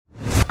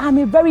I'm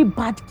a very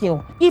bad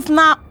girl. If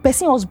now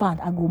person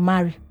husband, I go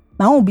marry.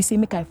 My own be say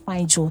make I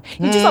find joy.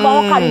 You just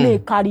about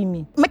carry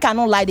me. Make I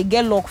not lie, they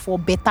get luck for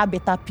better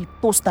people,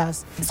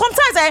 toasters.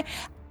 Sometimes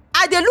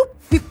I dey look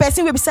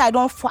person wey be say I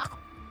don't fuck.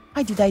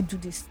 Why did I do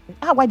this?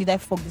 Why did I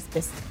fuck this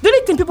person? The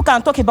only thing people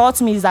can talk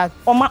about me is that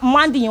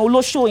Mandy and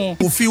Olo show. They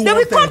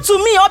will come to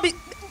me. I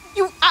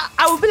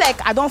will be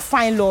like, I don't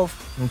find love.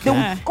 Okay. They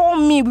will call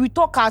me. We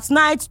talk at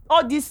night.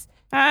 All this.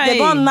 They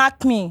don't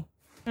knock me.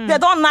 They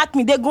don't knock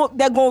me. They go.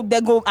 They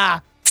don't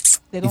I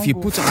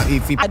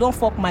don't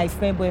fuck my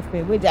friend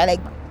boyfriend. Where they're like,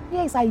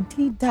 yes, I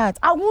did that.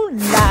 I won't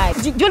lie.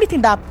 The only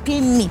thing that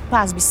pain me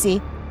pass be say,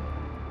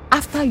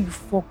 after you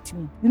fucked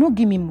me, you don't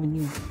give me money.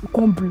 You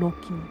can't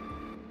block me.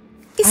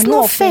 It's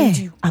not fair.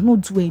 You. I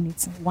don't do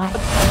anything. Why?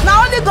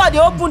 Now only God they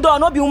open door,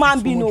 not be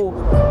human being. No,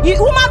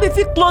 human be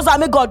fit close and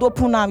make God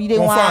open them. You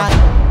don't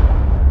want.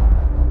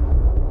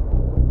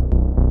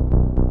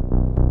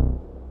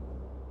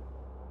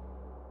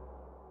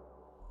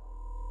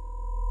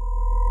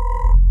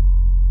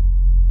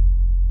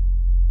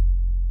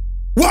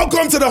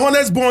 Welcome to the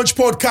Honest Bunch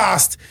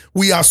podcast.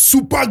 We are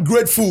super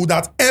grateful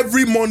that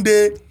every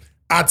Monday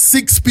at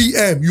 6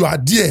 p.m. you are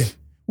there.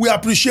 We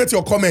appreciate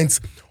your comments.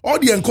 All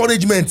the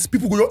encouragement,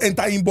 people go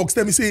enter inbox,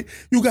 tell me, say,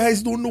 you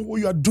guys don't know what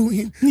you are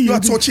doing. You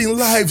are touching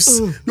lives.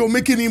 You're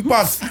making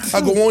impact.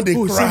 I go on, they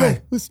cry.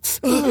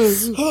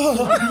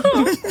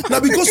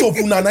 Now, because of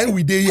Unana,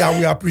 we there and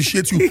we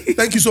appreciate you.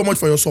 Thank you so much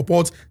for your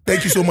support.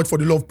 Thank you so much for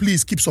the love.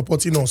 Please keep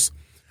supporting us.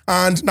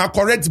 And now,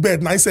 correct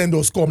bed, nice send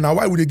us come. Now,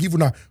 why would they give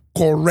una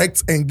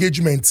correct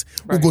engagement?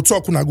 Right. We go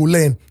talk, una go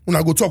learn.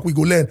 Una go talk, we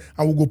go learn.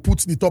 And we go put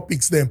the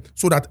topics them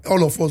so that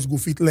all of us go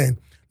fit learn.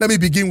 Let me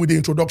begin with the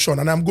introduction,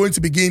 and I'm going to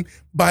begin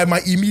by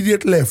my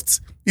immediate left.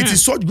 It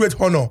is such great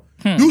honor.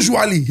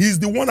 Usually, he's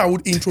the one I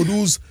would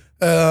introduce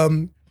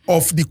of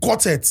the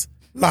quartet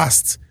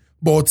last,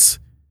 but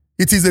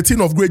it is a thing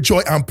of great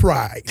joy and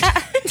pride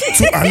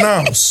to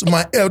announce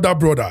my elder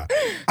brother,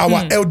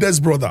 our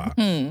eldest brother,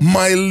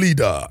 my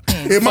leader,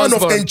 a man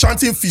of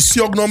enchanting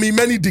physiognomy,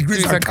 many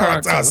degrees and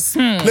characters.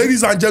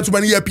 Ladies and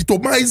gentlemen, he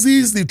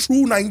epitomizes the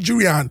true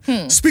Nigerian,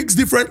 speaks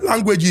different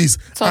languages,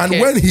 and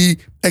when he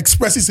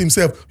expresses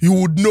himself, you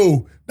would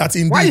know that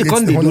indeed. Why you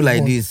can't do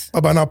like this?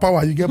 About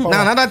power, you get power.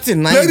 Now another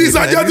thing. Ladies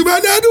and gentlemen,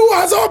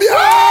 what's up here?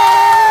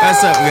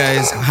 What's up,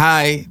 guys?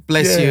 Hi,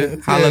 bless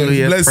you.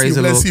 Hallelujah. Praise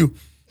the Lord. Bless you.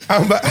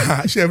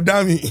 Chef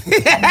Dami.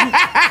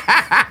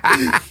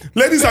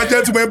 Ladies and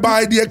gentlemen,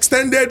 by the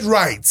extended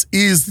right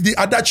is the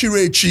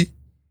Adachirechi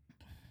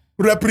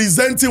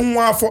representing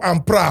Wafo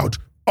and Proud.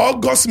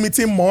 August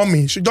meeting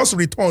mommy. She just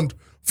returned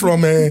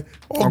from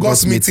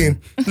August meeting.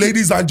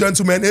 Ladies and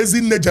gentlemen,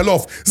 Ezinne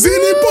Jollof.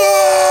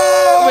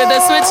 Zinipo! With the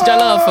sweet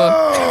jollof.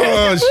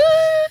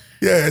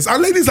 Yes,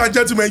 and ladies and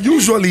gentlemen,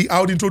 usually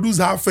I would introduce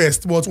her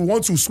first, but we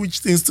want to switch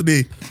things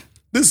today.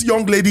 This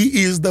young lady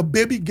is the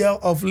baby girl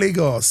of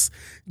Lagos,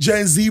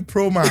 Gen Z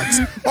Pro Max.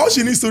 All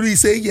she needs to do is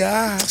say,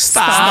 yeah,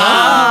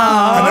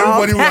 stop. And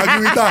everybody will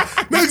agree with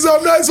that. Make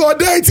some noise for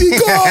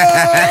Daitico.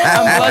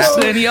 I'm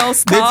blushing, y'all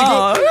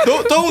stop.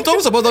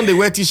 Don't suppose on the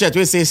wear t-shirt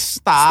where say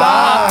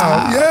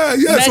stop. Yeah.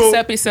 Next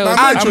episode,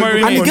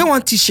 and you get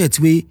one t-shirt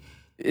where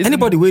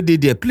anybody where they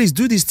there, please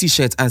do this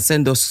t-shirt and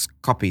send us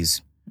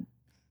copies.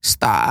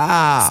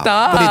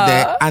 Stop. Put it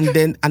there. And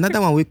then another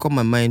one will come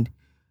my mind.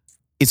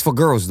 It's for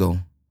girls though.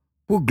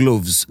 Put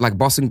gloves, like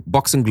boxing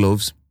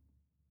gloves,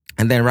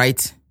 and then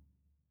write,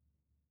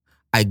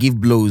 I give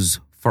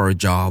blows for a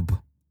job.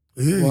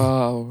 Hey.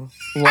 Wow.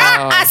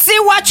 I see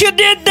what you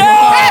did there.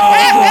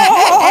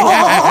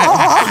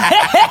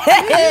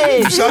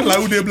 You sound like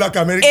Ude Black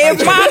American. A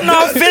man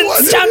of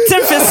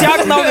enchanting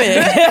physiognomy.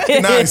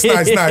 Nice.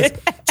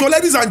 So,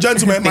 ladies and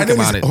gentlemen, my name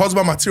is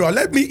Husband Material.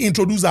 Let me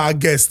introduce our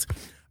guest.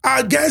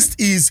 Our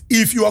guest is,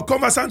 if you are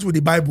conversant with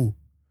the Bible,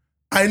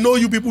 I know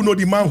you people know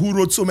the man who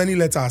wrote so many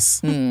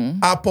letters.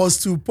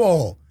 Apostle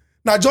Paul.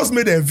 Now just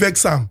made them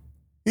vex him.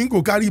 He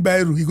go carry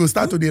Bible, he go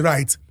start to the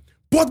right.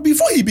 But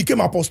before he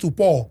became Apostle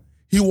Paul,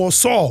 he was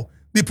Saul,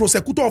 the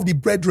prosecutor of the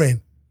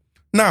brethren.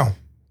 Now,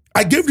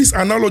 I gave this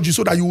analogy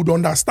so that you would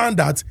understand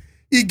that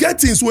it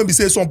gets things when we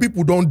say some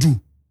people don't do.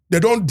 They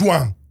don't do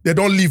them. They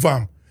don't leave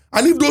them.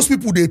 And if those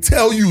people, they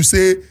tell you,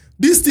 say,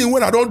 this thing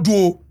when I don't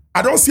do,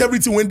 I don't see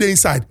everything when they're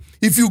inside.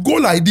 If you go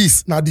like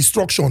this, now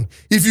destruction.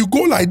 If you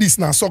go like this,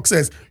 now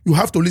success. You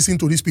have to listen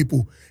to these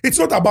people. It's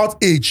not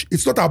about age.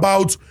 It's not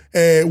about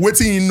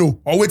waiting you know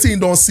or waiting you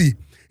don't see.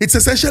 It's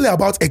essentially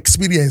about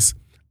experience.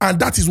 And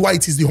that is why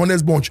it is the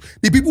Honest Bunch.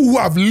 The people who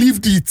have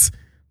lived it,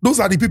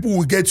 those are the people who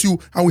will get you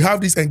and we have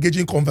these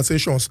engaging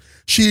conversations.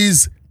 She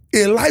is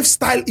a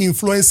lifestyle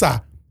influencer.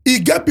 He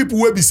get people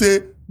where we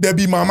say, they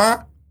be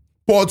mama,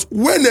 but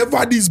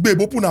whenever this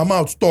babe open her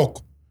mouth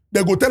talk,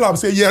 they go tell her,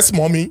 say, yes,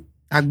 mommy.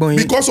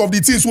 Because of the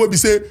things where we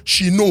say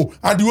she know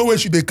and the way when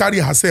she they carry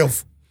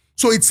herself.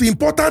 So it's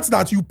important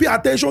that you pay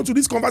attention to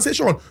this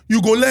conversation. You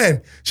go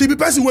learn. She be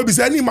person where we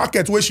say any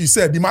market where she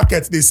said the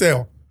market they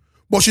sell.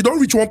 But she don't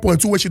reach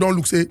 1.2 where she don't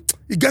look say,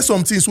 it gets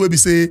some things where we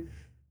say,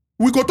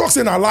 we go talk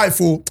say in her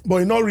life, but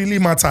it not really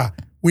matter.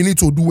 we need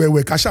to do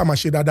well. Kasha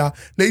Mashedada,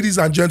 ladies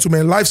and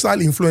gentlemen, lifestyle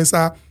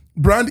influencer,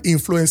 brand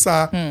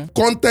influencer,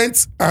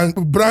 content and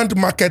brand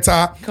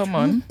marketer. Come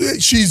on.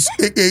 She's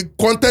a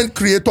content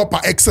creator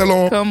par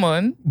excellence. Come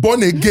on.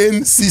 Born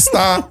again sister,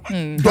 daughter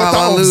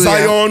Hallelujah. of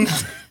Zion,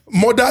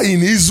 mother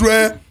in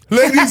Israel.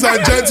 Ladies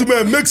and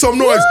gentlemen, make some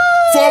noise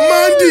for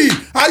Mandy.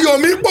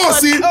 Ayomi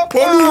Bossy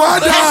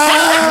Oluwada.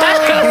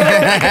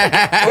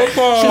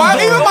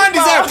 Even Mandy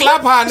said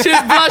clap hand.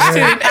 She's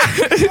blushing.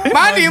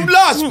 Mandy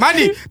blush.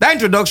 Mandy, that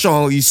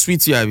introduction is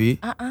sweet, you Abi.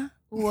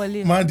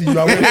 Mandy, you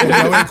are welcome. You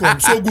are welcome.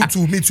 So good to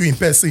meet you in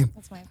person.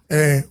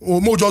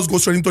 Mo just go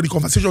straight into the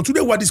conversation.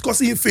 Today we're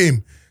discussing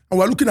fame, and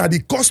we're looking at the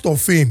cost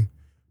of fame.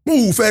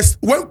 Mo first,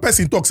 when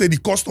person talks say the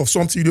cost of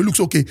something, it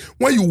looks okay.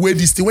 When you weigh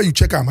this thing, when you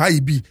check how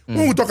it be.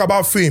 When we talk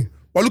about fame,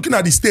 we're looking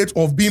at the state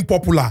of being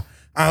popular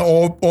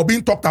or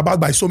being talked about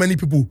by so many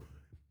people,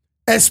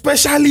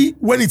 especially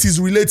when it is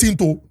relating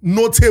to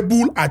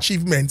notable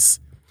achievements.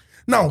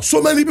 Now, so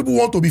many people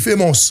want to be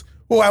famous.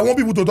 Oh, I want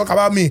people to talk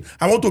about me.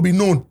 I want to be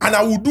known. And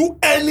I will do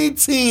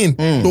anything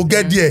to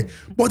get there.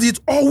 But it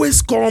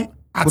always comes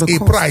at a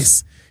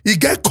price. It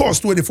get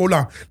cost where they fall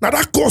down. Now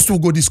that cost we'll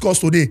go discuss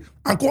today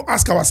and go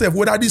ask ourselves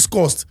whether this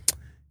cost,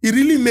 it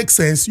really makes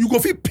sense. You go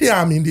fit pay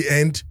them in the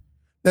end.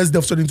 Let's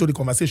delve straight into the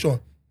conversation.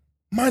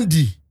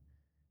 Mandy.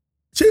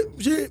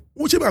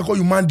 Which I call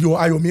you Mandy or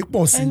Ayo make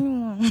bossy?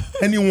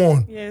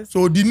 Anyone. Yes.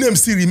 So the name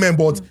still remain,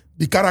 but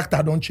the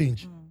character don't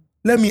change.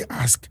 Let me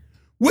ask.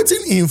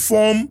 Wetin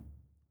inform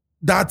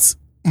that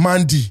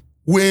Mandy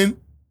when,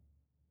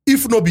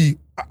 if no be,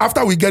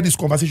 after we get this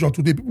conversation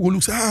today, people will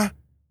look say,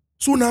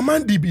 so now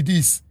Mandy be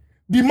this.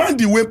 The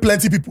Mandy when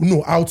plenty people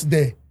know out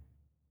there.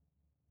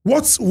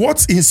 What's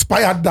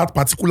inspired that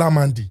particular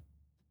Mandy?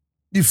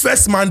 The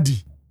first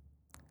Mandy.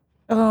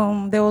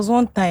 There was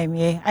one time,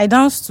 I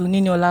danced to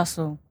Nini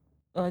Olaso.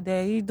 So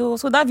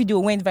that video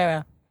went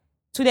viral.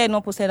 Today I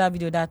not posted that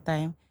video that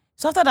time.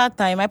 So after that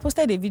time, I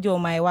posted a video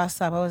on my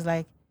WhatsApp. I was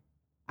like,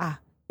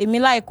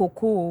 Emila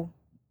Ekoko.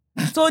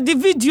 So the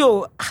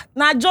video,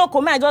 na joke,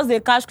 I just the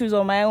cash cruise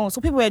on my own. So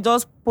people were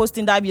just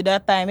posting that video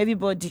that time.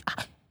 Everybody,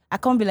 I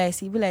can't be like,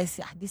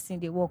 this thing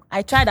they work.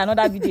 I tried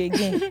another video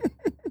again.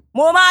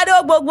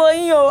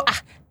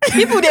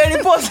 People they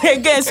repost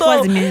again.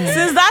 So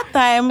since that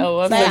time,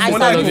 I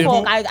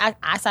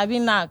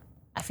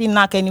feel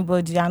knock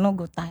anybody. I not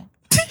go time.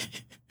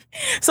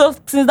 So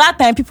since that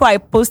time, people are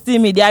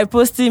posting me. They are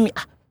posting me.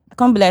 I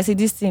can't be like say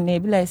this thing. They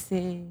be like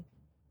say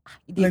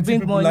they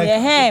bring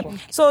money.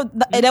 So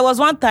there was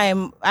one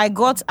time I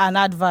got an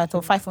advert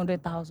of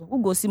 500,000.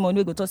 Who go see money?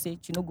 We go to say you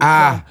know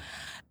go.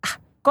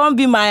 Come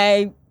be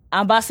my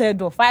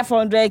ambassador.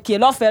 500K.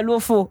 Love fellow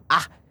for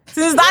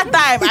Since that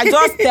time, I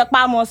just step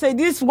out and say,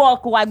 this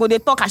work, I go to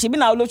talk. I should be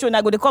now Olosho, and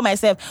I go to call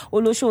myself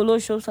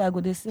Olosho, so I go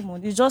to see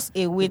money. It's just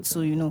a way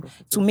to,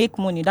 to make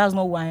money. That's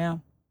not who I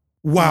am.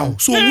 Wow.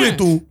 So wait,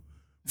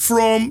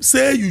 from,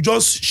 say, you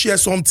just share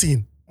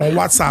something on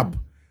WhatsApp,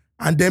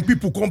 and then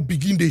people come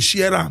begin, they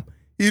share them.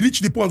 It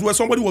reached the point where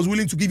somebody was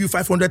willing to give you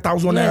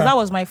 500,000 Yes, naira. that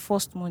was my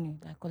first money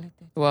that I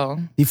collected. Wow.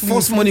 The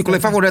first money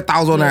collect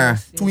 500,000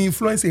 naira. To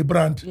influence a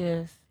brand.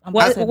 Yes.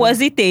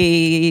 Was it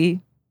a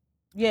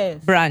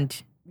Yes.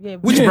 brand? Yeah.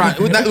 Which brand?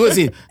 What was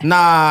it?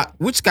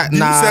 Which kind?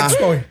 Sex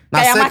toy.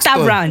 Sex Kayamata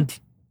toy. brand.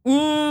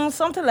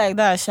 Something like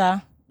that, Sha.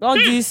 All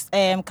this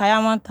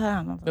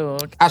Kayamata. Oh,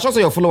 okay. I saw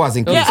your followers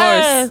increase.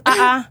 Yes.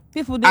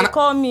 People they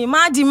call me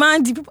Mandy.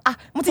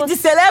 People the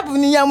celeb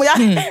ni ya mo ya.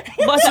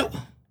 But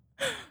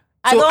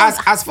So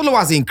as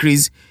followers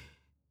increase,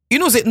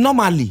 say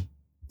normally,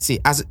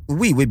 as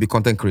we will be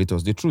content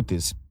creators, the truth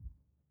is,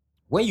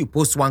 when you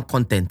post one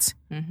content,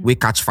 we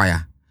catch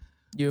fire.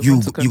 You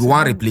want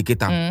to replicate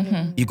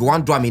them. You go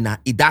want to do them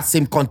in that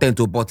same content,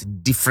 but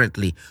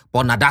differently.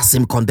 But now that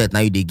same content now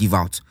you they give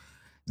out.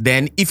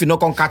 Then if you not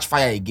gonna catch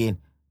fire again,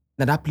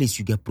 now that place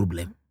you get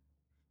problem.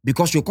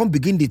 Because you can't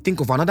begin to think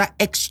of another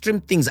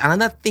extreme things,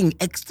 another thing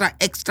extra.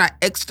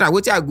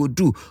 What I go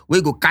do,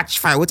 we go catch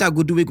fire. What I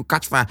go do, we go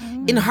catch fire.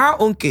 In her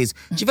own case,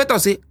 she felt to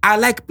say, I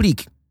like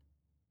prick.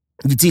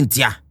 You think,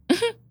 yeah.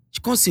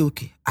 She can't say,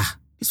 okay,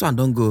 this one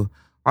don't go.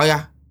 Oh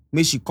yeah,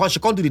 maybe she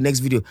can't do the next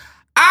video.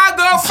 I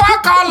go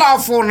fuck all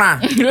of una.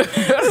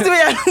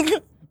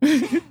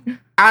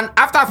 And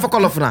after I fuck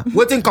all of una,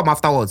 what thing come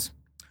afterwards?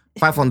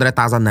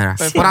 500,000 naira.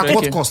 But at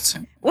what cost?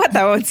 What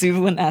I want to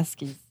even ask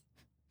is,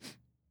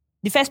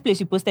 the first place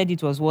you posted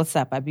it was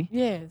WhatsApp, Abi?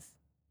 yes.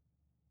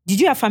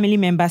 Did you have family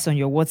members on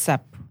your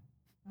WhatsApp?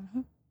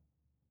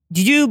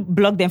 Did you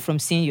block them from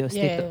seeing your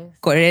status? Yes.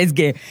 Correct,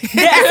 girl.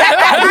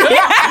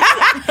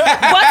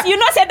 But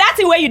say that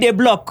thing where you they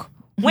block.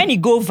 When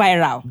it go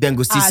viral, Then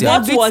go still see.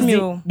 what beat was me, it?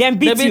 oh. Then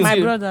beat They beat you. My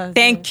brothers.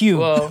 Thank you.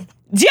 Wow.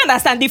 Do you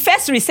understand? The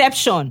first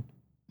reception,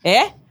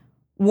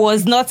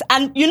 was not,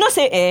 and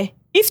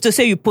if to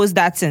say you post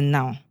that thing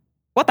now,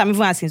 what I'm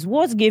even asking is,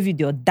 what gave you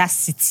the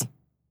audacity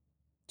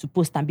to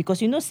post them? Because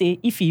say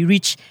if he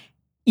reach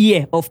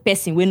ear of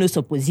person we no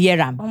suppose hear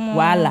him,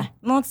 voila.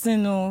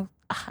 Nothing, no.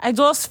 I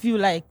just feel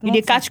like You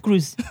dey catch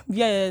cruise.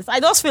 Yes. I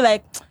just feel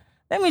like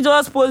let me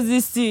just post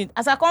this thing.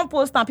 As I come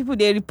post and people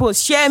they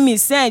repost, share me,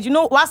 send. You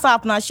know,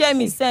 WhatsApp now, share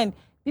me, send.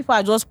 People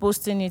are just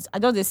posting it. I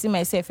just they see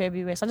myself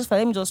everywhere. So I just thought,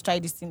 let me just try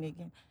this thing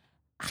again.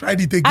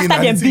 Tried it again.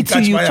 After them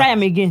beat you, try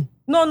them again.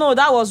 No,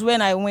 that was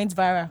when I went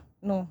viral.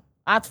 No,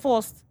 at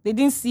first they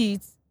didn't see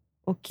it.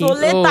 Okay. So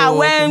later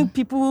when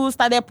people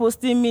started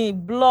posting me,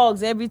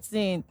 blogs,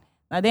 everything,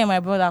 and then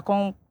my brother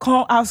come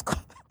ask.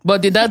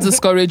 But did that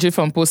discourage you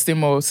from posting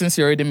more since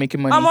you're already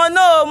making money? I'm on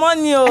no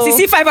money. I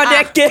see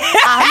 500K.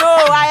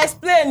 I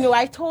explained.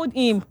 I told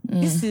him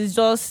this is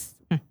just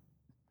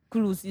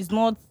cruise. It's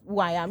not who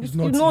I am.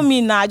 You know me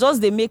now. Just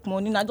they make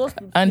money. Now just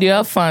and you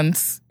have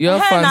fans. You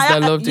have fans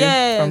that loved you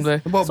from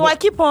there. So I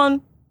keep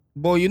on.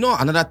 But you know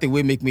another thing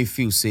will make me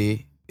feel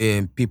say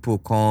people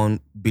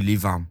can't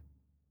believe him,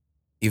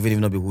 even if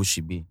not be who she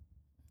be.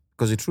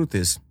 Because the truth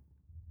is,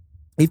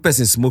 if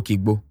person smoke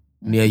igbo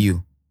near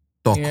you,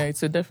 talk. Yeah,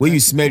 it's a different. When you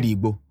smell the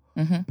igbo,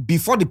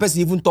 before the person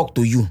even talk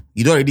to you,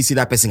 you don't already see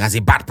that person as a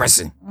bad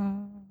person.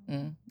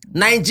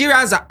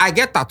 Nigerians, I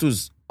get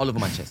tattoos all over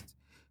my chest.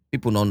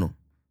 People don't know.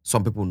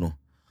 Some people know.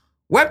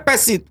 When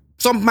person,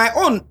 my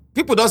own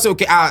people don't say,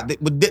 okay,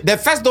 they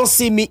first don't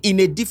see me in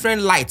a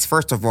different light,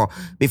 first of all,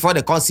 before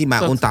they can't see my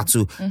own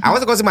tattoo. I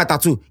want to go see my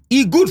tattoo.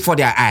 It's good for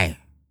their eye.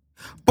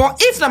 But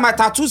if my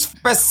tattoo's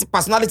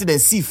personality they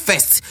see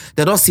first,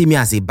 they don't see me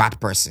as a bad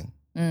person.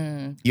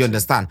 You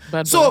understand?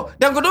 So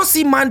then go don't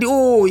see Mandy.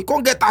 Oh, you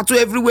can't get tattoo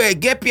everywhere,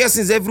 get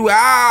piercings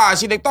everywhere.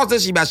 She like thought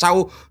she be a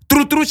show.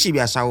 True, she be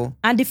a show.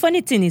 And the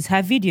funny thing is,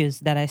 her videos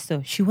that I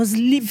saw, she was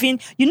living.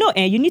 You know,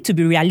 you need to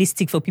be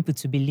realistic for people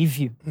to believe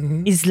you.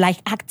 It's like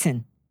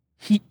acting.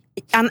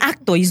 An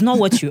actor is not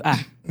what you are.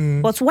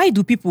 But why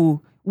did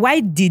people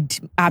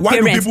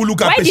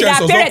look at Patience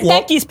Ozokwo?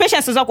 Thank you,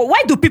 Patience Ozokwo.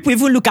 Why do people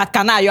even look at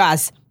Kanayo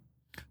as?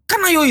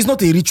 Kanayo is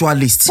not a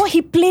ritualist. But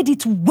he played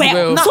it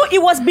well. So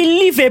it was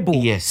believable.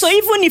 Yes. So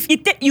even if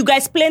you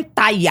guys playing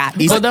tired.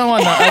 But that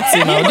one not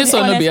acting now. This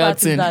one will be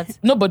acting.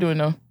 Nobody will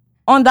know.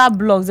 On that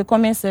blogs, the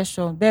comment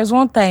section, there's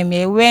one time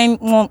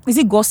when is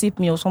it Gossip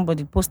Me or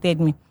somebody posted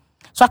me.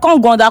 So I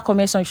can't go on that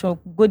comment section,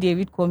 go there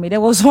read comment.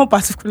 There was one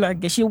particular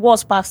girl, she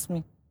was past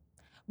me.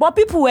 But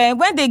people,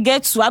 when they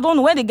get to, I don't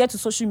know, when they get to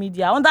social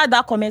media, under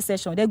that comment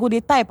section, they go, they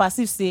type as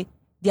if say,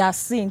 they are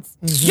saints.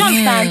 You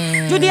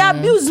understand? Do they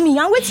abuse me?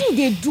 And what thing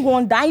they do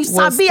on that? You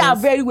sabi her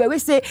very well. We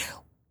say,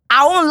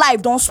 our own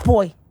life don't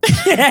spoil.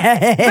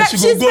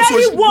 She's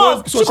very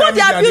warm. She go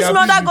they abuse me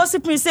under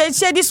Gossip Me. Say,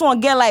 share this one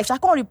get life. I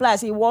can't reply. I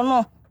say, well,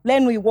 no.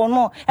 Let me, well,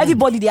 no.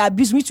 Everybody, they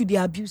abuse me too, they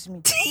abuse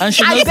me. And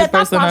she knows it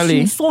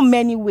personally. In so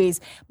many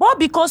ways. But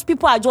because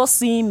people are just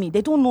seeing me,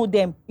 they don't know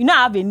them. You know,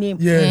 I have a name.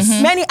 Yes.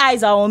 Many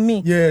eyes are on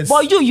me. Yes.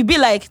 But you be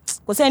like,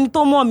 because any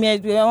told me,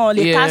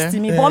 they cast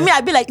me. But me,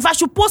 I be like, if I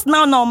should post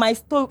now on my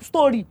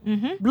story,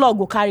 blog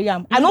go carry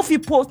am. I know if you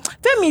post.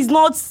 Fame is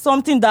not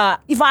something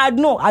that, if I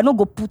know, I don't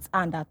go put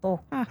hand at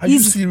all. Are you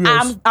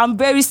serious? I'm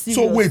very serious.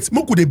 So wait,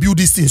 how could they build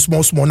this thing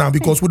small now?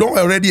 Because we don't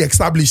already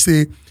establish,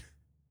 say,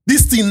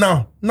 this thing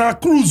now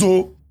cruise,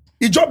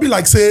 it just be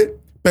like, say,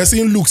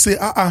 person look, say,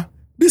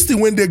 this thing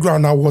when they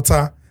ground na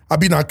water, I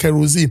been a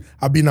kerosene,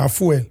 I been a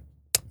fuel.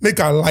 Make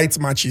a light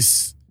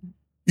matches.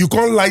 You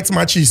can't light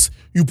matches,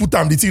 you put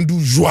them, the thing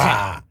do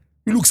joie.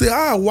 You look, say,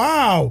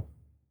 wow.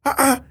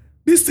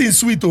 This thing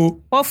sweet,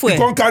 You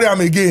can't carry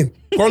them again.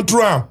 Can't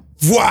throw them.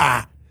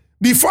 Voila.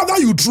 The further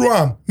you throw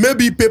them,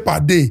 maybe paper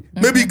day,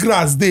 maybe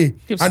grass day,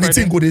 and the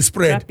thing go they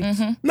spread.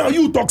 Now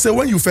you talk, say,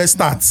 when you first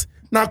start,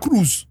 now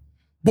cruise.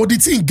 But the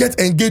thing get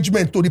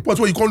engagement to the point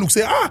where you can't look,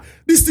 say,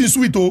 this thing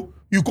sweet,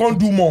 you can't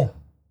do more.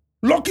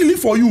 Luckily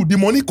for you, the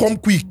money come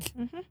quick.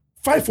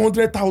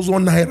 500,000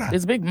 naira.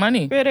 It's big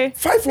money.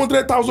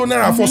 500,000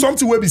 naira for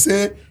something where we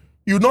say,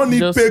 you don't need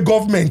to pay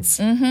government.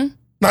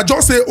 Now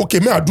just say, okay,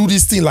 may I do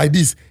this thing like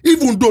this,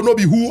 even though not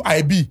be who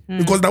I be,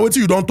 because now wait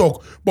till you don't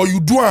talk, but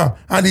you do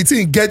and the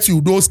thing gets you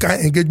those kind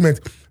of engagement.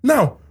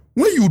 Now,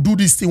 when you do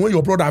this thing, when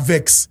your brother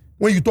vex,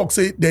 when you talk,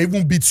 say, they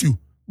even beat you,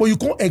 but you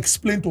can't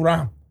explain to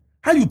them.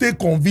 How you take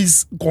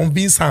convince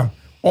him?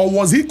 Or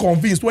was he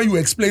convinced when you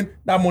explained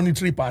that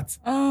monetary part?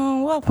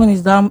 What happened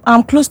is that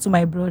I'm close to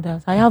my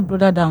brothers. I have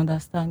brothers that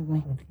understand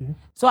me. Okay.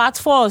 So at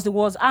first, they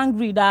was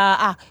angry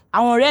that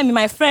I want me,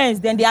 my friends,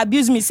 then they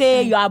abuse me,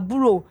 say, you are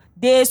bro.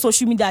 They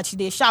social media,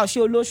 they shout,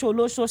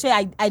 show,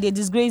 say, I they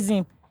disgrace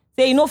him.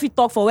 Say, you know, if you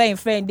talk for where in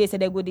friend, they say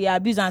they go, they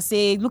abuse and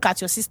say, look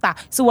at your sister,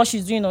 see what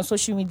she's doing on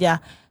social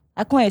media.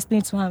 I can't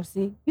explain to him,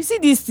 say, you see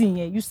this thing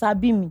here, you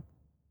sabi me.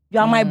 You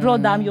are my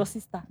brother, I'm your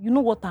sister. You know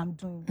what I'm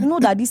doing. You know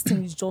that this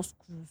thing is just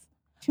cruise.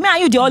 Me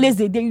and you, they always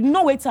they you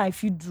know what time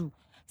if you do.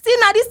 See,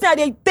 now this thing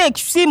they take,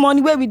 see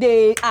money where we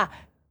they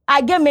I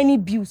get many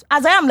bills.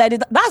 As I am like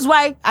that, that's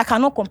why I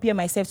cannot compare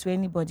myself to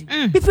anybody.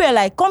 People are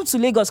like, come to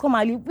Lagos, come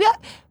and live.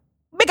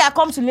 Make I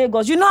come to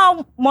Lagos. You know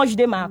how much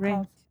they my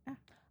account.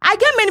 I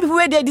get many people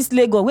where they this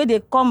Lagos, where they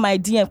come my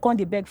DM, come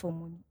they beg for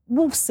money.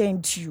 Who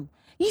send you?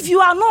 If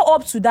you are not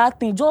up to that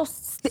thing,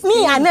 just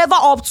me, I never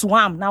up to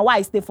him. Now why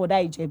I stay for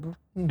that Ijebu?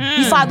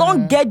 If I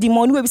don't get the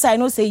money, maybe I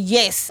know say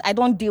yes, I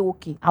don't do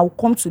okay. I will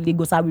come to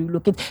Lagos, I will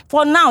relocate.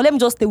 For now, let me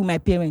just stay with my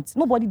parents.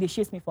 Nobody they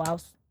chase me for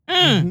house.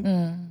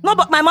 No,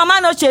 but my mama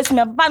no chase me,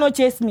 my papa no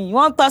chase me. You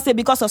want to say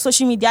because of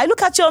social media? I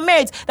look at your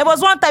mates. There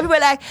was one time people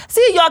were like,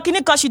 see your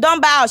kidney because she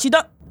don't buy out. She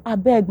don't. I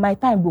beg, my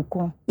time will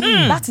come.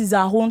 That is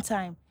our own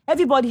time.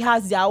 Everybody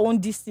has their own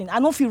destiny. I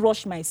don't feel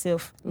rush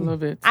myself.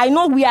 Love it. I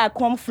know where I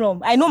come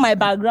from. I know my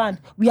background.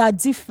 We are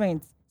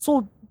different.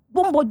 So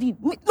nobody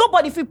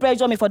feel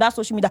pressure me for that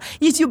social media.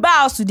 If you buy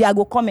house today, I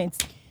go comment.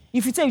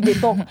 If you say they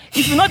talk,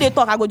 if you know they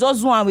talk, I go just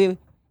zoom away.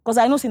 Because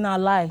I know it's not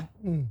a lie.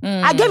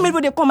 I get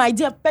maybe they come my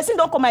DM. Person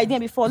don't come my DM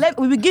before.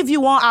 We will give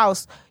you one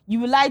house.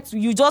 You will like to,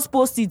 you just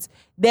post it.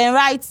 Then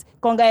write,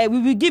 we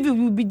will give you,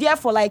 we will be there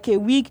for like a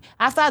week.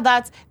 After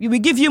that, we will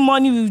give you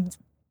money.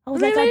 I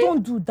was like, I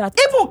don't do that.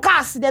 Even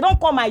cast, they don't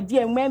call my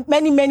DM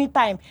many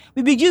times.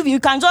 We will give you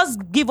can just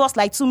give us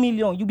like 2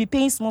 million. You'll be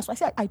paying small. So I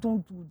said, I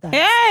don't do that.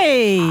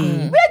 Hey!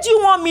 Where do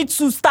you want me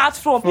to start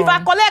from? If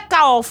I collect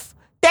car of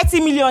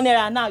 30 million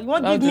naira now, you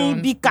want to give me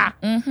big car?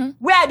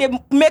 Where they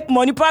make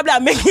money, probably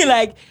I'm making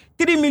like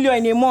 3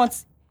 million in a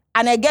month.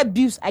 And I get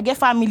bills, I get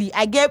family,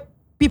 I get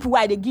people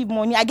where they give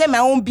money, I get my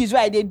own bills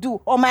where they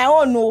do. On my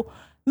own, no.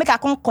 Make I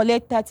can't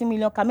collect 30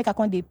 million, make I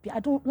can't pay.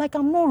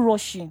 I'm not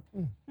rushing.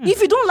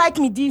 If you don't like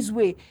me this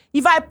way,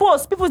 if I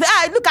post, people say,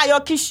 look at your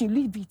kitchen,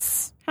 leave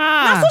it.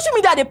 Now social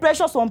media, they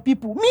pressure some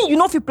people. Me, you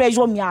don't feel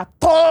pressure me at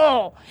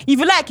all. If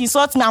you like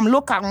insult me, I'm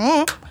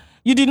local.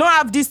 You did not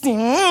have this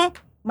thing.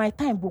 My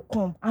time will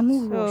come.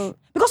 I'm not rush.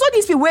 Because all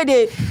these people where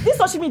this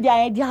social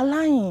media, they are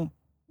lying.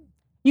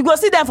 You go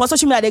see them for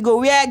social media, they go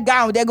wear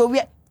gown, they go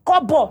wear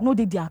cover, no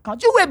they their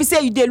account. You will be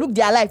say they look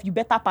their life, you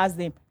better pass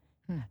them.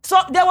 So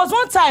there was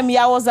one time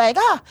I was like,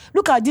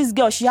 look at this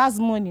girl, she has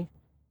money.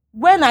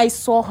 When I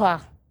saw her,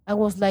 I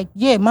was like,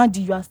 yeah,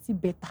 Mandy, you are still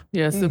better.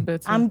 Yeah, still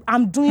better.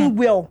 I'm doing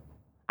well.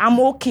 I'm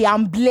okay.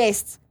 I'm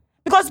blessed.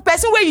 Because the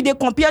person where you they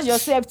compare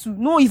yourself to,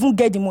 no even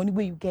get the money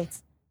where you get.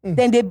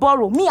 Then they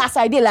borrow. Me as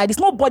I did like this,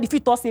 nobody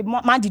fit us say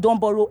Mandy don't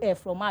borrow air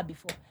from her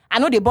before. I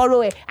know they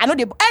borrow air. I know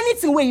they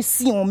anything where you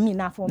see on me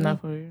now for me.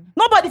 For you.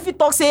 Nobody fit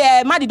talk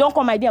say Mandy don't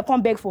come my day and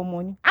come beg for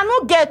money. I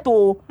no get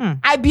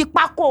I be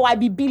Paco, I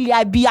be Billy,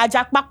 I be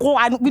Ajak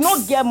Paco. We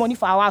don't get money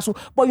for our house.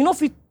 But you know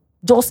fit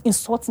just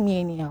insult me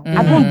anyhow.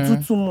 I don't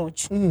do too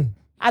much.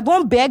 I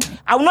don't beg.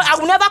 I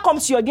will never come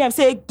to your DM and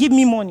say give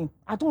me money.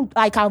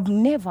 I've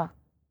never.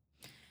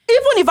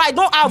 Even if I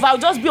don't have, I'll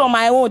just be on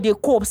my own. They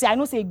cope. Say I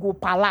know say go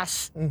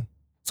palace.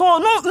 So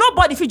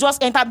nobody if you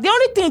just enter. The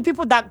only thing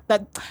people that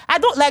I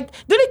don't like,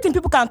 the only thing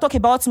people can talk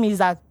about me is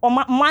that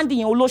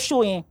Mandy in Olo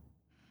showing.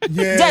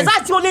 Yeah.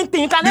 That's the only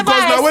thing you can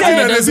Because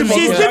never say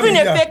she's living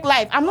a fake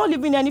life. I'm not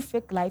living any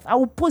fake life. I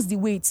will post the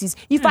way it is.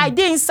 If I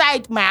did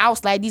inside my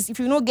house like this, if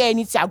you don't get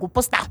anything, I go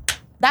post that.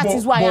 That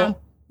is why I am.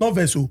 Not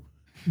very so.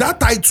 That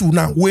title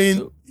now,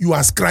 when you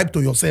ascribe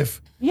to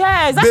yourself,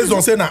 yes, based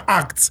on saying an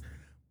act,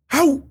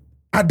 how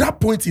at that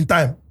point in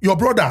time, your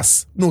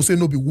brothers say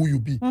no be who you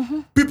be.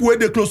 People when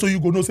they close to you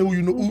go no say who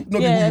you know, be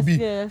who you be.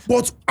 Yes.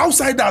 But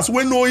outsiders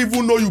when no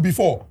even know you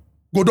before,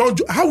 go down.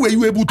 How were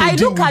you able to deal with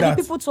that? I look at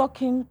the people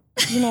talking,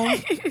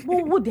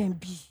 who would them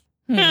be?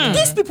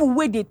 These people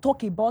where they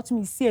talk about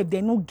me say if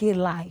they no get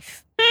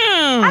life.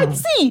 I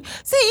see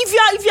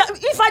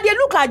if I they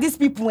look at these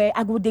people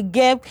I go they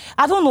get,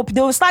 I don't know, they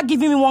will start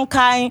giving me one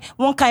kind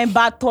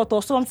bad thought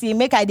or something,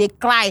 make I they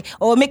cry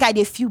or make I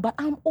they feel, but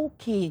I'm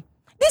okay.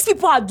 These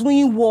people are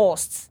doing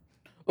worse.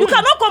 You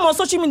cannot come on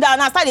social media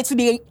and start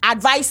to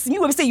advise me.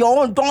 We say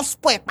your own don't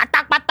spoil,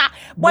 pata.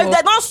 But if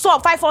they don't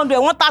solve 500,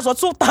 1,000,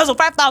 2,000,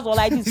 5,000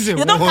 like this,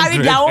 they don't carry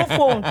their own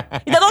phone.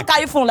 If they don't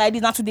carry phone like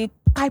this, now they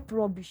type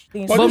rubbish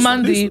things. But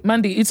Mandy,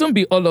 it won't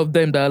be all of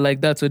them that are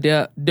like that. So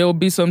there will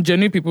be some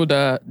genuine people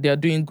that they are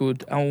doing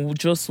good and will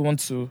just want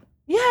to.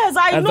 Yes,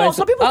 I know.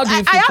 Some people. I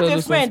have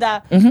a friend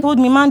that told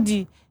me,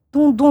 Mandy,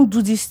 don't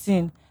do this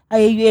thing.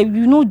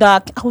 You know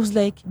that I was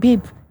like,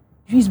 babe,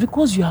 it's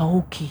because you are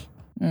okay.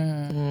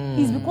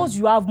 It's because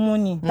you have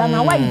money. That's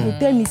why you go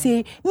tell me,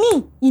 say,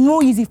 me,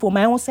 easy for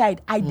my own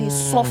side. I dey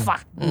suffer.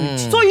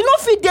 So you know,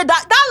 fit there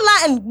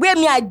that line where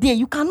me I dey,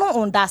 you cannot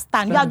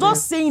understand. You are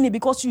just saying it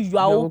because you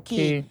are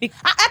okay.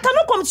 I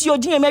cannot come to your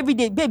GM every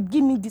day, babe,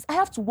 give me this. I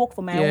have to work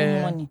for my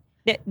own money.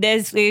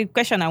 There's a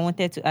question I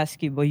wanted to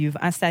ask you, but you've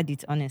answered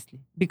it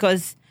honestly.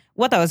 Because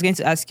what I was going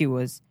to ask you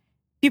was,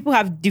 people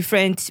have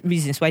different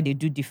reasons why they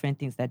do different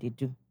things that they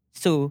do.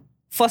 So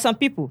for some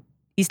people,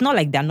 it's not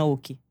like they're not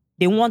okay.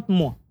 They want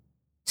more.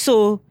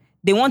 So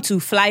they want to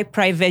fly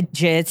private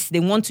jets. They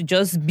want to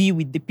just be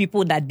with the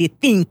people that they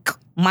think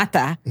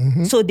matter.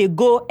 So they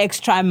go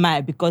extra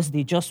mile because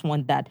they just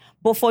want that.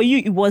 But for you,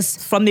 it was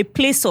from a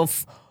place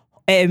of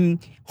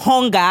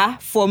hunger,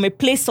 from a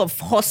place of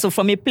hustle,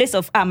 from a place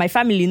of, my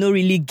family no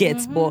really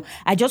gets, but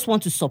I just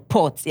want to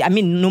support. I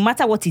mean, no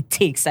matter what it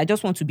takes, I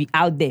just want to be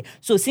out there.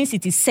 So since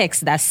it is sex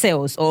that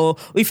sells, or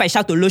if I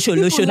shout to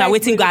Losho, now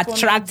waiting to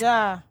attract.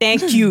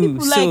 Thank you.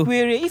 People like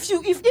weary. If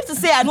to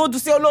say I know to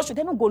say Losho,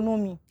 they don't go know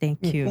me. Thank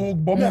you.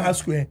 But may I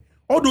ask you,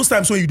 all those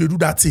times when you do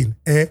that thing,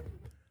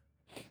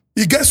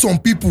 you get some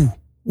people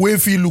when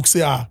feel look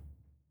say,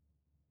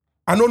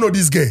 I don't know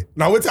this girl.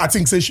 Now wait, I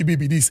think say she be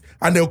this,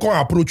 and they'll come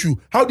approach you.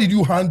 How did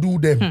you handle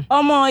them?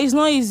 It's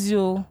not easy.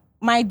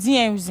 my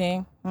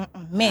DMs,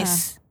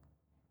 mess.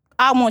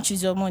 How much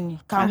is your money?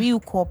 Can we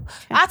hook up?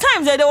 At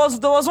times, there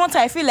was one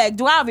time I feel like,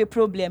 do I have a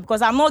problem?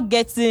 Because I'm not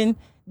getting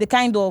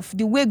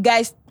the way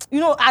guys,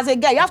 as a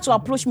guy, you have to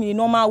approach me in a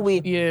normal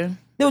way. Yeah.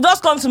 They will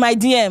just come to my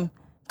DM.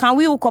 Can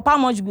we hook up? How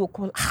much we hook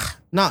up?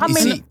 Now,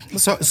 see,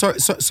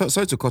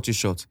 sorry to cut you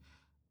short.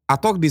 I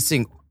talk this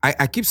thing,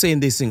 I keep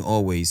saying this thing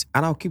always,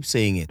 and I'll keep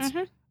saying it.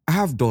 Mm-hmm. I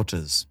have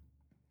daughters,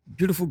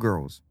 beautiful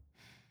girls.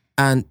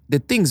 And the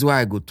things where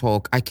I go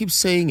talk, I keep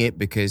saying it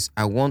because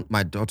I want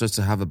my daughters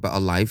to have a better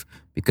life,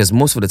 because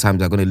most of the time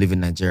they're going to live in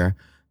Nigeria,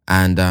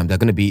 and they're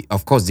going to be,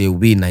 of course, they'll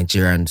be in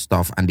Nigeria and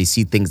stuff, and they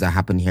see things that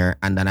happen here,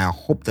 and then I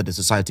hope that the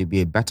society will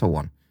be a better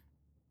one.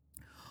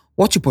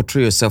 What you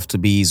portray yourself to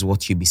be is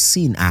what you be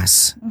seen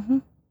as. Mm-hmm.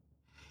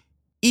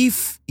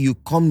 If you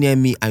come near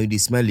me and you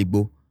smell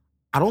Igbo,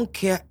 I don't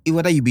care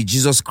whether you be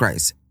Jesus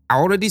Christ. I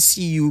already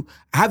see you.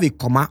 I have a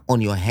comma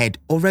on your head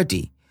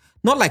already.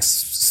 Not like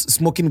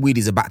smoking weed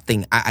is a bad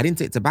thing. I didn't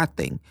say it's a bad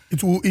thing.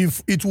 It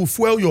will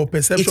fuel your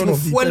perception of the It will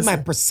fuel person. my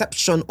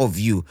perception of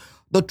you.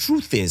 The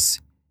truth is,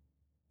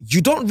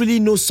 you don't really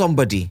know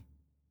somebody.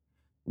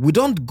 We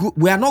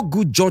are not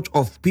good judge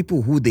of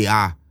people who they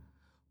are.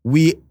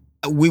 We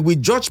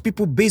judge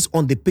people based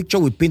on the picture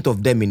we paint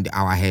of them in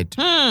our head.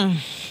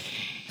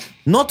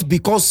 Not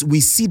because we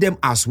see them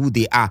as who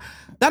they are.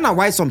 That's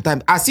why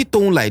sometimes I see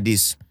Tone like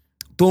this.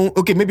 Tone,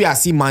 okay, maybe I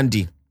see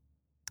Mandy.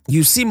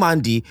 You see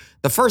Mandy,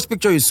 the first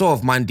picture you saw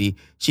of Mandy,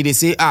 they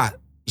say,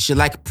 she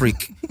like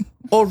prick.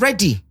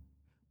 Already.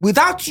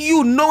 Without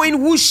you knowing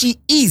who she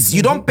is,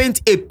 you don't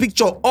paint a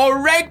picture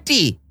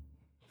already.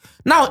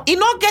 Now, you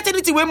don't get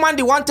anything when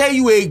Mandy won't tell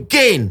you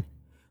again.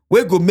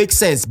 Where go make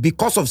sense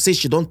because of say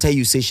she don't tell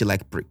you say she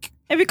like prick.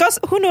 And because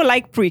who no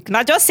like prick?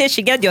 Now just say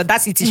she get the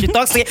audacity. She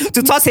talk say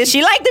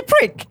she like the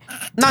prick.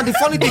 Now the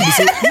funny thing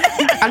is,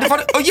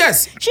 oh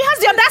yes, she has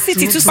the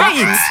audacity to say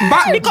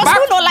it. Because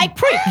who no like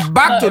prick?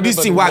 Back to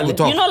this thing where I go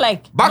talk. You know,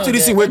 like back to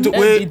this thing where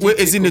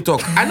is in the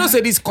talk. I know say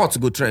this court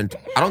go trend.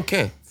 I don't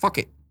care. Fuck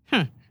it.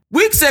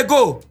 Weeks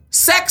ago,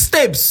 sex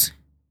tapes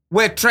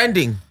were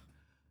trending.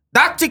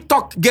 That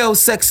TikTok girl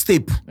sex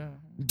tape.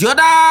 The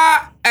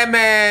other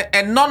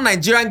a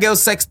non-Nigerian girl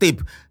sex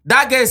tape.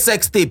 That girl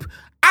sex tape.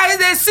 I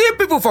they see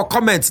people for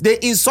comments. They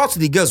insult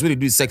the girls when they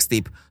do sex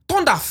tape.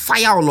 Thunder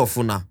fire all of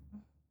una.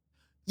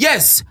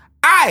 Yes,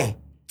 I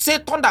say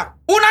thunder.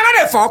 Una not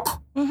the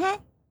fuck.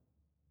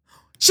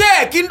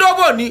 Check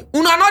Indoboni.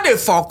 Una not the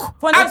fuck.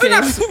 I've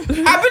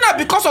been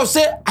because of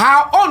say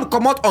her own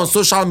come out on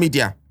social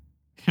media.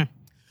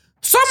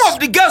 Some of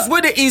the girls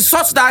where they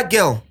insult that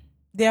girl.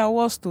 They are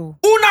worse too.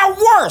 Una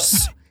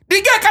worse.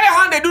 The girl carry her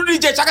hand, they do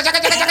DJ. Chaka, chaka,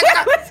 chaka, chaka,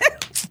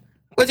 chaka.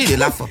 What did they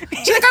laugh for? She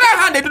carry her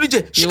hand, they do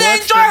DJ. She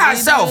dey enjoy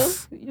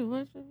herself.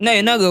 No,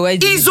 you're not going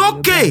to It's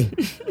okay.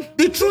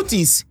 The truth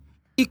is,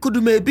 it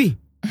could maybe.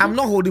 I'm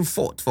not holding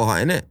fault for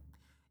her, innit?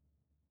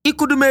 It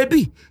could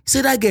maybe.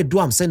 Say that girl do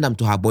am send them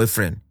to her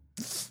boyfriend.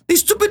 The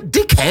stupid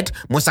dickhead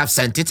must have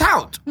sent it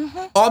out.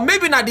 Or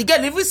maybe not the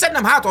girl even send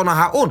them out on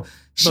her own.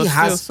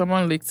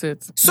 Someone leaked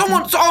it.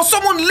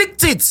 Someone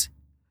leaked it.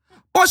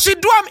 But she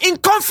do am in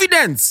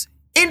confidence.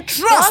 In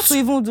trust. For her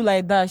to even do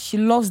like that, she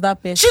loves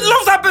that person. She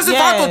loves that person. For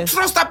her to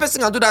trust that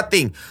person and do that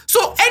thing.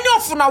 So any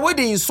of you now where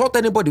they insult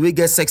anybody we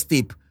get sex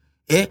tape,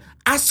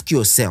 ask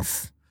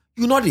yourself,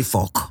 you know the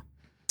fuck.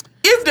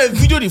 If the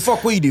video the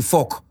fuck where you the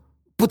fuck,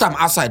 put them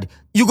outside,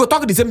 you go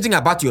talk the same thing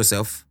about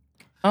yourself.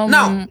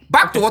 Now,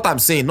 back to what I'm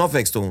saying, not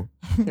vex tone.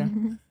 Okay.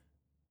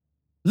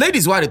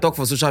 Ladies, why they talk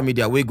for social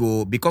media, we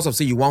go because of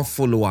say you want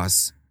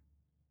followers.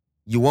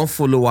 You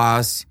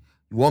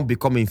won't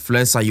become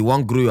influencer. You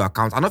won't grow your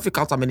account. I don't think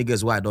how many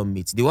girls who I don't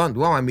meet. The one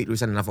I meet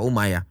recently enough.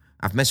 Maya.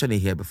 I've mentioned it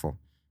here before.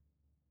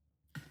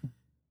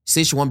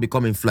 Say she won't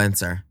become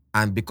influencer,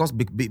 and because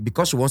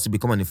she wants to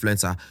become an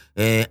influencer,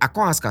 I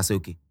can't ask her. Say,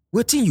 okay,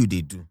 what thing you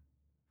they do?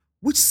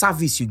 Which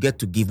service you get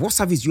to give? What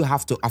service you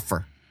have to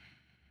offer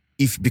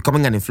if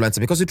becoming an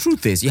influencer? Because the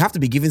truth is, you have to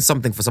be giving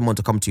something for someone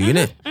to come to you,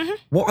 innit?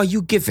 What are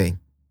you giving?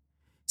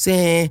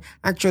 Say,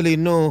 actually,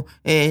 no.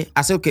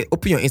 I say, okay,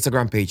 open your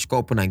Instagram page. Go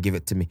open and give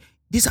it to me.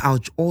 These are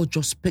all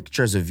just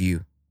pictures of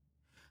you.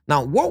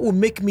 Now, what will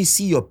make me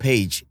see your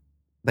page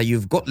that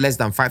you've got less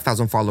than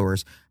 5,000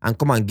 followers and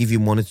come and give you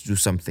money to do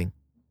something?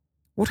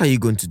 What are you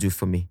going to do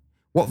for me?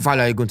 What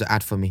value are you going to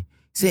add for me?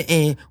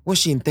 Say, what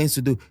she intends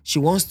to do, she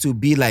wants to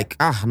be like,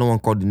 no one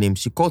called the name.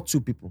 She called 2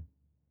 people.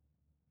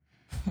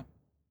 And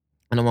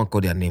no one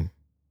called their name.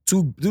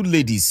 Two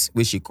ladies,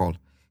 where she called.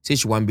 Say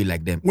she won't be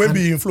like them. When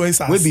be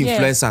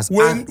influencers.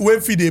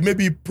 When they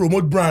maybe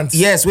promote brands.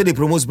 Yes, when they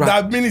promote brands.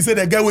 That means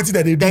they get what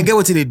they do. They get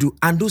what they do.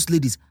 And those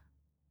ladies,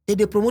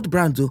 they promote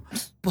brands though,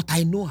 but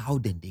I know how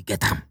then they get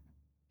them.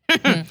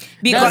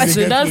 Because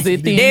that's the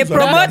thing. They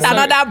promote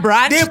another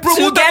brand. They promote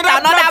to get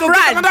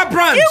another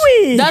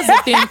brand. That's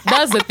the thing.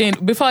 That's the thing.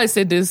 Before I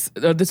say this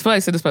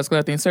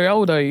particular thing, sorry, how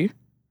old are you?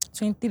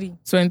 23.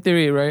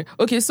 23, right?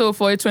 Okay, so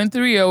for a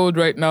 23-year-old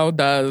right now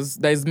that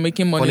is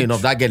making money. Funny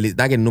enough, that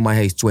girl know my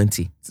hair is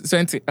 20.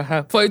 20. For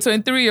a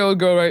 23-year-old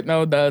girl right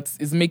now that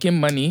is making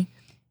money,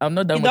 I'm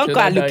not that You much don't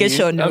call older than you.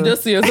 location, no. I'm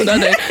just serious.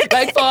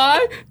 Like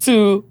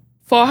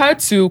for her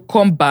to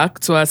come back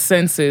to her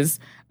senses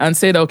and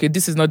say that, okay,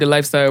 this is not the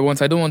lifestyle I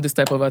want. I don't want this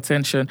type of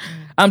attention.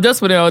 I'm just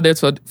putting it out there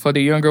for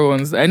the younger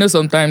ones. I know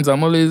sometimes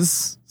I'm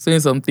always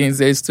saying some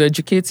things. It's to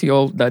educate you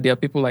all that there are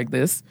people like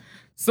this.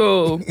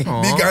 So, Big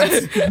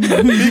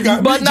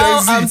and but now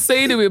Gen Z. I'm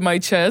saying it with my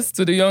chest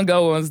to the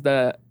younger ones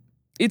that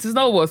it is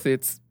not worth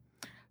it.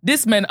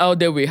 These men out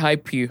there will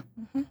hype you.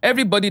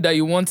 Everybody that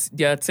you want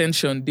their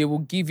attention, they will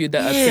give you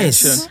that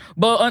attention.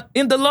 But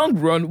in the long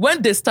run,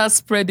 when they start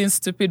spreading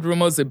stupid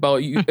rumors about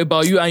you,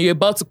 and you're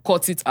about to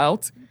cut it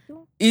out,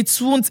 it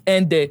won't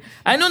end there.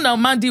 I know now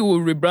Mandy will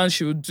rebrand.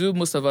 She will do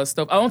most of her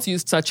stuff. I want to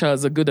use Tacha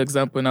as a good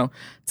example now.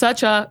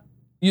 Tacha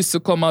used to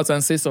come out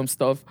and say some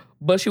stuff,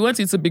 but she went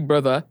into Big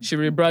Brother. She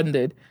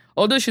rebranded.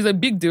 Although she's a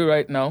big deal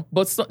right now,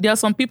 but there are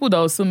some people that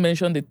also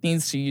mention the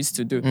things she used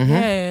to do.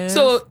 Yes.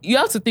 So you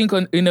have to think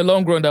in the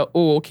long run that,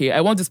 oh, okay,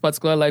 I want this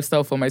particular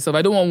lifestyle for myself.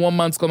 I don't want one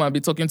man to come and be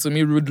talking to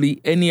me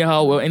rudely,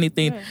 anyhow or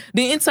anything.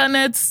 The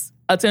internet's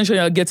attention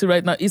you're getting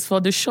right now is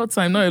for the short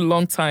time, not a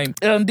long time.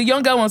 The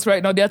younger ones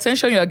right now, the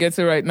attention you're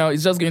getting right now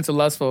is just going to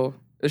last for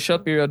a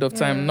short period of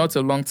time, not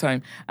a long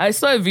time. I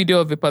saw a video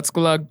of a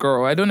particular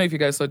girl. I don't know if you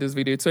guys saw this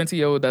video.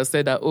 20-year-old that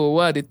said that, oh,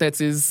 what are the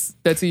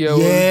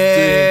 30-year-olds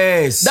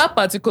doing? That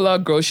particular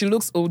girl, she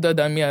looks older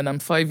than me and I'm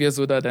 5 years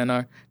older than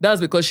her.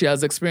 That's because she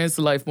has experienced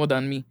life more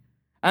than me.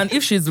 And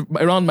if she's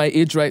around my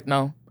age right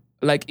now,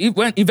 like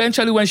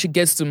eventually when she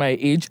gets to my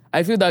age,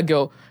 I feel that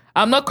girl,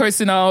 I'm not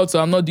cursing her out, so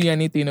I'm not doing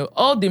anything.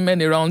 All the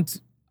men around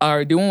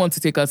they won't want to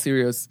take her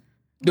serious.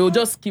 They will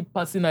just keep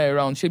passing her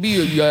around. Maybe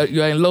you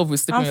are in love with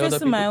sleeping with other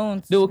people. I'm facing my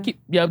own. They will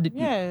keep.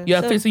 You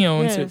are facing your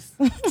own too.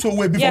 So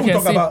wait, before we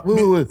talk about...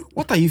 Wait.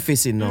 What are you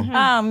facing now?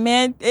 Ah,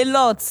 man, a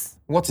lot.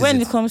 What is when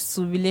it? it comes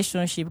to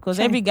relationship, because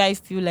every guy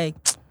feel like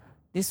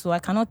this one I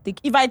cannot take.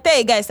 If I tell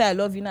a guy say I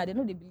love you now, they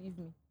know they believe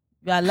me.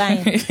 You are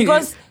lying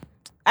because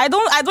I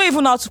don't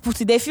even know how to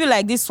put it. They feel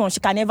like this one she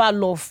can never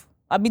love.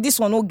 I mean, this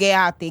one no get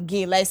out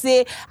again. Like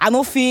say I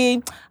don't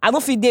feel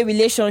their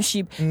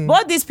relationship.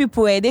 But these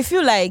people, they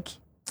feel like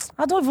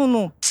I don't even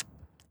know.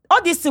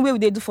 All these things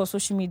they do for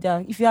social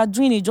media, if you are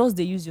doing it, just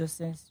they use your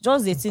sense.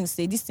 Just they think,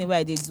 say, this thing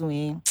why they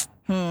doing.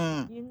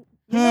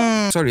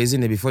 Sorry,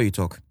 isn't it? Before you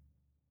talk,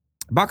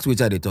 back to which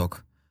they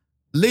talk.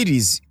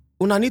 Ladies,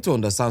 una need to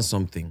understand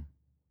something.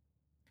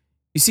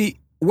 You see,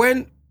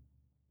 when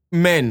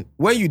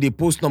you they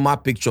post normal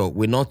picture,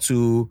 we not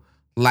to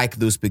like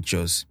those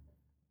pictures.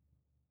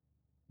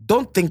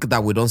 Don't think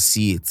that we don't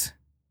see it.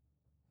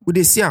 We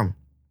they see them.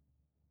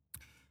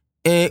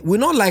 We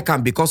not like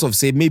them because of,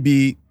 say,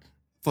 maybe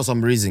for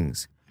some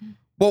reasons.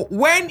 But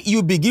when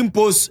you begin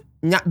post,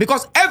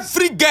 because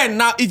every girl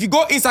now, if you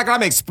go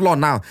Instagram explore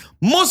now,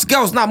 most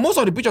girls now, most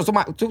of the pictures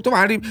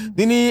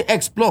they need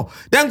explore.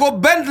 Then go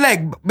bend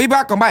leg, maybe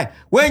I come by.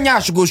 When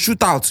you should go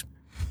shoot out.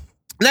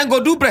 Then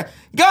go do break.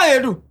 Go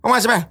ahead, do. How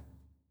much buy?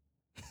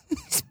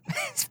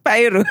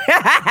 Spyro.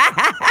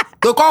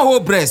 They can't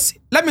hold breast.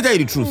 Let me tell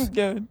you the truth.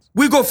 God.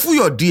 We go full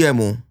your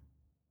DMO.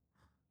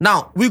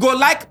 Now, we go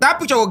like, that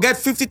picture will get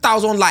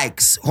 50,000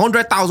 likes,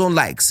 100,000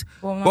 likes.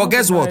 But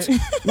guess what?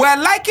 We're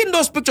liking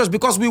those pictures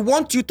because we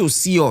want you to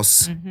see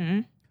us.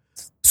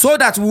 So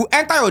that we'll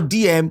enter your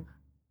DM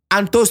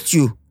and toast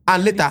you.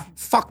 And later,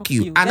 fuck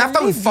you. And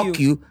after we fuck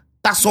you,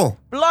 that's all.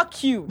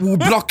 Block you. We'll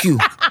block you.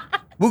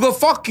 We go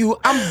fuck you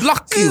and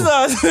block you.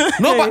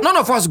 No, but none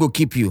of us go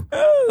keep you.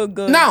 Oh,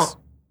 God. Now,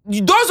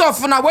 those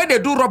of now where they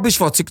do rubbish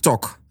for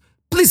TikTok,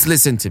 please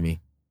listen to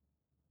me.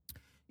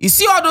 You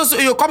see all those,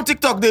 you come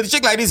TikTok, they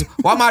shake like this.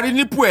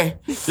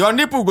 Your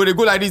nipple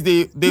go like this.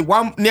 They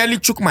nearly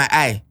choke my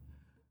eye.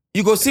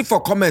 You go see for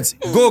comments.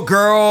 Go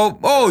girl.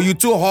 Oh, you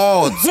too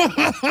hot.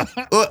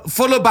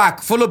 Follow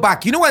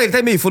back. You know why they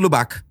tell me you follow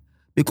back?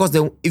 Because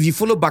if you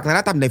follow back,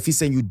 that time they feel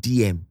send you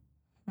DM.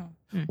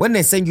 When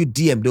they send you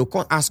DM, they'll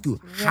come ask you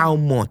how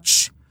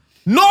much.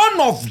 None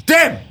of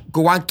them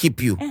go and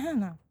keep you.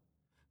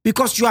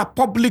 Because you are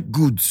public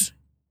goods.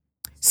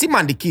 See,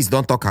 MandyKiss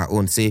don't talk her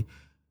own. Say,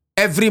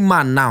 every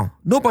man now,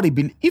 nobody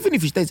believe, even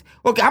if he says,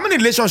 okay, how many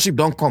relationships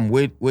don't come,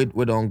 where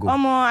don't go?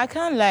 I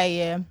can't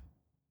lie,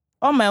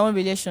 all my own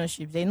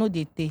relationships, they know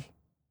they take.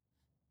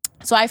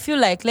 So I feel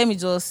like, let me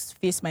just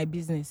face my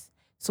business.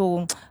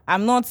 So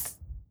I'm not,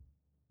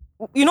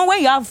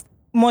 when you have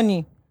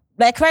money,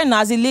 like right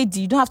now as a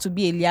lady, you don't have to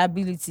be a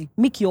liability.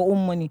 Make your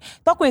own money.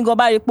 Talk when you go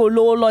by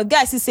the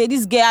guys say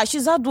this girl,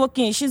 she's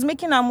hardworking, she's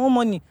making her own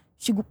money.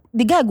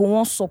 The guy go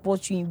want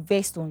support you,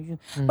 invest on you.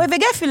 But if a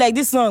guy feel like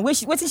this one, what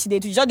she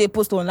did, she just they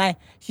post online.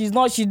 She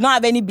don't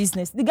have any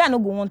business. The guy no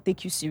go want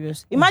take you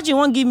serious. Imagine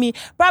won't give me,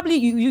 probably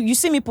you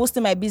see me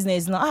posting my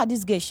business now.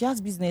 This girl, she has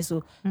business,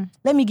 so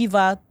let me give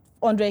her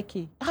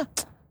 100K.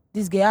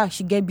 This girl,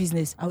 she get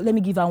business. Let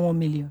me give her 1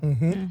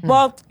 million.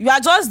 But you are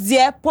just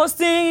there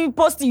posting.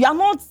 You are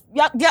not.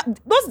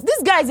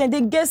 These guys and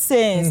they get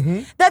sense.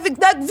 They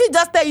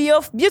just tell you,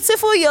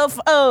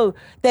 beautiful,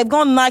 they've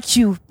gone knock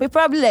you. But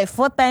probably like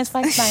 4 times,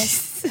 5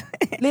 times.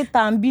 Later,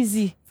 I'm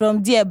busy.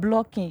 From there,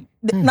 blocking.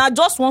 Now,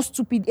 just one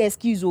stupid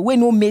excuse wey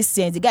no make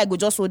sense. The guy go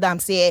just hold am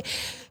say,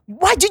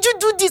 why did you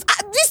do this?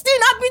 This thing,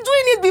 I've been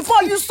doing it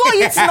before. You saw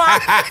it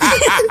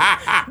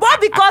now.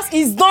 But because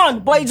it's done,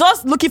 but he's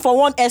just looking for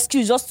one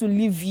excuse just to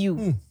leave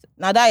you.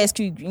 Now that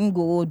excuse you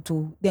go hold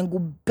to, then go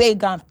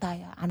beg and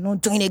tire. I'm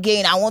not doing it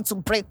again. I want to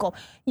break up.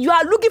 You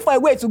are looking for a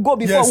way to go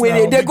before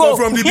they go.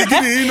 From the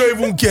beginning, you don't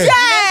even care.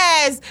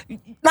 Yes.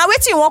 Now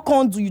what you want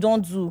can't do, you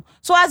don't do.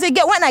 So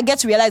when I get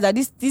to realize that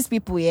these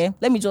people here,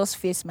 let me just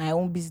face my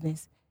own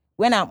business.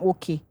 When I'm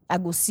okay, I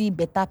go see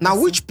better person.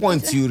 Now, which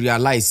point you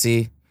realize,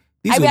 say,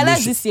 I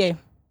realized this year.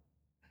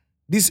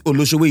 This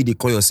Olosho way they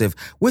call yourself.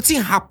 What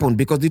thing happened?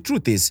 Because the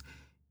truth is,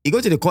 you go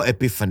to the call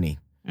epiphany.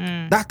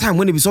 That time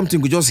when it be something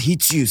will just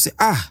hit you, say,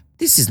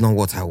 this is not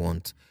what I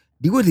want.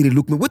 The way they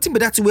look me, what thing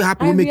but that will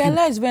happen? I will make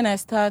realized when I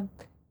start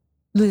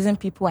losing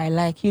people I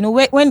like. You know,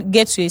 when it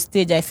gets to a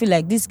stage, I feel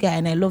like this guy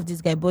and I love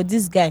this guy, but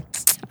this guy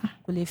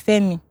will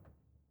offend me.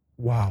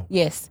 Wow.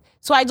 Yes.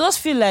 So I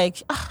just feel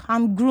like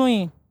I'm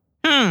growing.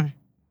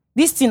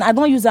 This thing, I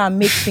don't use it and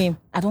make fame.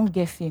 I don't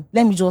get fame.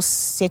 Let me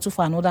just settle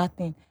for another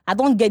thing. I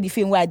don't get the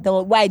fame why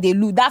they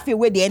lose. That fame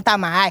where they enter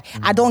my eye,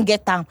 I don't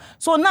get them.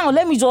 So now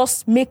let me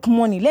just make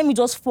money. Let me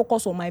just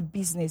focus on my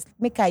business.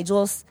 Make I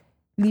just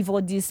leave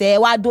all this.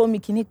 Why don't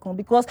make it come?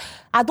 Because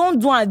I don't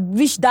do and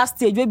reach that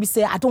stage where we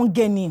say I don't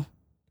get name.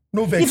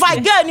 No vex. If I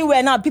get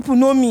anywhere now, people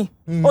know me.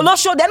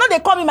 Olosho, they know they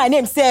call me my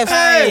name self.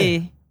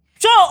 Hey.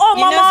 Sure,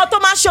 mama,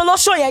 Thomas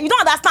Olosho, yeah. You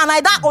don't understand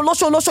like that.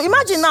 Olosho.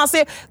 Imagine now,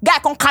 say, guy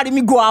can carry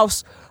me go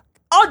house.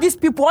 All these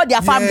people, all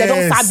their family, they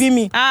don't sabi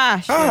me.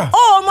 Sure.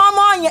 Oh,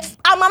 mama, yeah.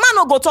 And mama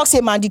no go talk say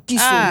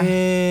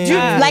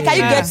MandyKiss. Like, are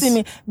you getting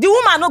me? The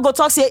woman no go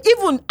talk say,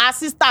 even her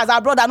sisters,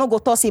 her brother no go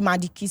talk say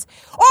MandyKiss.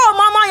 Oh,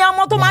 mama, yeah,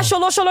 moto man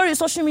Olosho on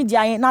social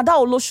media. Now that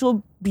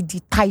Olosho be the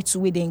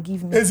title way they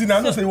give me. Ezina,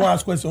 I don't say you want to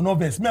ask question, no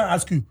vex. May I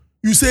ask you?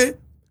 You say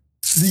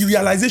the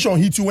realization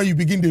hits you when you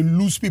begin to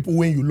lose people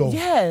when you love.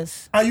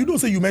 Yes. And you don't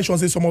say you mention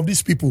say some of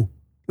these people.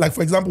 Like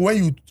for example,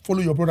 when you follow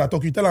your brother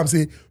talk, you tell him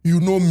say, you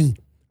know me.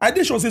 I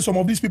did sure say some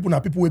of these people now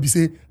people will be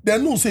say, they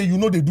know say you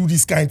know they do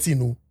this kind of thing,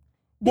 no.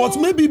 But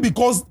maybe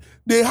because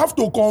they have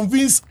to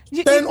convince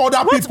 10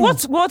 other people.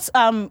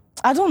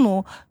 I don't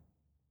know.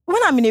 When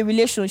I'm in a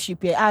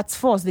relationship here, at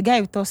first the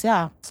guy will talk say,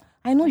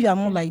 I know you are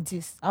not like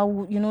this. I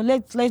will,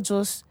 let's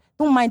just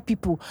don't mind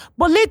people.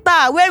 But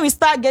later, when we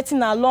start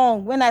getting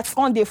along, when I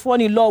found the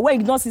fall in love, when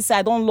you don't say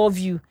I don't love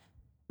you,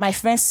 my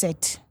friend said.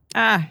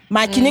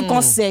 My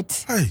Kinikon said.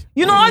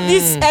 You know all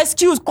these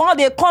excuses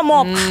they come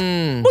up. But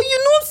you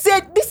know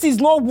say this is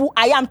not who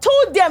I am.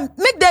 Told them,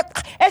 make them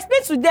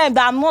explain to them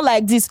that I'm not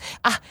like this.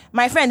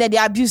 My friend they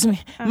abuse me.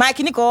 My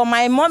Kinikon,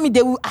 my mommy,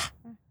 they will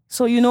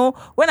So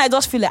when I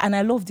just feel like, and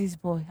I love this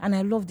boy, and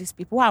I love these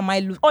people, why am I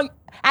lose?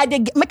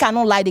 Make I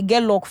not lie, they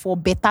get luck for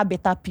better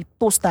people,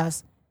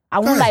 toasters. I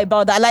won't lie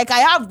about that. Like I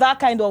have that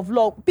kind of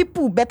luck.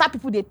 Better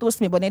people, they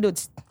toast me, but they know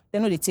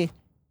they say.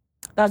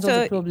 That's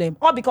just the problem.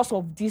 All because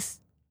of this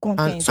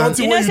content.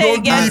 Something when you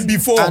don't do it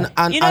before.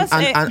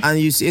 And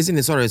you see, isn't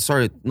it?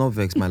 Sorry, no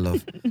vex, my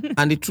love.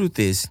 And the truth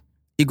is,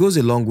 it goes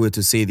a long way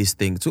to say this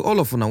thing. To all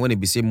of you now, when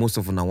it be say most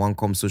of you now one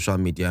come social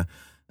media,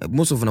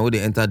 most of you now when they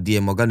enter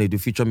DM, Morgan, they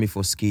feature me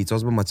for skits,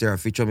 husband material,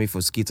 feature me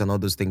for skits and all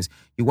those things.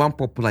 You want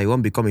popular, you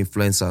want become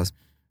influencers.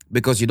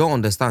 Because you don't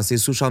understand, say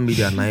social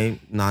media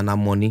na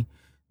money.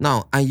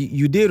 Now, and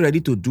you they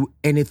ready to do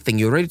anything.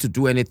 You're ready to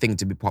do anything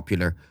to be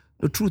popular.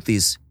 The truth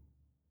is,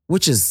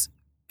 which is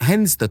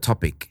hence the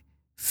topic,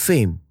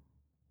 fame.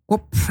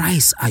 What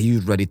price are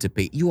you ready to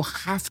pay? You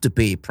have to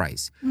pay a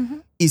price.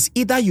 It's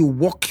either you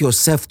walk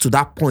yourself to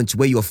that point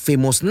where you're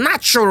famous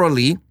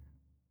naturally,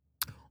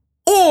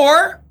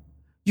 or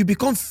you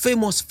become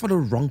famous for the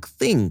wrong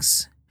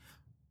things.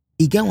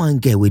 You get one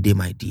girl with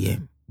my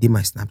DM, they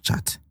my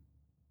Snapchat.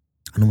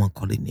 I don't want to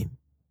call it name.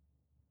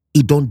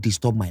 It don't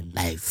disturb my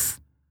life.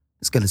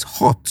 This girl is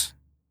hot.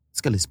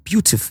 This girl is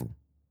beautiful.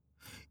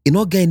 You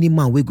not get any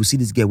man we go see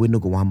this girl we no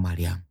go want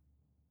marry her.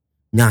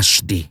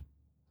 Nyash day.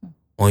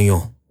 On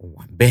your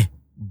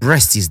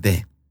breast is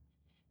there.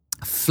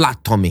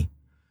 Flat tummy.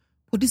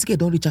 But this girl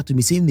don't reach out to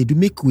me saying they do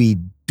make we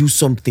do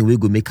something we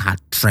go make her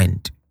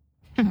trend.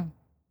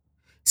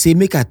 Say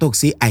make her talk,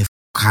 say I f***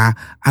 her.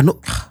 I know.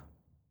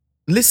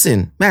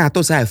 Listen, make her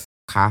talk, say I f***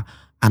 her.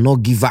 I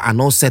not give her, I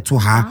not settle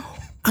her.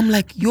 I'm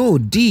like, yo,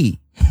 D.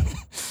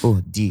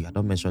 Oh, D. I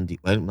don't mention D.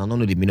 Well, I don't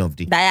know the meaning of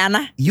D.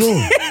 Diana.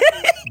 Yo,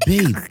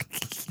 babe,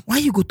 why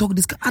you go talk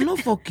this? I don't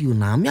fuck you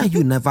now. Me and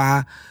you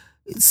never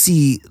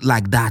see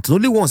like that.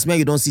 Only once, me and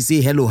you don't see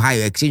say hello, hi,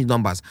 exchange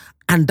numbers.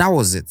 And that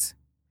was it.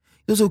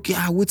 It was okay,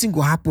 waiting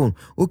go happen.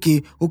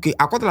 Okay.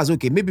 I caught as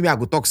okay, maybe me I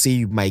go talk,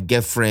 say my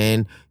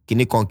girlfriend,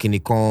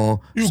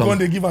 kinikon. You can't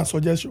they give her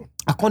suggestion.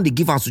 I can't they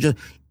give her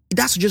suggestion.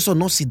 That suggestion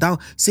not sit down.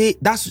 Say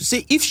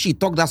if she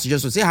talk that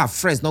suggestion, say her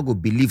friends not go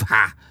believe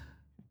her.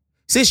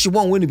 Say she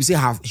want when say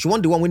she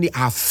want the one when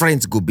her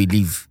friends go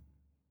believe.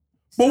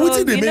 But what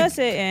did they make?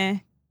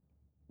 Say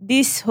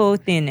this whole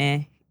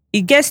thing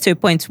it gets to a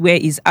point where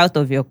it's out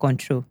of your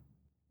control.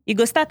 You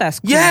go start as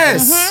cool.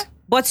 Yes.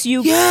 But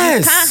you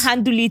Yes. can't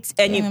handle it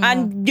anymore.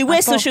 And the way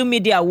At all. social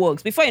media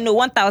works, before you know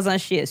 1,000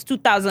 shares,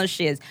 2,000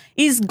 shares,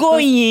 is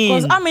going.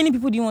 Because how many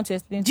people do you want to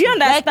explain? Do you to?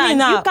 Like me understand?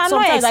 now, You cannot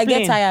sometimes I get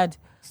explain. tired.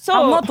 So-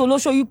 I'm not to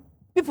show you.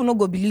 People no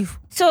go believe.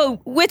 So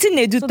waiting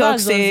they do So talk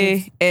that's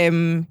say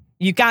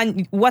you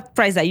can what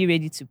price are you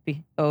ready to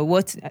pay or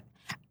what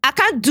I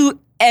can't do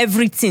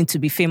everything to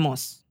be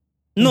famous.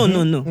 No.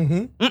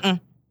 Mm-mm.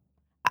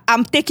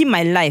 I'm taking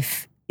my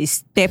life a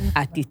step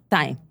at a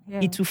time.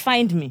 It will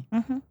find me.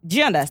 Do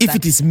you understand? If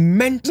it is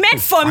meant to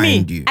for me,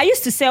 find you. I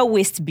used to sell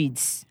waist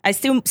beads. I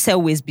still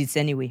sell waist beads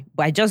anyway,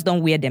 but I just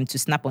don't wear them to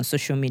snap on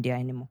social media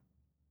anymore.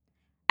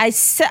 I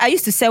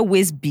used to sell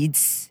waist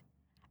beads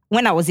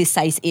when I was a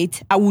size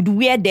 8. I would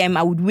wear them.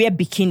 I would wear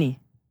bikini,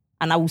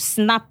 and I would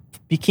snap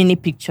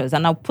bikini pictures,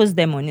 and I'll post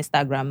them on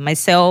Instagram.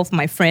 Myself,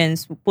 my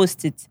friends will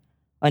post it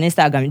on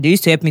Instagram. They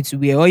used to help me to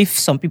wear, or if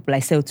some people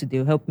I sell to,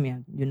 they'll help me,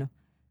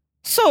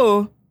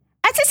 So,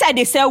 I think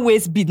they sell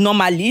waist bead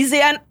normally. It's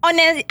an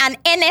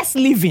earnest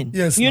living.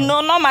 Yes, You ma'am.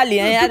 know, normally.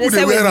 Yeah, people, sell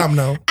they wear waist them bead.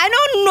 now. I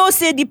don't know,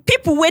 say the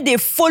people where they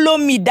follow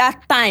me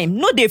that time,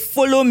 no, they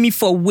follow me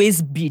for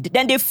waist bead.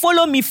 Then they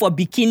follow me for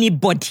bikini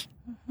body.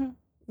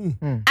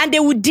 And they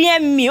would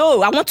DM me,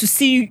 oh, I want to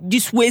see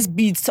this waist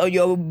beads on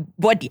your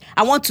body.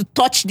 I want to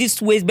touch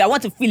this waist bead. I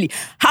want to feel it.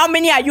 How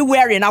many are you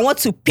wearing? I want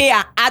to pay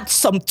and add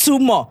 2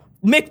 more.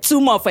 Make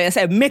 2 more for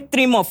yourself. Make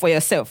 3 more for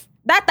yourself.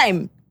 That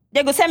time,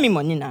 they go send me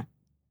money now.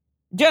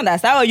 Do you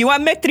understand? Oh, you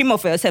want to make 3 more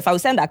for yourself? I will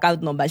send the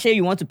account number. Sure,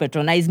 you want to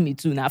patronize me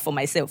too now for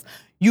myself.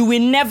 You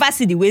will never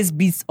see the waist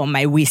beads on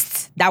my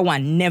waist. That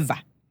one, never.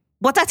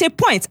 But at a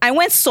point, I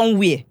went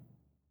somewhere.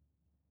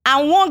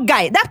 And one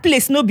guy, that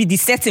place no be the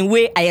setting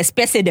where I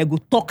expect say they go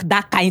talk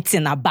that kind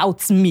thing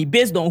about me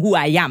based on who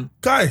I am.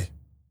 Kai.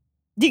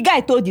 The guy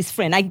told his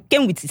friend, I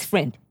came with his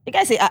friend. The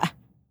guy said,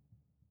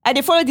 I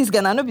dey follow this guy.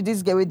 I know be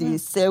this guy where they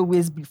sell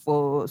waist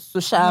before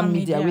social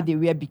media, where they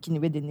wear bikini,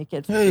 where they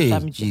naked for Hey,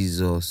 social media.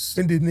 Jesus.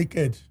 In the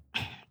naked.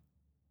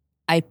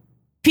 I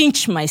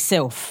pinch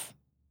myself.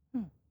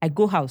 I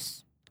go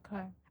house.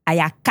 Okay. I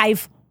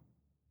archive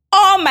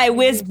all my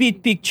waist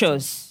bead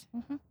pictures.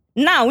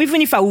 Now,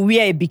 even if I will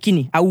wear a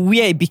bikini, I will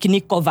wear a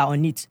bikini cover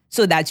on it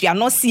so that you are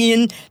not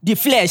seeing the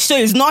flesh. So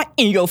it's not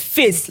in your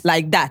face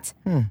like that.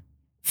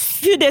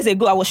 Few days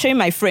ago, I was showing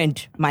my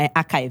friend my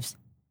archives.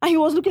 And he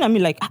was looking at me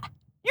like,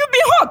 you be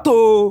hot,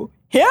 oh.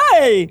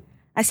 Hey.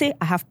 I say,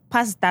 I have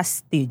passed that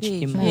stage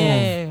in my life.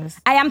 Yes.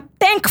 I am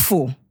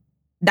thankful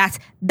that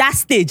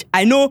stage,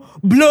 I know,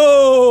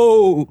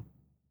 blow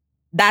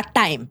that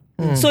time.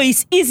 So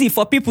it's easy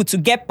for people to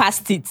get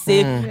past it. Say,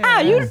 you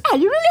really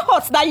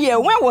hot that year.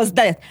 When was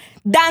that?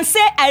 Than say,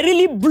 I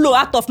really blow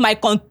out of my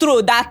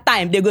control that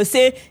time. They go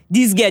say,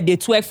 this girl, they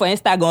twerk for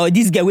Instagram, or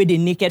this girl, where they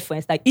naked for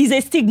Instagram. It's a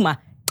stigma.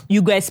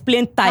 You go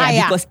explain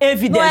tire because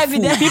evidence,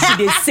 full. People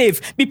they save,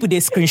 people they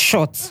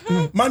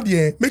screenshot.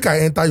 Mandy, make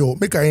I enter your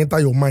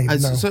mind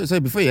now. So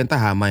before you enter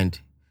her mind,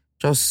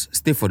 just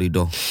stay for the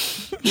door.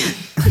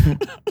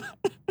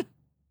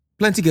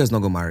 Plenty girls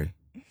not go marry.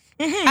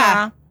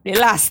 The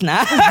last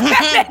now.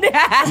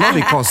 Not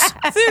because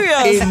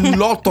Serious. a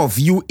lot of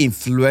you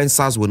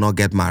influencers will not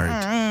get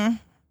married.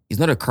 It's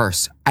not a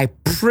curse. I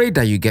pray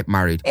that you get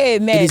married.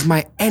 Amen. It is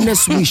my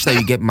earnest wish that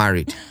you get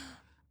married.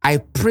 I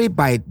pray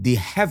by the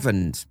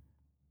heavens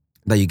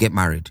that you get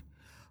married.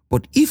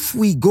 But if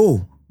we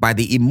go by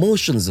the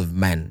emotions of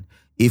men,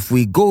 if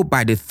we go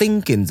by the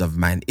thinkings of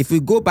men, if we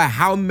go by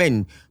how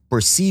men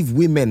perceive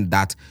women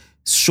that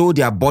show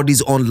their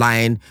bodies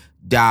online,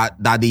 that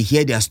they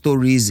hear their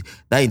stories,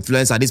 that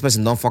influencer, this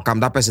person don't fuck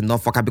him, that person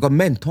don't fuck him, because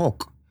men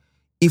talk.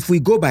 If we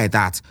go by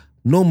that,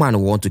 no man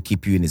will want to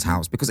keep you in his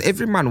house because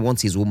every man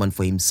wants his woman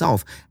for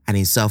himself and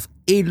himself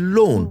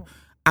alone.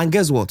 And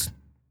guess what?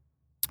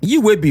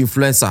 You will be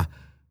influencer.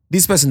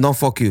 This person don't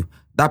fuck you.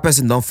 That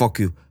person don't fuck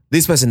you.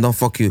 This person don't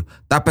fuck you.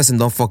 That person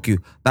don't fuck you.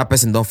 That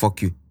person don't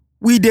fuck you.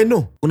 We they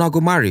know. Una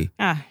go marry.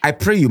 I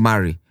pray you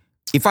marry.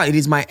 In fact, it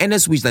is my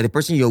earnest wish that the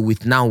person you're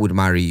with now would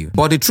marry you.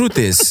 But the truth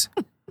is,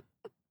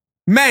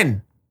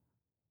 men,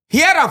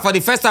 hear that for the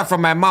first time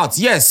from my mouth.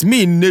 Yes,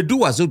 me, Nedu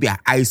Wazobia,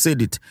 I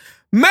said it.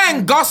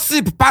 Men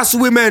gossip past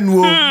women.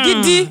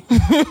 Gidi.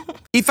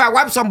 If I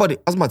wipe somebody,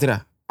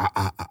 MandyKiss.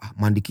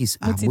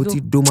 What you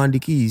do,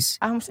 MandyKiss?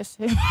 I'm just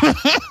saying.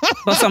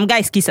 But some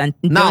guys kiss and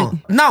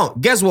Now,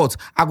 guess what?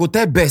 I go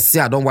tell Best say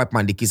I don't wipe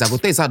MandyKiss. I go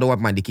tell you say I don't wipe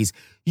MandyKiss.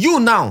 You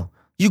now,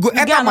 you go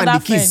enter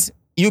MandyKiss.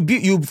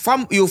 You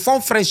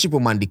form friendship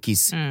with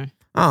MandyKiss.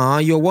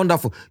 You're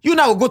wonderful. You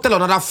now go tell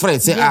another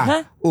friend, say,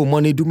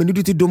 money do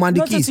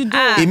MandyKiss.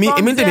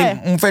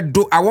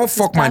 I won't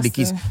fuck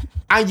MandyKiss.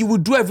 And you will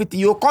do everything.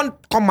 You can't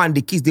come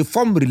MandyKiss. They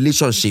form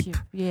relationship.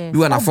 Yes.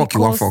 You wanna fuck, you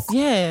want fuck.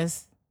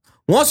 Yes.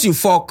 Once you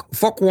fuck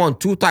 1,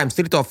 2 times,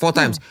 3 or 4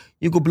 times,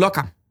 you go block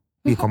her.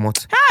 You come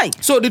out. Hi.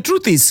 So the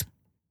truth is,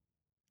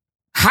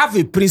 have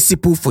a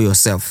principle for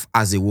yourself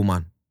as a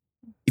woman.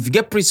 If you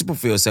get principle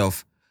for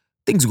yourself,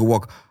 things go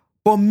work.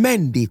 But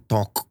men, they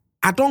talk.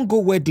 I don't go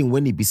wedding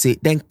when it be say,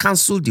 then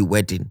cancel the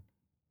wedding.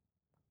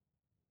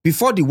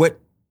 Before the wedding,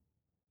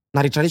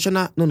 now the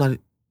traditional,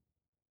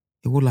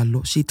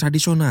 she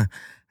traditional.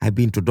 I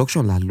be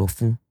introduction la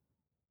lofun.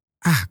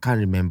 I can't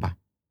remember.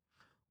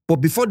 But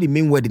before the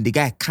main wedding, the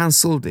guy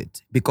cancelled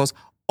it because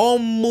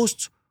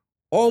almost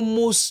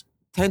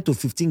 10 to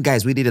 15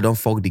 guys we did they don't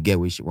fuck the girl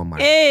where she want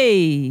marry.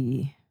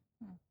 Hey.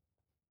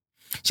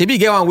 She be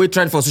get one way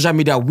trend for social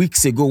media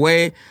weeks ago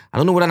where I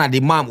don't know whether the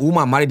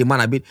woman married the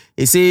man a bit.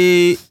 They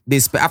say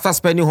after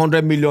spending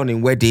 100 million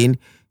in wedding,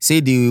 say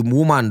the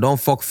woman don't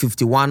fuck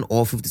 51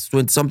 or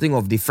 20 something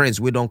of the friends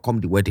we don't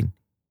come the wedding.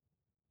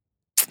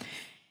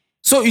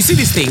 So you see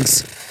these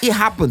things, it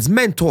happens.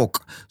 Men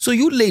talk. So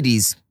you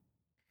ladies,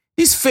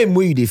 this fame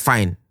where you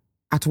define,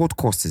 at what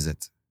cost is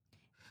it?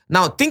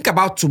 Now think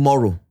about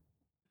tomorrow.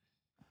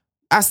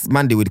 Ask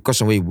Mandy with the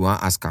question where you want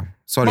to ask her.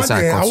 Sorry,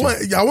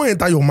 Mandy, I want to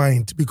enter your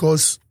mind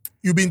because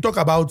you've been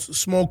talking about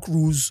small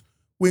crews,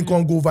 when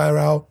can go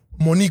viral,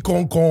 money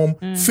can come,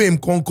 fame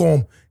can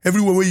come.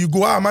 Everywhere where you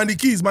go,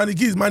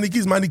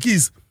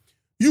 MandyKiss.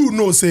 You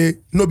know, say,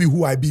 no be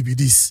who I be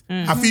this.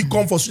 I feel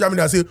come for social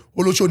media and say,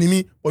 Olosho ni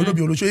me, or no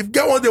be Olosho. If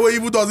get one day where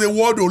even does a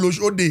word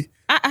Olosho day,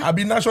 I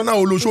be national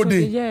Olosho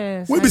day.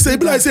 Yes. We be say,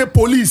 be like say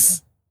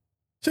police.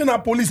 Say na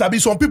police, I be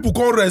some people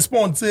can't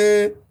respond,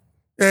 say,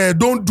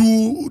 don't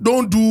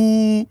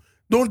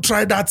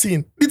try that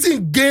thing. The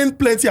thing gain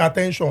plenty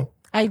attention.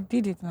 I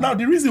did it Now,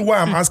 the reason why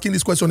I'm asking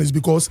this question is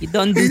because You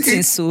don't do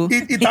things so.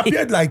 It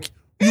appeared like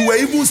you were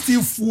even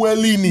still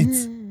fueling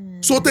it.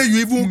 So that you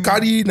even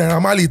carry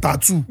Naira Marley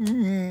tattoo,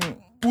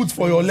 put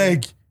for your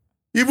leg.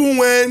 Even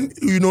when,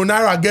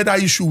 Naira get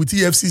that issue with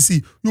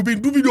EFCC, you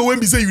been do video when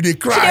we say you they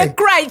cry. They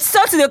cry. It's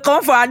so to the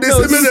comfort. They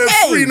say, make them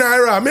free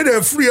Naira, make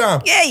them free am.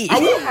 Yay. I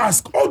will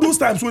ask, all those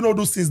times when all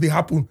those things they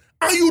happen,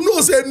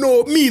 and say,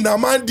 no, me, na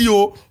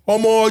Mandio,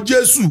 omo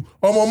Jesu,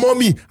 omo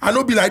mommy, I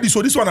no be like this,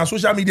 so this one on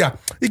social media.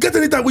 You get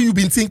any time when you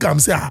been thinking,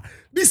 say,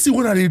 this is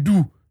what they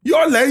do.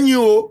 You're lying,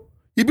 you.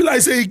 It be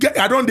like say,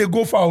 I don't they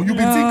go foul. You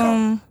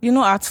been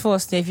thinking. At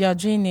first, if you are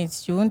doing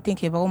it, you won't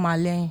think about my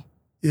lane.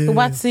 Yeah. So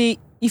but say,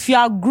 if you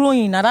are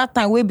growing at that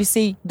time, where be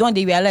say, don't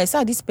they realize,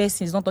 this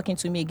person is not talking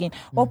to me again.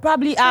 Or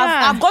probably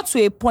I've got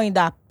to a point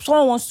that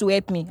someone wants to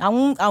help me. I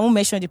won't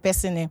mention the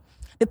person name.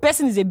 The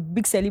person is a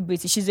big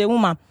celebrity. She's a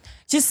woman.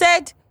 She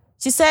said,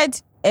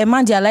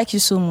 Mandy, I like you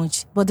so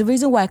much. But the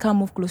reason why I can't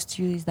move close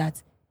to you is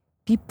that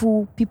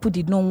people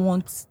did not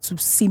want to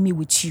see me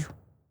with you.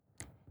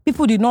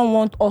 People did not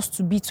want us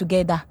to be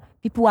together.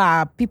 People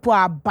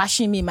are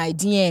bashing me in my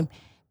DM.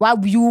 Why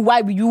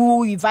will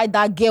you invite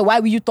that girl? Why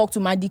will you talk to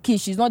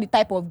MandyKiss? She's not the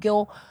type of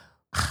girl.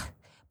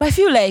 But I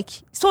feel like,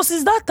 so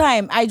since that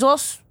time, I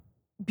just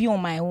be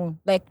on my own.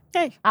 Like,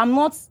 hey, I'm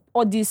not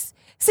all this.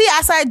 See,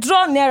 as I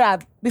draw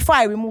Naira before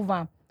I remove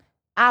her,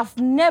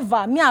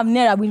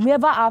 we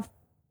never have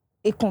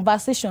a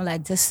conversation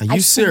like this. Are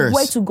you serious?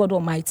 Swear to God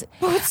Almighty.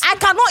 I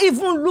cannot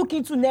even look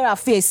into Naira's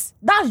face.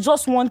 That's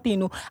just one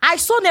thing. I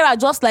saw Naira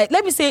just like,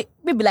 let me say,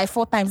 maybe like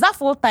 4 times. That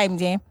 4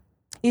 times,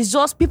 it's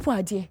just people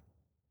are there.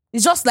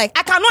 It's just like,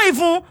 I cannot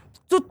even,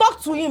 to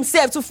talk to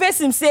himself, to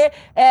face him, say,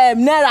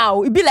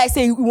 Naira, it be like,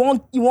 say, he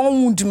won't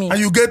wound me. And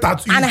you get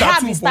that. And I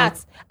have his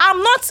stats.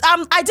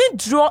 I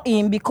didn't draw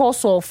him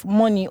because of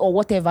money or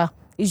whatever.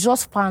 It's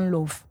just fan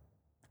love.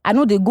 I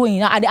know they go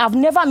in. I've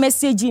never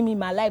messaged him in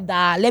my life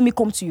that let me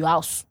come to your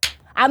house.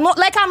 My own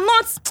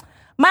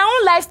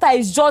lifestyle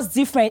is just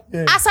different.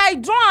 Yeah. As I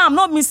draw, I'm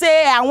not me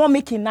say I won't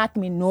make him knock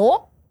me.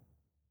 No.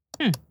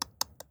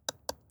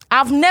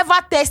 I've never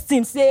texted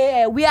him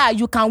say where are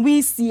you? Can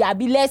we see? I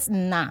be less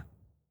nah.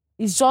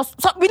 It's just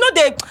so we know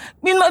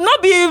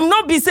not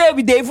be say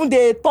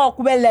they talk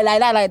well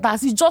like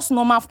that. It's just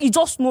normal. He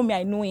just know me.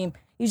 I know him.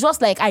 It's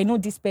just like I know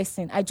this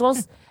person. I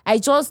just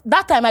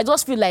that time I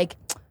just feel like.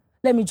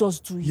 Let me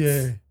just do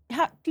it.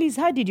 Yeah. Please,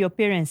 how did your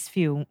parents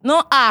feel?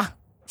 No,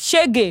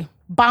 Shege,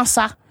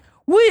 Bansa.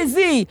 Who is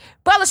he?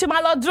 Brother, she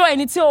might not draw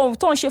anything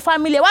on she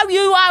family. Why will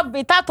you have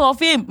a tattoo of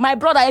him? My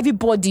brother,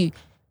 everybody.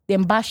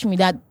 Them bash me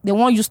that they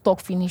want you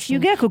stock finish. You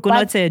get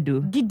coconut head,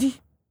 though. Giddy.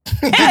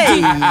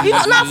 Hey,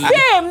 not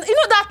fame.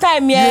 That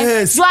time,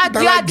 Yes. You are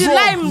the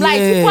limelight.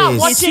 People are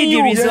watching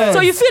you. Yes. So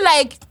you feel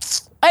like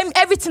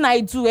everything I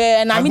do,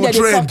 and I mean that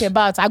they talk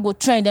about, I go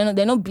trend.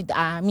 They don't be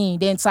me.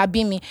 Then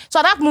sabi me. So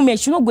at that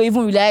moment, you don't go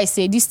even realize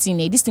say this thing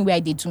where I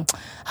did do.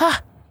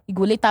 You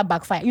go later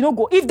backfire. You don't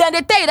go. If then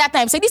they tell you that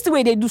time, say this the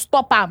way they do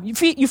stop them. You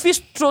feel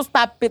trust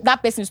that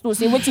person's to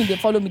say what thing they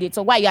follow me. They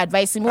talk. Why you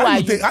advising me?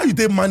 How you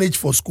take manage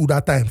for school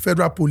that time?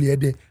 Federal poly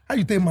there. How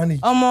you take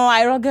manage?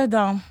 I rugged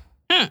down.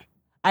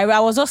 I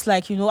was just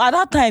like, at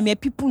that time,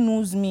 people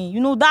knows me.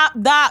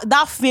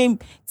 That fame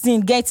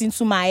thing gets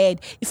into my head.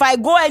 If I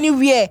go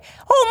anywhere,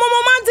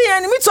 Mama Mandy,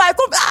 and me too, I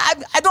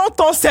don't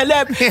turn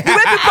celeb. The way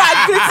people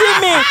are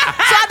treating me.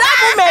 So at that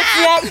moment,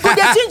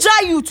 they ginger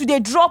you to they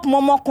drop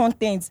more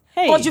content.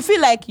 Because you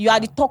feel like you are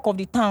the talk of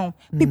the town.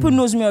 People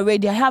knows me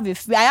already. I have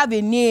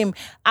a name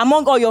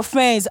among all your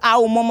friends.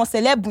 Mama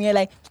celeb,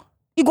 like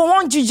you go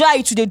on ginger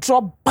you to they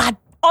drop bad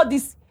all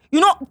this.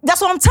 There's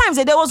sometimes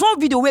there was one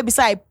video where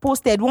beside I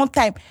posted one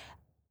time.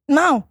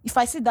 Now, if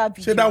I see that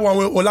video. Say that one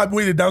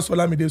where they dance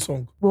Olamide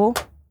song. Well,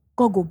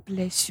 God go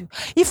bless you.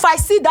 If I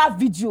see that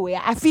video,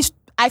 I feel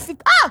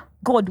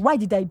God, why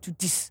did I do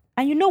this?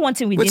 And you know one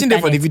thing with Waiting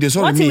internet. there for the video.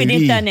 So one thing with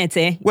internet,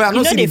 Well, I'm you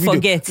not know seeing they the video.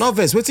 forget. No,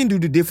 verse. Waiting do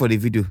the day for the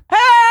video.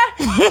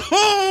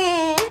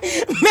 I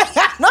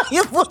not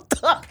even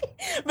talk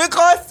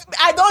because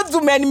I don't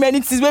do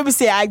many things. When we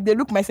say they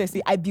look myself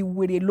say I be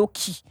very low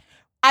key.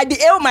 I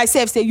the air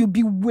myself say you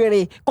be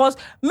very because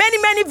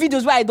many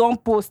videos where I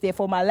don't post there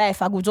for my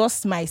life I go just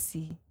smile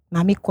see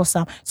now me cause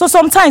am. So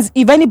sometimes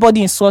if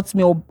anybody insults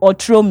me or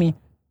throw me,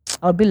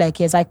 I'll be like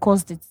yes I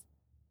caused it.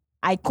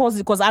 I caused it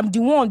because I'm the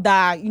one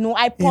that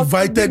I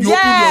invited you.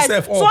 Open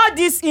yourself up. So all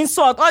this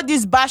insult, all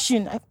this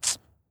bashing,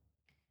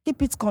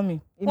 keep it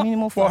coming. A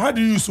minimum. But how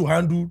do you used to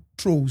handle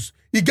trolls?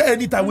 You get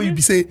any time where you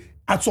be say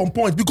at some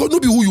point because no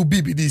be who you be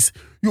this.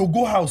 You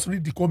go house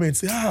read the comments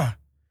say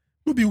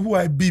no be who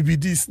I be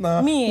this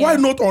now. Why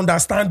not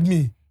understand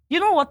me? You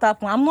know what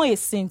happened? I'm not a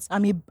saint.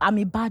 I'm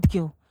a bad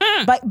girl.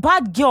 But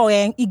bad girl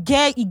it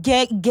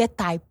get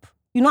type.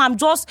 I'm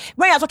just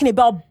when you're talking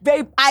about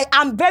I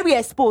am very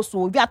exposed.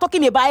 So if you are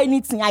talking about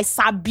anything, I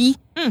sabi.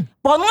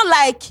 But not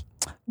like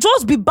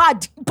just be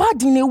bad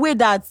in a way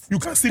that you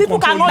can still people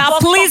cannot that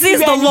pleases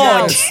the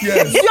Lord.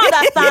 Yes. You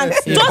understand?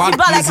 Yes. Just be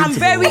bad like I'm Pleasing to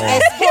very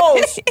the Lord.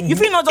 exposed. You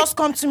feel not just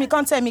come to me,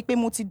 can't tell me pay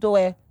muti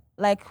do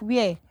like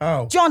where?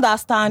 How? Do you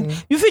understand?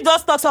 You feel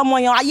just talk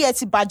someone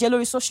ti baje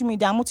lórí social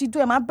media muti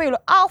do my baby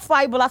how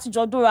far ibo láti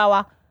jọ do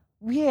wa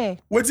where?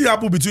 Wetin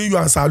happen between you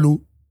and Salo?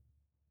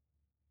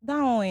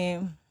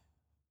 Down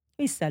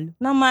Salo.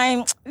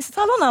 Now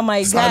Salo na my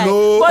guy.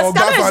 Salo, But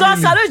Oga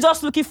Salo is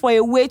just looking for a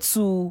way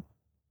to,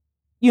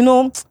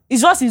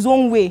 it's just his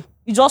own way.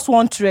 He just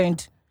one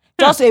trend.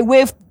 Just a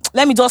way.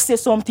 Let me just say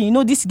something.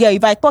 This girl,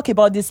 if I talk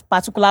about this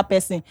particular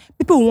person,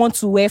 people want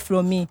to wear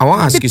from me. I want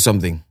to ask you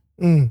something.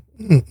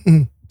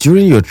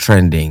 During your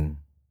trending,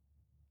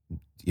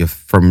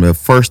 from your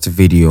first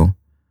video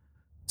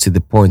to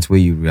the point where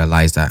you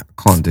realize that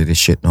I can't do this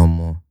shit no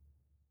more,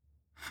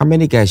 how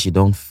many guys you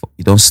don't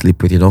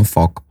sleep with, you don't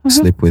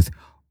sleep with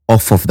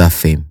off of that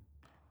fame?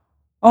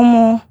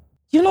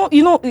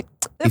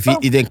 If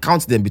you then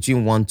count them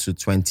between 1 to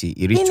 20,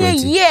 it reach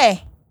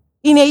 20.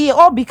 In a year,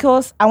 all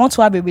because I want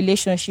to have a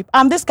relationship.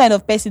 I'm this kind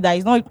of person that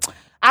is not.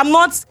 I'm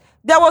not.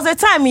 There was a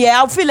time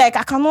I feel like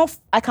I cannot.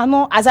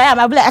 As I am,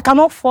 I'll be like I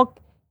cannot fuck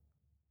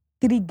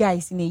 3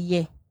 guys in a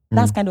year.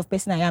 That's kind of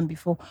person I am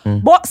before.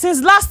 But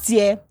since last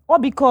year, all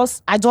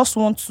because I just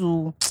want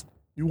to.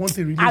 You want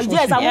a relationship?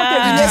 Yes, I want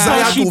a Desire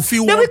relationship. to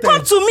feel They will wanted.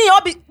 come to me.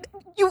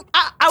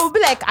 I will be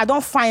like, I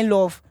don't find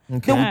love.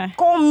 Okay. They will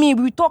call me.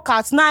 We talk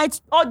at night.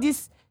 All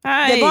this.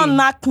 They don't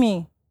knock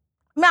me.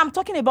 I'm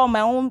talking about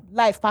my own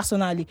life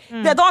personally.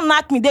 They don't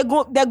knock me. They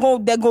go.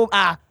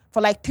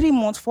 For like 3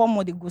 months, 4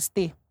 months, they go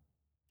stay.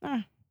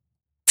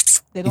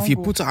 They don't If you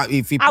go. put I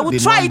will the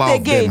try number it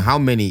of again. them, how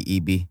many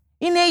EB?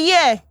 In a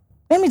year,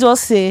 let me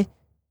just say,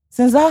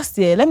 since last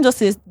year,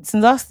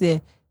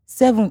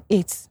 7,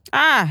 8.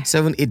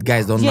 7, 8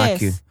 guys don't Yes.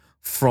 knock you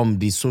from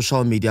the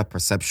social media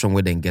perception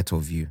where they get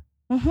of you.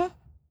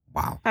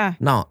 Wow.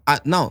 Now,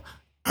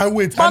 And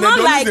wait, But and then not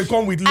don't like- they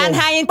come with love. And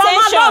her But my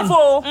intention.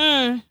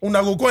 love,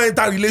 Una go come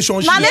enter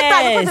relationship. now later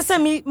Yes. they come to say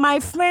me, my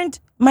friend,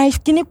 my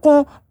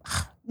kinikon,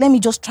 let me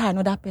just try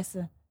another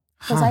person.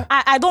 Because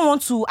I don't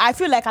want to, I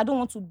feel like I don't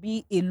want to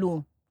be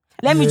alone.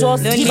 Let me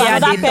just Don't give hear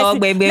another the dog, person.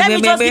 baby, Let me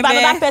baby, just give baby.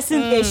 another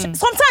person a shot.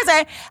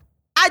 Sometimes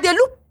I they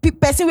look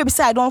person where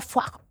say I don't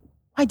fuck.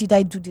 Why did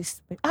I do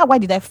this? Why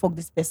did I fuck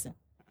this person?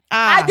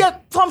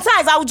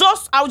 Sometimes I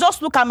will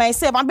just look at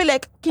myself and be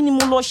like, kini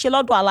mo lo se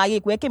lọ́dọ̀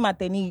alaye ko ke ma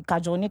teni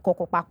kajo ni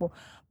koko papo.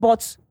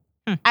 But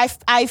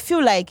I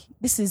feel like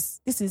this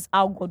is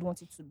how God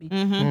wants it to be.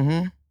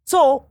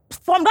 So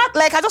from that,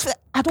 like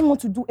I don't want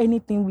to do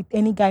anything with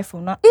any guy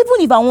from now.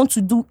 Even if I want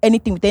to do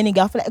anything with any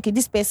guy, I feel like okay,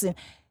 this person,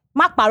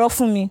 mark paro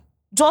for me.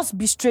 Just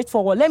be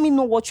straightforward. Let me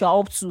know what you're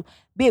up to.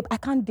 Babe, I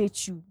can't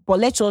date you, but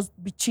let's just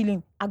be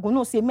chilling. I go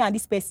no say me and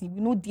this person,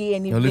 we no date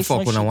any only fuck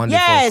relationship. when I want to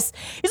Yes.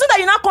 It's not that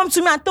you now come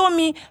to me and tell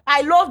me,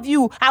 I love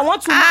you, I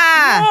want to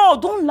No,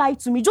 don't lie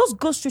to me. Just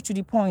go straight to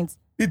the point.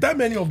 Did that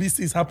many of these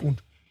things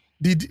happened?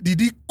 Did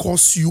it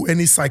cause you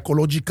any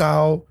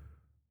psychological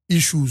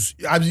issues?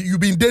 Have you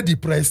been dead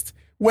depressed?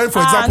 When,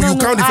 for example, you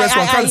count the first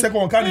one, count the second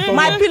one, count the third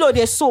My one. pillow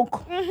they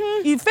soak.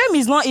 If fame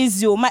is not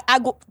easy,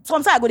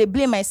 sometimes I go to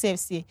blame myself.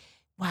 Say,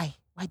 why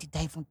did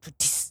I even do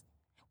this?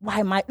 Why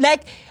am I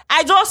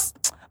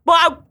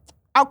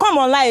I'll come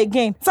online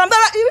again.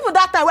 Sometimes even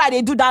that time where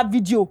they do that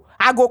video,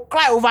 I go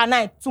cry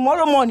overnight.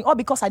 Tomorrow morning, all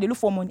because I dey look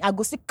for money, I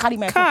go still carry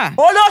my phone.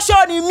 Oh no,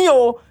 show me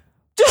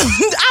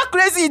how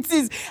crazy it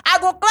is. I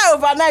go cry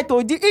overnight.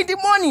 In the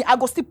morning, I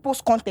go still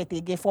post content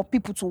again for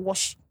people to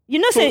watch.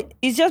 Say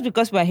it's just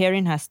because we're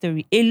hearing her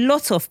story. A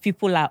lot of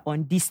people are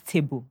on this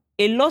table.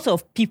 A lot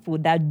of people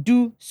that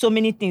do so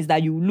many things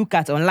that you look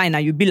at online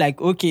and you be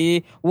like,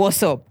 okay,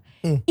 what's up?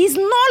 It's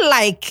not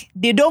like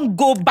they don't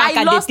go back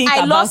and they think about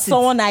it. I lost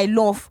someone I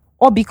love,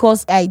 all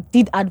because I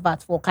did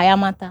advert for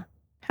Kayamata.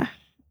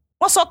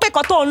 What's up? I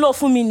was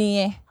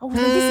like,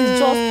 this is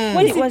just.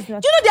 When it was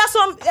that? Do you know there are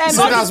some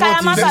So that's what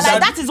Kayamata it is. like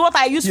that is what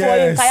I use for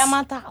him. Yes.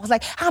 Kayamata. I was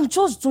like, I'm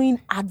just doing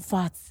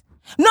adverts.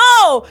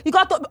 No, you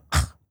got to.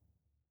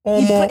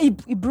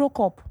 He broke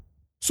up.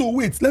 So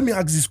wait, let me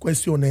ask this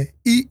question.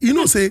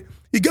 Say,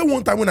 you get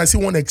one time when I see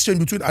one exchange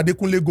between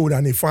Adekunle Gold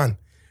and a fan.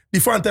 The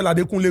fan tell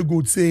Adekunle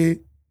Gold, say,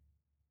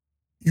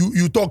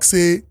 you talk,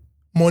 say,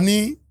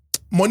 money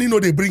no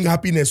they bring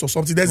happiness or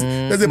something. There's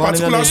a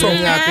particular song.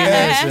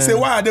 Say,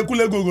 why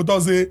Adekunle Gold go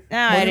talk, say,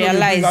 money no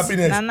they bring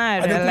happiness.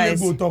 Adekunle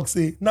Gold talk,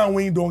 say, now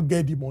when you don't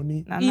get the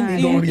money,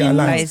 you don't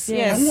realize.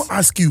 Yes. I want to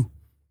ask you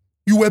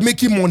were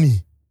making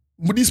money.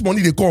 With this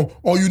money they come,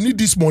 or you need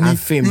this money, and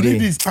fame you day.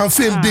 need this, and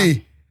fame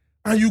day.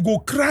 And you go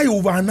cry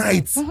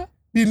overnight.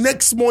 The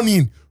next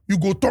morning, you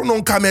go turn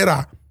on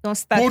camera. Don't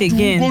start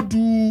again. Go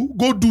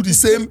do the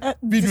same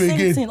video the same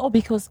again. thing, all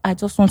because I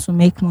just want to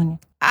make money.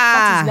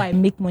 That is why I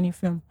make money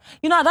from.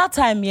 At that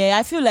time,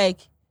 I feel like,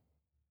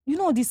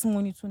 this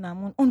money too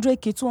now,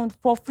 100K, 200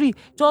 for free.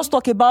 Just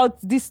talk about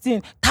this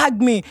thing. Tag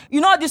me.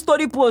 The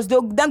story post.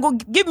 They'll then go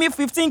give me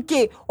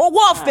 15K or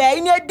warfare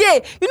in a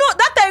day.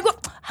 That time,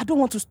 I don't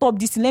want to stop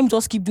this thing. Let me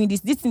just keep doing this.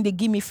 This thing, they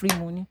give me free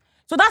money.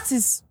 So that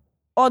is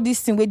all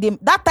this thing with them.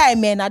 That time,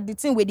 man, at the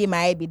thing with them,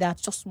 I be that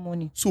just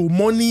money. So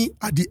money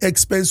at the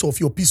expense of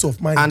your peace of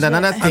mind. And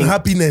another thing, and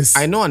happiness.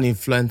 I know an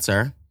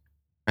influencer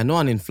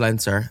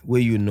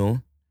where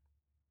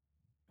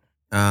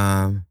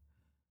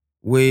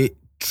where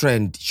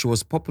trend, she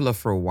was popular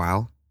for a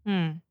while.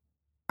 And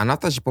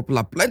after she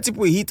popular, plenty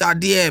people hit her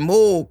DM.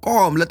 Oh,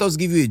 come, let us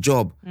give you a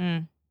job.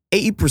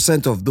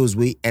 80% of those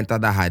we enter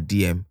that her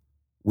DM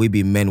will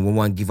be men who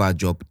want to give her a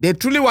job. They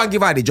truly want to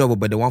give her the job,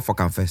 but they want fuck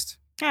her first.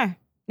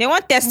 They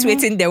want test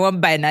waiting, they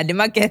want buy now the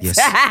market. Yes.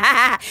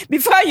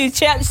 Before you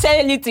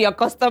sell it to your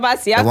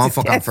customers, you have They want to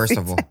fuck her test first it.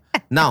 of all.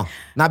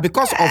 Now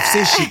because of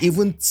say she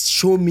even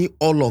show me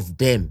all of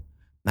them,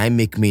 now it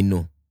make me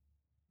know.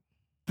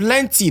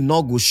 Plenty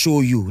not go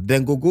show you,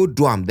 then go do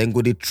them, then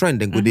go they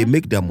trend, then go they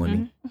make their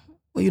money.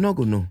 But you not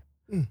go know.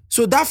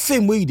 So that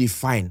fame where you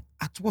define,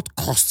 at what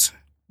cost?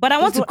 But I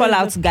want to call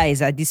out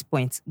guys at this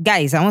point.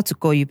 Guys, I want to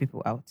call you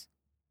people out.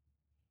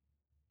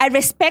 I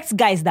respect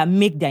guys that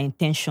make their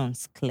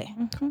intentions clear.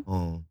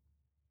 Oh.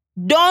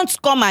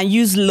 Don't come and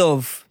use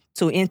love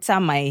to enter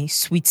my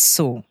sweet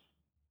soul.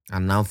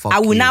 And now fuck I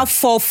will you. now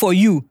fall for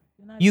you.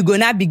 You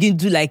gonna begin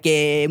to do like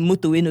a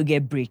motorway no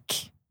get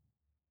break.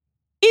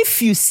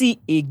 If you see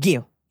a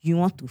girl, you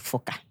want to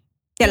fuck her.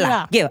 Tell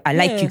her, girl, I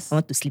like you. I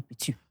want to sleep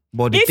with you.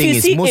 But the If thing you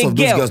is, see most a of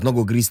those girl- girls not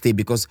go agree stay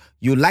because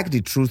you like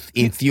the truth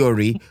in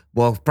theory,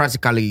 but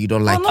practically you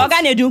don't like it.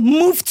 Oganedu,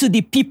 move to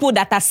the people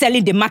that are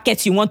selling the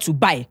market you want to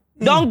buy.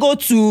 Don't go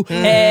to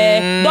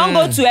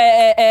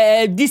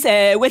this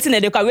waiting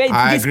at the car where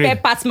I this agree. spare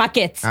parts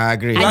market. I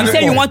agree. And you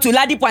say you want to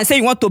Ladipo and say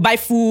you want to buy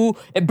full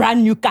a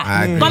brand new car.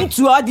 I agree. Come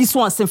to all these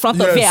ones in front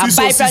of here and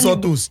buy brand new.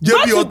 Autos,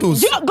 JB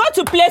Autos. Go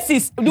to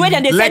places where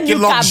they sell Like new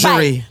car buy.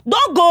 luxury.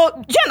 Don't go.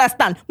 Do you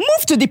understand?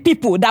 Move to the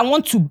people that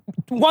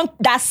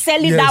that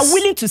selling, that are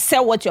willing to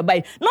sell what you're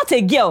buying. Not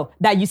a girl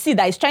that you see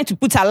that is trying to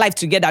put her life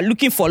together,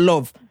 looking for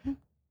love.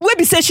 Where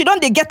be say she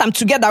don't they get them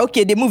together,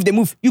 okay, they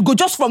move. You go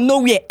just from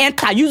nowhere,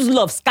 enter, use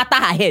love, scatter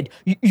her head.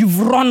 You've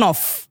run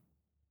off.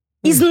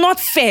 It's not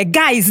fair.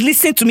 Guys,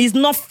 listen to me, it's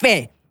not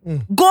fair.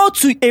 Go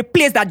to a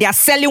place that they are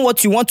selling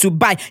what you want to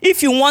buy.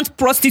 If you want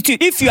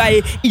prostitute, if you are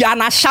an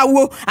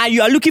ashawo and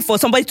you are looking for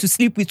somebody to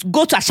sleep with,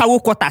 go to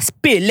ashawo quarters,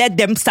 pay, let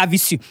them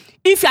service you.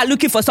 If you are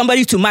looking for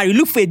somebody to marry,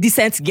 look for a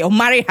decent girl,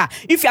 marry her.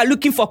 If you are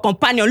looking for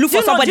companion, look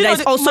for somebody that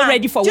is also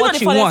ready for what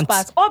you want.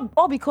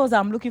 All because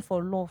I'm looking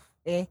for love.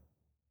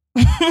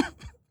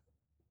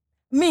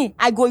 Me,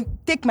 I go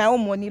take my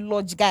own money,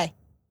 lodge guy.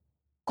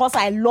 Cause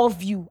I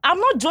love you. I'm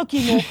not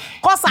joking, no.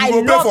 Cause I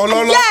go pay love for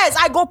Lolo? Yes,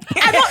 I go.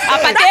 I don't.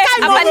 Apate.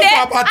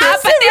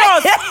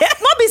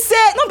 Not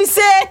be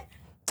say.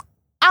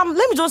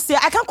 Let me just say,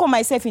 I can't call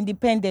myself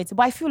independent,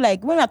 but I feel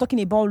like when we are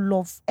talking about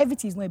love,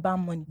 everything is not about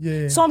money.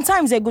 Yeah.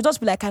 Sometimes I go just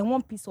be like, I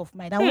want peace of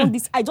mind. I want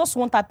this. I just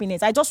want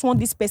happiness. I just want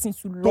this person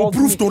to To love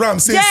prove me. to them,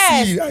 say,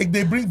 Yes. see, like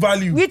they bring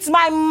value. With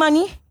my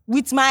money,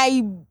 with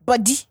my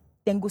body,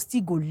 then go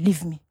still go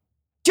leave me.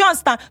 Do you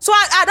understand? So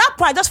at that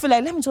point, I just feel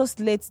like, let me just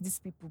let these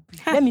people be.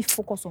 Let me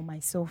focus on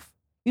myself.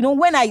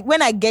 When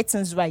I get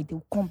things right, they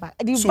will come back.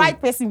 The right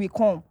person will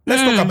come.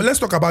 Let's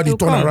talk about the You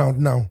come. turnaround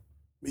now.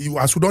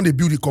 As we don't they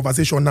build the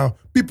conversation now.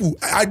 People,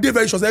 I did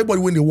very sure everybody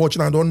when they watch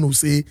now don't know,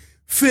 say,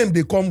 fame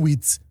they come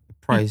with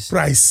Price.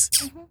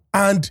 Mm-hmm.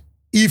 And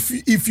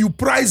if you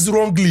price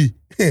wrongly,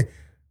 the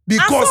And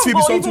cost some will be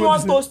go something. even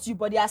want to toast you,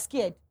 but they are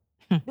scared.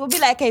 They'll be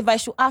like, hey, if I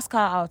should ask her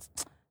out,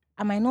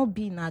 I might not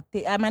be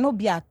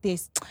at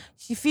taste.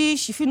 She feel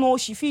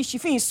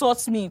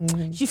insult me.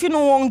 She feel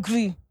no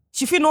hungry.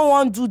 She feel no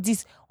one do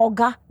this.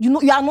 Oga, you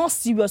are not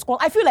serious. Cause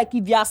I feel like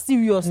if you are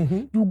serious,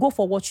 you go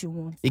for what you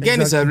want. Again,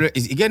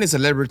 a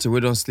celebrity we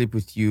don't sleep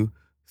with you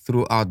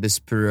throughout this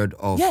period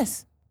of.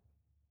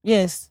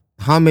 Yes.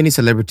 How many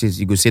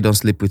celebrities you could say don't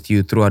sleep with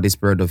you throughout this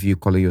period of you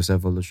calling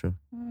yourself Olusho?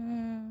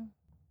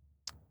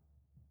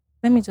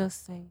 Let me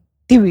just say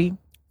 3.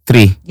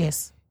 3.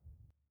 Yes.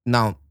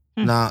 Now,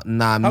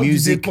 How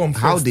music. did they come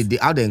How first? did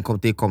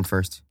they come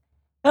first?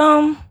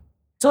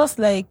 Just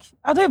like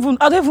I don't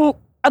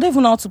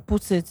even know how to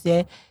put it.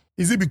 Yeah.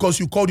 Is it because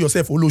you called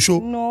yourself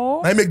Olosho?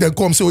 No. I make them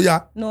come, so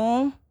yeah.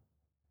 No.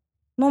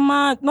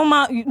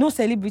 No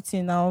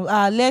celebrity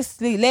now. Let's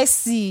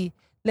see.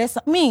 That's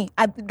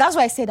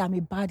why I said I'm a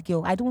bad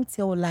girl. I don't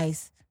tell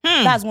lies.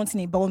 That's one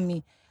thing about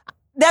me.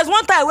 There's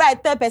one time where I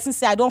tell person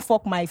say I don't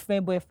fuck my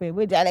friend boyfriend.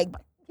 Where they're like,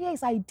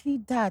 yes, I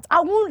did that.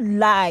 I won't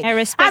lie. I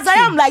respect As I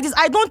am like this,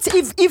 I don't.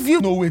 If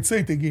you. No, wait, say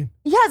it again.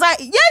 Yes.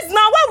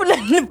 Now why would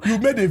I? You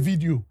made a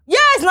video.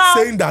 Yes, now.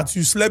 Saying that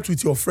you slept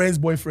with your friend's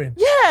boyfriend.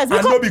 Yes,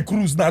 and not be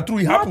cruise. Now true,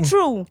 it happened. Not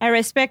true. I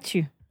respect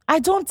you. I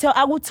don't tell.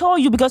 I will tell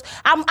you because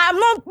I'm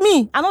not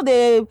me. I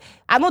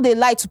know they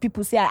lie to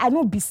people. Say I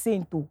don't be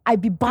saint though. I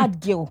be bad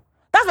girl.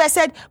 That's why I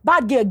said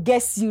bad girl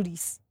get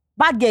series.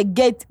 Bad girl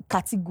get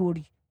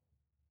category.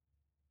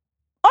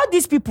 All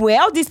these people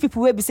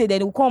will be say that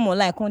they will come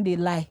online, come they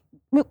lie.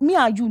 Me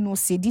and you know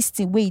say this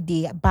thing where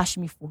they bash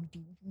me for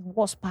the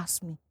worst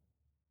past me.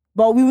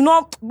 But we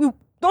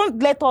don't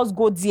let us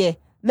go there.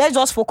 Let's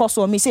just focus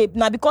on me. Say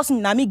now because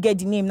me get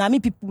the name, now me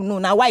people know.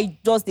 Now why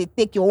just they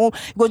take your own,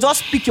 go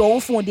just pick your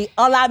own phone, they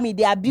allow me,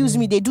 they abuse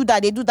me, they do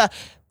that.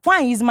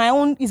 Fine, it's my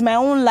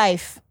own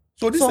life.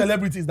 So these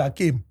celebrities that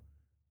came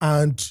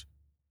and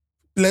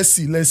let's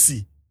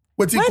see.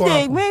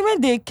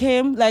 When they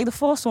came, like the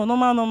first one,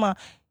 normal.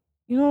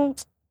 You know,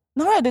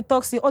 now they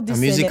talk say all these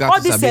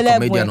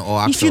comedian or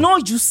actor. If you know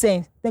you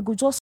sing, they go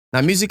just.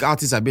 Now music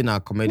artists have been a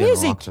comedian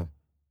or actor.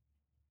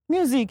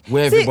 Music.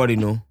 Where everybody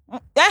know.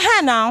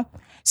 Now.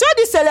 So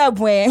this celeb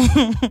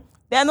when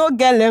they no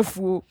get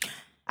level.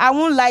 I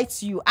won't lie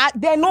to you.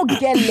 They no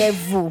get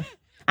level.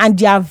 And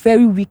they are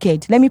very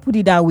wicked. Let me put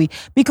it that way.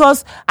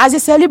 Because as a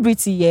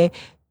celebrity, yeah,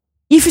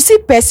 if you see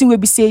person will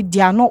be say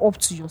they are not up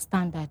to your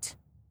standard,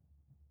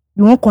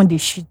 you won't come they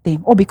shit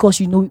them. Or because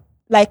you know,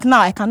 like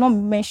now, I cannot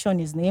mention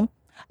his name.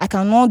 I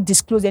cannot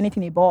disclose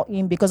anything about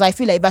him because I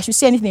feel like if I should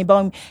say anything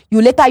about him,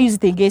 you later use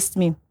it against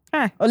me.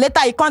 Or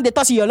later you can't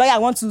touch your lawyer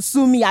want to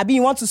sue me.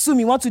 You want to sue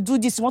me, want to do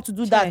this, want to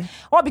do that.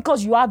 Or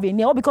because you have a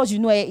name, or because you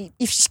know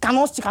if she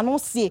cannot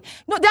say.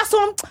 No, there's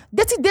some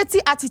dirty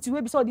attitude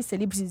where all these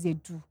celebrities they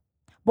do.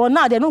 But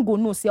now they don't go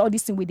no say all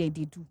this thing where they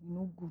do.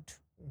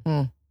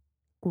 Good.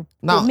 Good.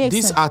 Now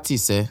these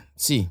artists,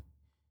 see,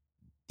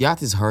 the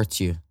artists hurt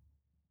you.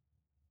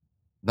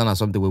 Then are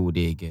something we would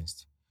they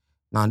against.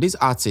 Now these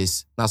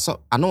artists,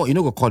 I know you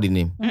know go call the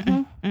name,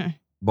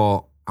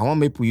 but I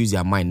want people use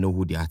their mind know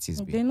who the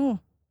artists be. They know.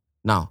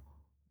 Now,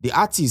 the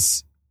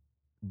artists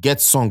get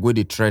song where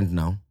they trend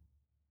now.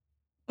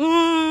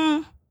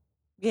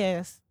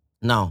 Yes.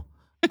 Now,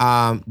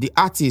 the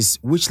artists,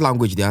 which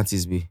language the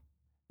artists be?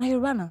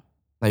 Yoruba.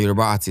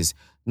 Yoruba artists.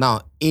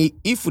 Now,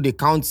 if they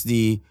count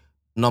the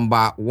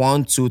number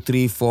 1, 2,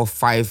 3, 4,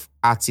 5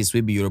 artists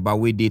will be Yoruba,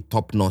 where they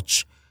top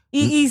notch.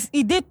 He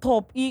did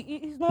top.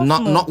 He's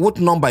not what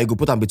number you go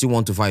put on between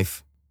 1 to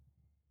 5?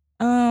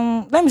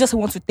 Let me just say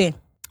 1 to 10.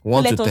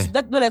 1 to 10.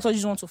 Don't let us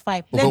use 1 to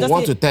 5. Okay,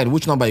 1 to 10.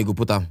 Which number you go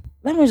put on?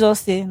 Let me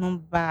just say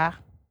number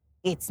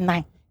 8,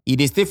 9.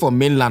 They stay for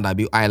mainland, I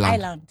be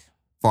island. Island.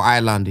 For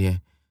island here.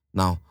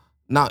 Now,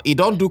 he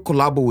don't do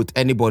collabo with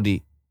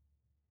anybody.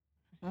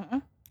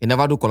 He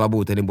never do collabo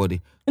with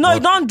anybody. No, he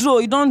don't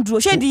draw.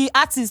 Share the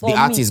artist. The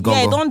artist go.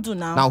 Yeah, he don't do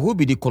now. Now, who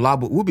be the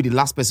collabo? Who be the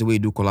last person where you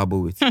do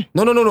collabo with?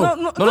 No.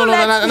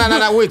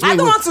 Wait. I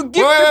don't want to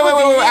give. Wait.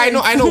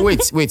 I know.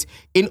 Wait.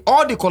 In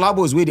all the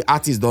collabos where the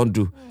artists don't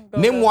do,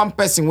 name one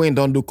person where you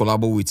don't do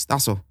collabo with.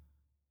 That's all.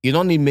 You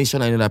don't need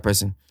mention any other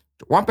person.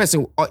 One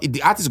person,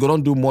 the artist go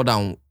don't do more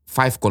than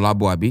 5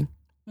 collabo, abi.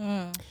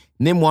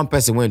 Name one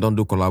person where you don't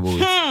do collabo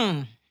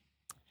with.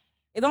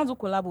 He don't do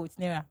collabo with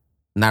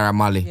Naira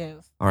Marley.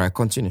 Yes. All right,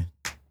 continue.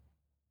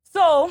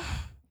 So,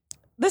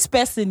 this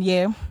person,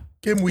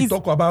 came we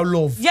talk about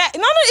love. Yeah,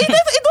 no, it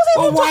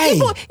doesn't even why?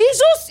 talk. He's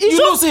just. You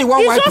don't say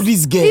one wipe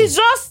this girl. He's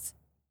just.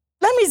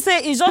 Let me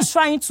say, he's just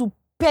trying to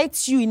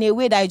pet you in a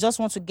way that I just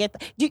want to get.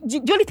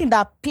 The only thing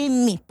that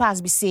pain me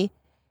past be say,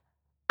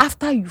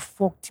 after you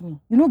fucked me,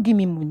 you don't give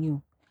me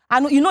money. I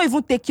know you don't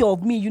even take care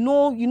of me. You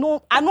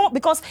know. I know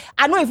because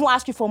I don't even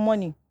ask you for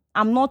money.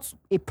 I'm not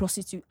a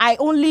prostitute. I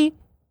only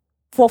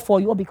fall for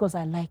you because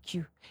I like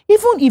you.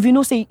 Even if you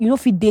know say you know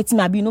if you date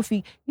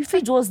me, you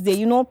feel just there,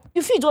 you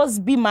feel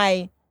just be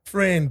my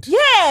friend.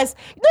 Yes.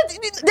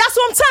 There are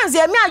sometimes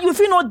me and you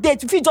feel not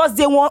date, you feel just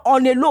there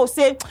on a low,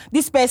 say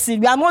this person,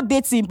 we are not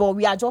dating, but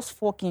we are just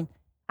fucking.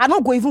 I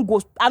don't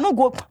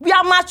go. We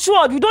are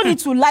matured. We don't need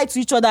to lie to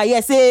each other.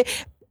 Yes, say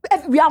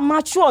we are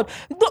matured.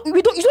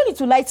 You don't need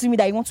to lie to me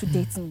that you want to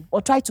date me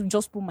or try to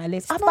just put my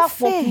legs. After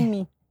fucking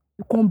me,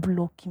 you can't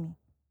block me.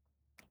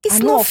 It's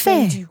not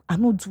fair. You. I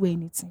don't do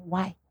anything.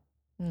 Why?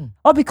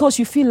 Or because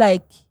you feel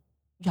like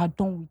you are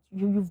done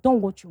with you've done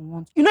what you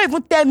want. You don't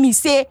even tell me,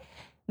 say,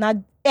 now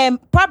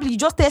probably you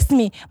just test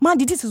me,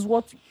 Mandy, this is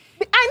what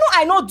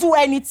I not do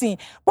anything.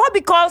 But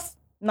because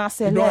you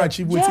don't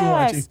achieve what you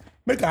want to achieve.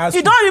 Make I ask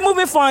you don't remove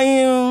it from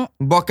him.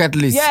 Bucket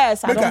list.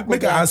 Yes,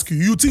 make I ask you.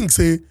 You think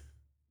say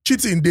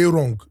cheating they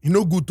wrong? You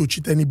no good to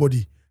cheat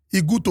anybody.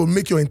 It's good to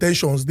make your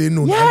intentions they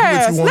know.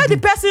 Yes, let the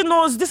person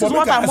knows this is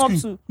what I'm up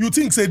to. You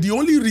think say the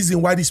only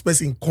reason why this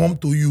person come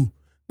to you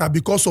now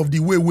because of the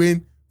way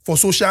when for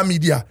social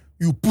media,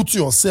 you put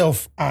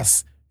yourself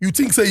as, you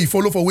think say you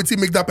follow for waiting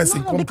make that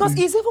person come because to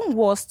you. it's even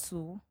worse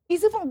too.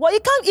 It's even worse.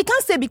 You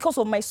can't say because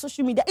of my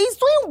social media. It's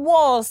doing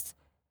worse.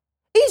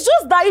 It's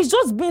just that it's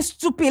just being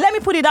stupid. Let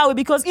me put it that way,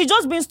 because it's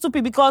just being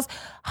stupid. Because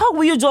how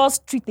will you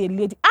just treat a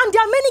lady? And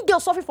there are many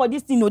girls suffering for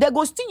this thing. They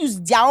go still use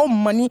their own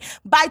money,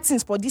 buy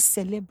things for these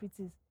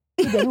celebrities.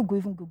 They don't go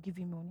give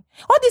you money.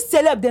 All these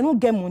celebs, they don't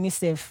get money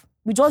safe.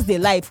 We just they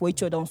lie for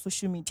each other on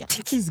social media.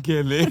 This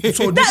girl,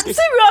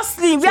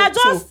 Seriously, we are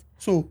just.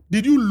 So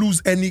did you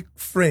lose any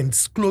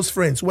friends, close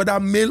friends, whether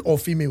male or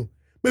female?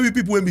 Maybe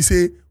people when we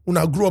say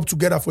una grow up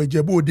together for a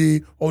Jebo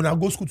day, or una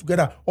go school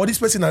together, or this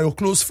person are your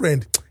close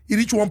friend. You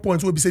reach one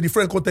point where we say the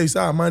friend contact you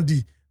say,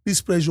 Mandy, this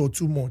pressure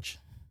too much.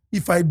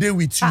 If I deal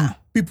with you,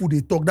 people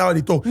they talk, that how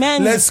they talk.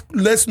 Many.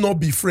 Let's not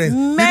be friends.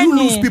 Many. Did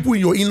you lose people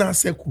in your inner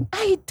circle?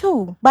 I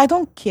do, but I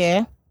don't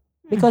care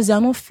because they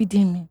are not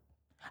feeding me.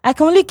 I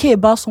can only care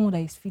about someone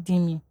that is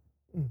feeding me.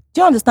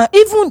 Do you understand?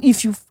 Even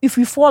if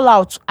you fall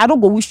out, I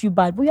don't go wish you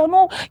bad, but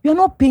you're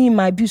not paying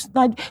my bills.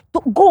 Now,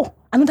 go.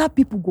 Another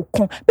people go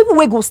come. People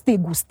will go stay.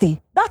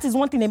 That is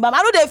one thing about me.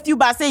 I know they feel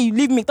bad, say you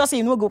leave me, don't say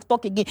you no go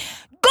talk again.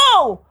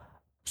 Go.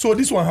 So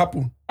this one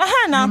happen.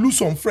 Now. You lose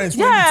some friends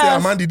when you say,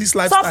 Amanda, this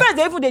lifestyle. Some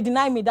friends, they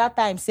deny me that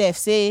time,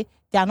 say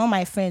they are not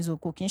my friends, or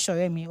can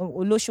show me,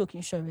 or Losho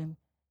can show me.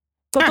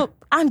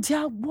 And they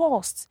are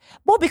worst.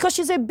 But because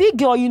she's a big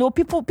girl,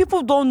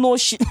 people don't know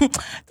she.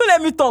 Don't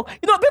let me talk.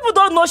 People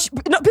don't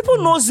know.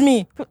 People knows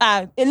me.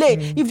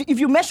 If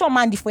you mention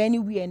Mandy for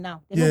anywhere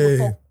now, they don't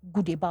go talk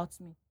good about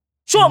me.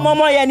 Sure,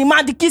 mama,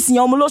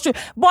 MandyKiss,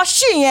 but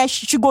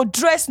she go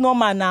dress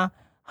normal now.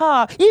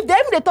 If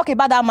they talk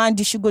about that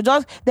Mandy, she go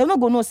just, they're not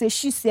gonna say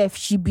she safe,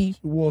 she be.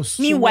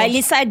 Meanwhile,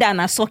 inside that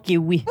na suck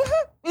away.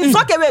 It's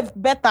suck away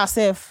better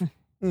self.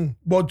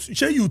 But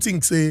shey you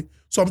think say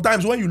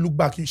sometimes when you look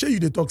back, shey you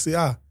dey talk say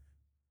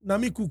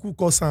Nami Kuku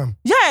call Sam.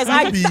 Yes,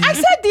 I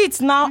said it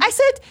now. I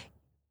said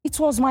it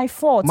was my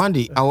fault.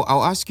 Mandy,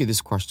 I'll ask you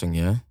this question,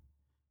 yeah?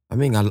 I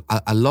mean,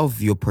 I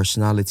love your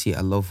personality. I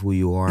love who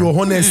you are. Your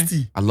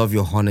honesty. I love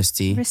your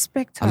honesty.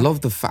 Respect her. I love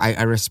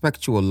I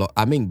respect you a lot.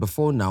 I mean,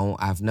 before now,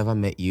 I've never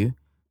met you.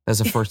 That's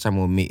the first time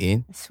we're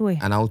meeting. I swear.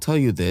 And I'll tell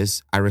you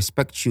this, I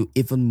respect you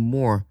even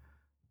more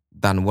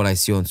than what I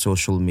see on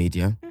social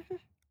media. Mm-hmm.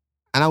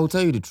 And I will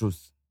tell you the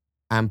truth.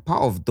 I'm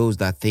part of those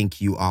that think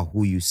you are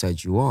who you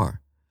said you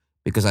are.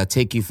 Because I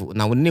take you for...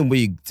 Now, when the name where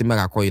you think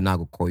I call you, now I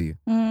go call you.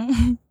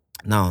 Mm-hmm.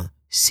 Now,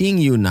 seeing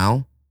you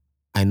now,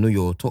 I know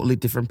you're a totally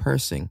different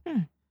person.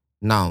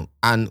 Now,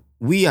 and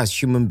we as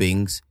human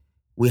beings,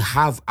 we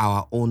have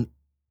our own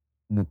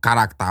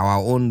character,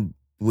 our own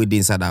way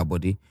inside our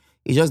body.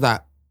 It's just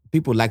that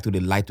people like to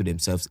lie to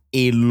themselves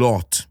a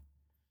lot.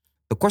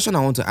 The question I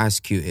want to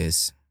ask you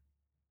is,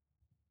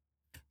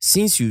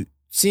 since you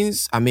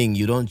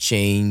don't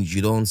change,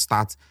 you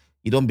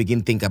don't begin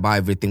to think about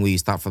everything when you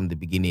start from the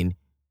beginning.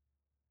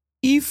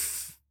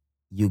 If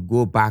you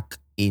go back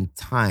in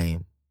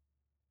time,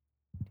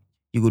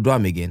 you go do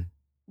them again.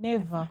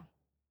 Never.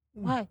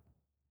 Why?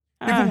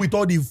 Even with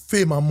all the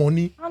fame and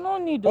money, I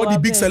don't need all the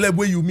big celeb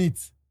where you meet.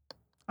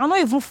 I don't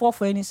even fall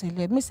for any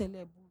celeb. Me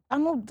celeb. I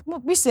know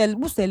we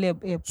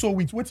celeb. So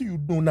with what you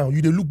know now,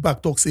 you dey look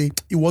back, talk, say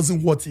it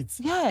wasn't worth it.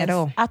 Yes,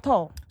 at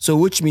all. So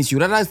which means you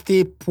rather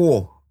stay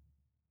poor.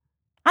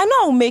 I know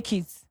I'll make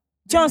it.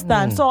 Do you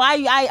understand? So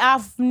I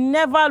have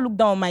never looked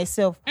down on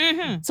myself.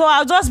 Mm-hmm. So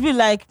I'll just be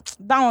like,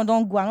 that one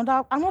don't go.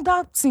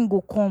 Another thing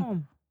go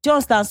come. Do you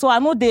understand? So I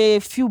know they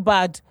feel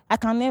bad. I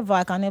can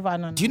never.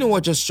 No. Do you know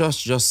what just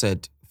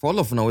said? For all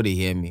of now, what they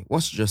hear me,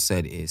 what she just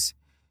said is,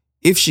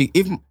 if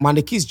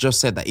MandyKiss just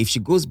said that if she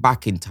goes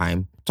back in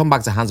time, turn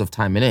back the hands of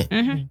time,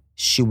 innit?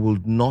 She will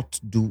not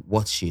do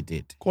what she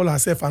did. Call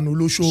herself an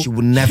Olosho. She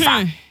will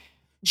never.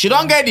 She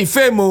don't get the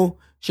fame, oh.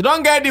 She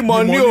don't get the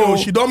money, oh.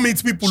 She don't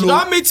meet people, She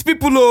don't meet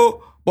people,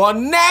 oh. But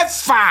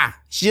never.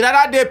 She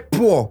rather they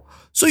poor.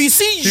 So you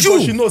see,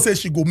 because she knows say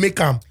she go make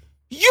them.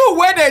 You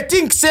where they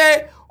think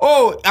say,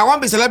 oh, I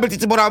want to be celebrity,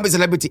 tomorrow I want to be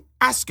celebrity.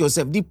 Ask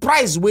yourself, the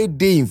price where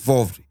they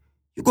involved,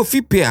 you go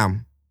fit pay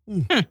them.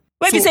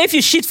 When you say if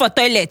you shit for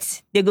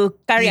toilet, they go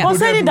carry am.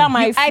 Concerning that,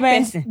 my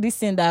friend, this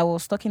thing that I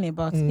was talking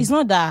about, it's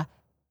not that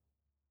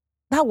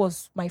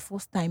was my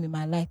first time in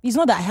my life. It's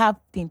not that I have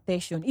the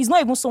intention. It's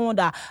not even someone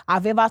that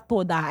I've ever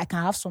thought that I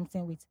can have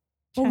something with.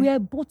 But we are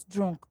both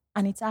drunk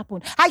and it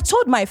happened. I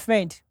told my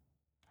friend,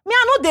 me,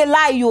 I know they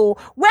lie, yo.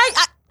 When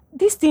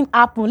this thing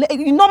happened,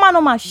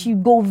 normal, she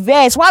go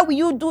vex. Why will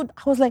you do?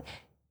 I was like,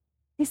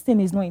 this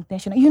thing is not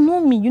intentional. You know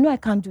me. You know I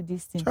can't do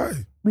this thing. Hi.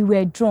 We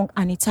were drunk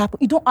and it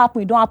happened. It don't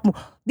happen.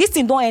 This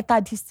thing don't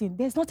enter this thing.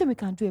 There's nothing we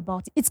can do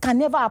about it. It can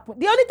never happen.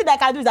 The only thing I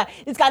can do is that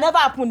it can never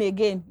happen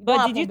again.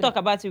 But did you talk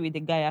about it with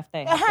the guy after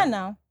it happened?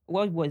 Now.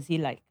 What was he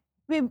like?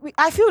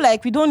 I feel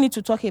like we don't need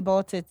to talk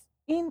about it.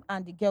 Him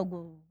and the girl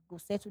go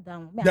settle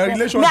down. Their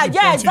relationship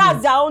yes,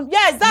 that's their own.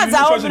 Yes, that's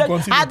their own.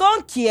 Continue. I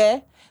don't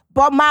care.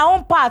 But my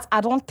own part,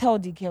 I don't tell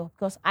the girl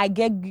because I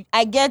get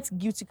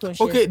guilty conscience.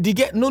 Okay, the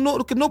girl, no,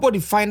 okay, nobody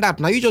find out.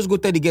 Now you just go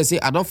tell the girl, say,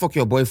 I don't fuck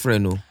your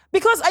boyfriend, no.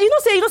 Because you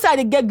know say I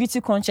dey get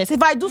guilty conscience.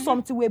 If I do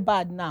something way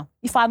bad now,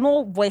 if I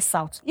no voice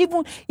out,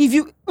 even if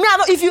you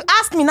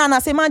ask me now and I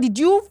say, man, did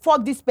you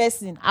fuck this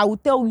person? I will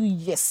tell you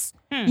yes.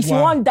 If you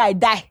want die,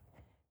 die.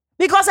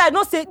 Because I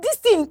don't say this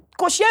thing,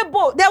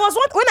 Koshebo. There was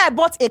one when I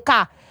bought a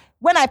car.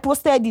 When I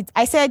posted it,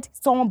 I said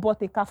someone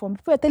bought a car for me.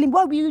 People were telling me,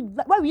 why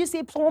will you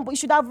say someone? You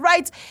should have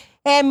write.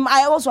 I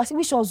said,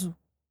 which Ozu?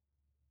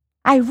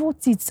 I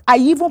wrote it. I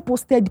even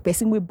posted the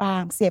person with buy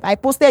himself. I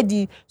posted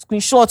the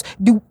screenshot.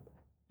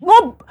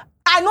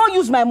 I don't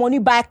use my money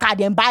buy a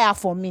card and buy her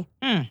for me.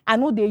 I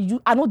know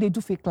they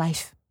do fake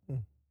life.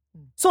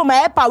 So my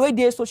helper where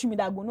they social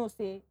media go no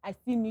say I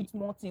still need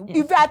more thing.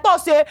 If I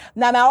thought say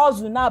na my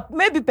husband now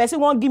maybe person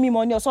won't give me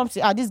money or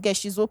something. This girl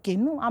she's okay.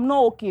 No, I'm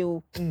not okay.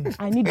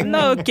 I need the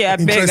No, okay, I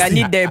beg, I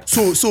need them.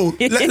 So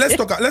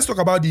let's talk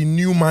about the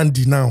new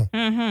Mandy now.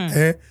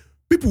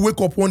 People wake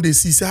up one day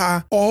see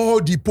all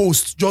the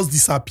posts just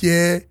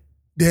disappear.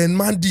 Then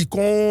Mandy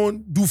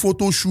can't do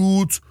photo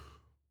shoot.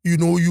 You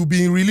know, you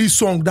been released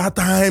song that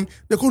time.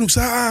 They come to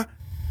say,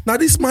 now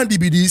this Mandy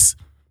be this.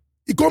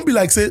 It can't be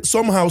like say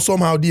somehow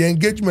the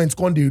engagement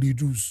can't they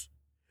reduce.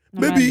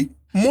 No, maybe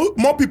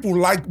more people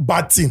like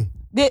bad thing.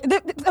 The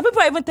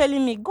people are even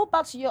telling me go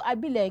back to your. I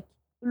be like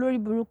Lori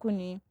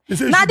Burukuni.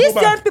 Now these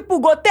same people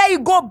go tell you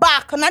go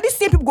back. Now these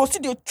same people go see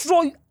they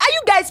throw you. Are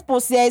you guys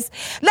possessed?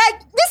 Like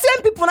these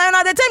same people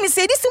now they tell me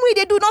say this way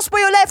they do not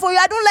spoil your life for you.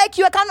 I don't like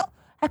you.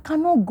 I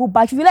cannot go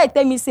back. If you like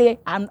tell me say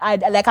I'm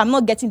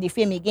not getting the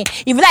fame again.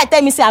 If you like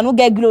tell me say I don't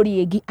get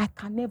glory again, I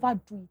can never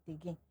do it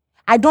again.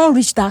 I don't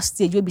reach that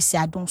stage where we say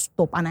I don't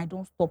stop and I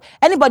don't stop.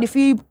 Anybody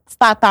feel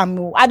start time?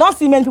 I don't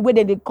see many people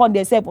they call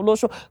themselves Olo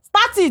show.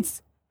 Start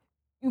it.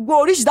 You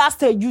go reach that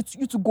stage, you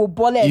to go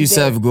ball. You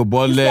self go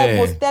ball. You self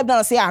go step down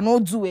and say I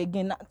don't do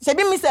again. Say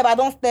me say I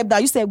don't step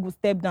down. You say go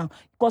step down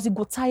because it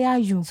go tire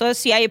you. So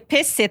you are a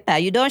pace setter.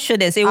 You don't show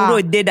them say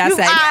road did that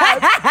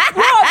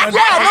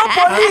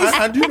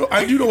side.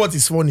 And you know what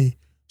is funny?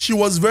 She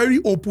was very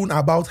open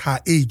about her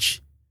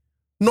age.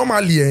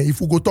 Normally, if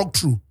we go talk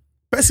through.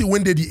 Person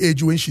when they the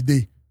age when she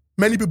did,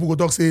 many people go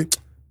talk say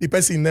the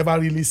person never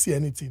really see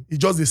anything. It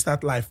just they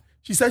start life.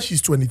 She said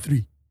she's 23.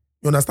 You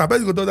understand?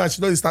 Person go talk that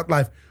she doesn't start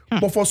life.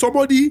 But for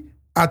somebody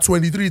at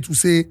 23 to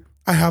say,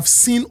 I have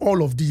seen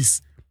all of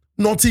this,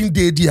 nothing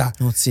there.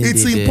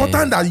 It's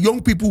important that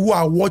young people who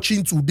are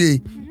watching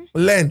today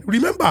learn.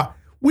 Remember,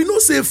 we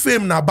don't say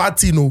fame na bad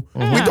thing.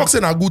 We talk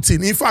say na good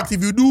thing. In fact,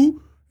 if you do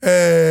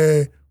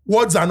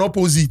words and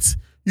opposite,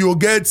 you'll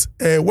get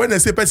when they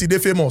say person they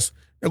famous.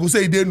 They go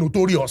say they're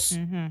notorious.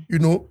 You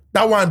know,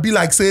 that one be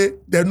like say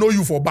they know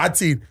you for bad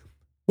thing.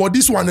 But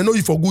this one, they know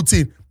you for good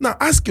thing. Now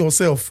ask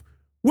yourself,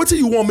 what do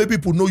you want make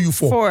people know you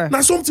for?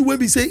 Now something will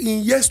be say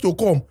in years to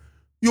come,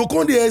 you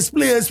come there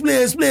explain.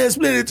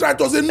 They try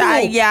to say,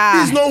 no,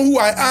 this is not who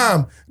I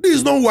am. This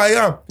is not who I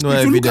am. No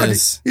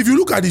evidence. If you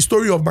look at the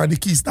story of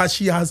MandyKiss that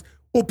she has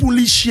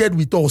openly shared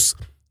with us,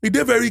 it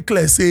is very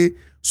clear, say,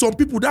 some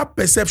people, that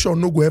perception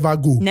no go ever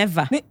go.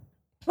 Never.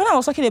 When I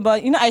was talking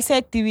about, I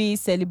said 3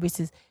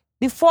 celebrities.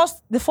 The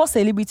first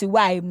celebrity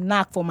where I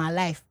knocked for my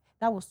life,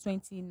 that was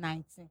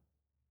 2019.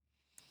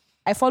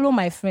 I follow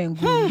my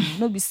friend.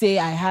 No be say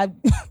I have.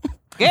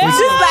 She's like,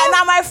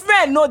 now my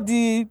friend, not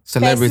the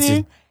celebrity.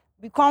 Person,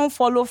 we can't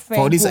follow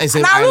friend. For this, I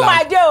say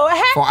island.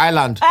 For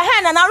island.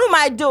 And I room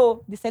I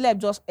do. The celeb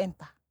just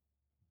enter.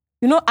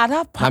 You know, at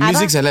that part.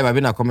 Music celeb, I've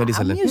been a comedy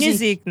celeb.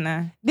 Music,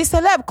 nah. The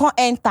celeb can't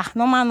enter.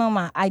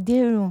 Normal. I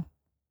did room.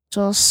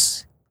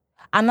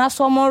 And now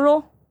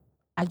tomorrow,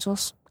 I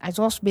just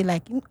be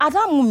like, at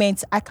that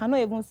moment, I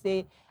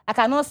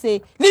cannot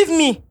say, leave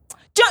me.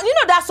 You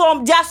know, there's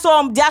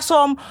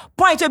some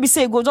point where we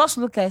say, go just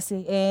look and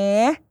say,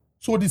 eh.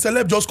 So the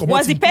celeb just come out.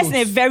 Was the person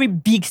a very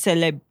big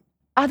celeb?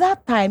 At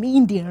that time,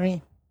 in the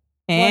rain.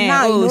 But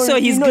now, so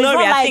his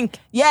glory, I think.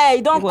 Yeah,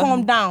 it don't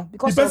come down.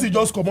 Because the person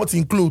just come out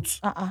in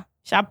clothes.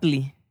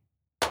 Sharply.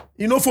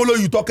 You don't follow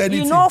you talk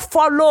anything. You don't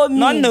follow me.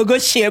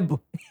 Non-negotiable.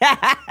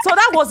 So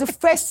that was the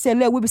first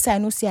celeb we say I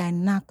know say I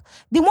knock.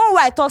 The one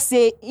where I thought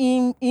say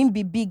him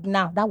be big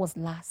now, that was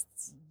last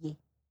year.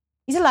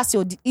 Is it last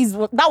year?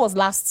 That was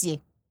last year.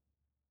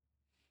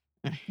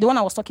 The one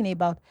I was talking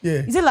about.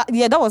 Yeah. Is it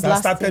that was last year.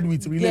 That started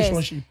with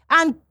relationship. Yes.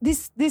 And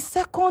the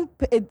second,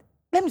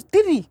 let me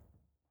 3.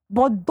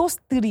 But those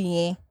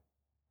 3,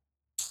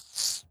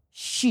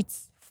 shit,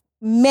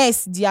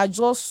 mess, they are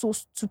just so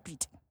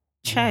stupid.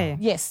 Chai.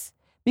 Yes.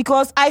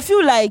 Because I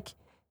feel like,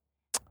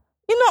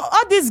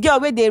 all these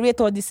girls where they rate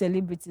all these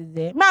celebrities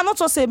there. Man, not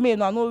just say me,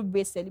 no, I know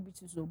rate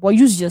celebrities, but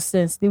use your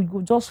sense. They will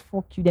go just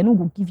fuck you. They don't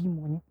go give you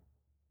money.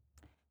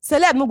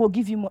 Celeb no go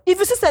give you money. If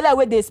you see celeb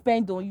where they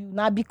spend on you,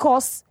 now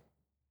because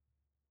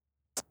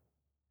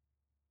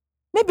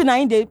maybe now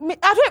in the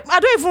I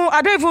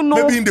don't even know.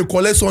 Maybe in they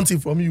collect something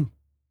from you.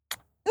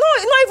 No,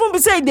 not even be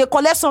saying they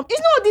collect some. You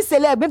know this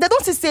celeb, they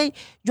don't say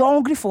you're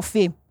hungry for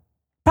fame.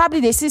 Probably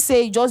they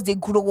say just they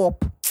grow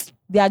up.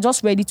 They are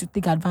just ready to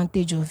take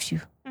advantage of you.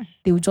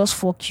 They will just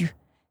fuck you.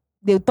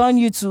 They'll turn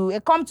you to they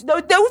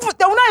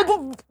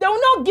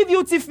will not give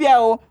you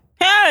TFL.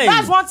 Hey,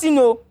 that's one thing.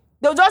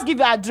 They'll just give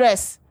you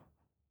address.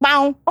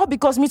 Bam. All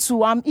because me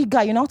too, I'm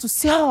eager, you know, to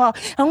see. I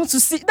want to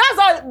see. That's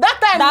all. That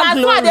time, That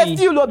that's why they glory.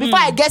 feel before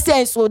I get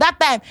there. So that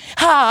time,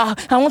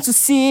 I want to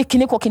see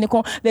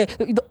kineko.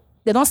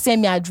 They don't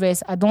send me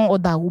address. I don't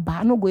order Uber.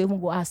 I don't go even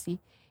go ask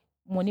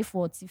money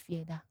for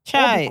Tiffy that.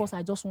 All because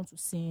I just want to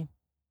see him.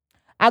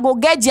 I go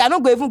get you. I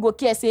don't go even go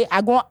care. Say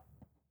I go.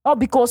 Oh,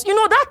 because you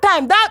know that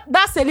time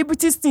that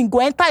celebrities thing go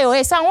enter your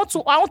head. Say I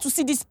want to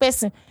see this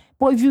person.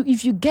 But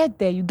if you get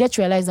there, you get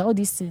to realize that all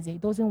these things it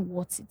doesn't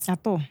worth it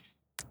At all.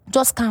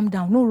 Just calm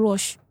down, no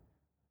rush.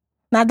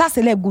 Now that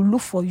celeb go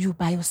look for you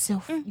by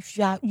yourself. If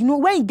you are, you know,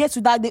 when you get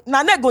to that,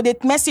 now they go they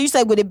message you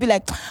say go they be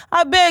like,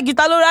 I beg you,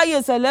 talora ye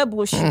celeb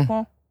o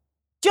shikon.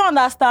 Do you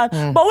understand?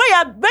 But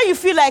when you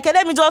feel like, hey,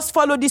 let me just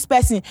follow this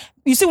person,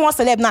 you see one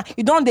celeb now,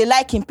 you don't they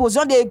like him post,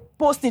 you don't they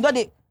post him, don't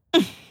they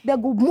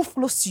go move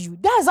close to you.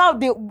 That's how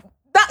they.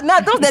 Now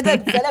those the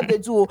celeb they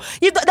do.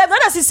 They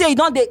don't say you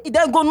don't they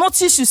go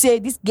notice you say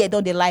this girl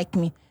don't they like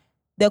me.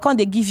 They come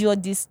they give you all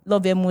this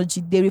love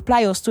emoji. They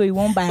reply your story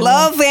one by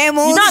Love one.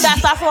 emoji. You know that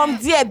start from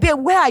there, babe.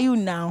 Where are you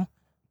now?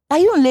 Are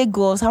you in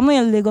Lagos? I'm not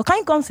in Lagos. Can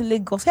you come to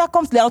Lagos? Can I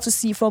come to Lagos to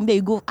see you from there?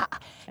 You go.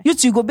 You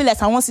two go be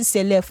like I want to see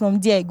celeb from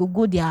there. You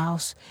go their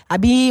house. I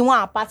be in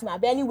one apartment. I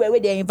be anywhere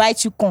where they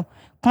invite you come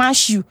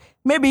clash you.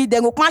 Maybe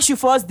they go clash you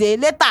first day.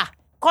 Later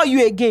call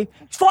you again.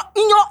 For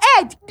in your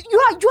head, you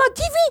are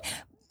giving.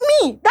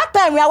 Me that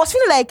time I was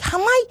feeling like,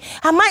 am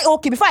I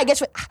okay? Before I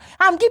get,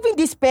 I'm giving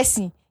this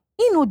person,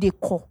 they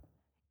call,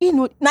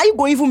 now you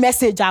go even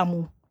message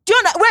am. Do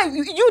you know when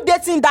you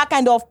dating that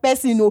kind of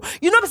person? Now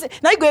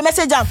you go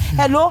message am.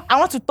 Hello, I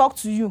want to talk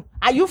to you.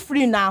 Are you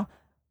free now?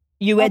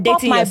 You were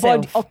dating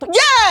yourself.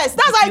 Yes,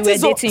 that's how it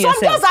is.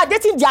 Some girls are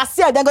dating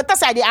themselves. Then go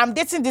tell you, I'm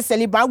dating this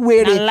celebrant.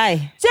 Where Na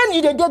lie. Saying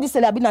you date this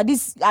celebrant.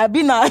 I've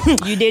been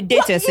You date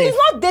yourself. He's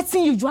not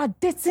dating you. You are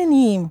dating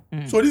him.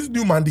 So this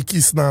new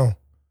MandyKiss now.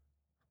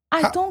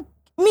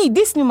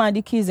 This new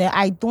MandyKiss,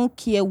 I don't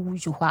care who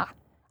you are.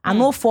 I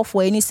don't fall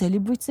for any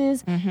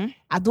celebrities.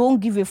 I don't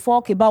give a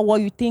fuck about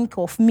what you think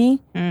of me.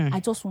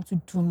 I just want to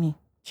do me.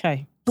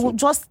 Chai. Don't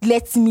just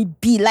let me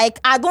be. Like,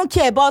 I don't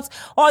care about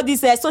all this.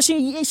 So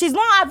she's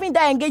not having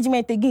that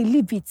engagement again.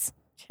 Leave it.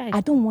 Chai.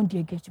 I don't want the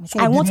engagement. So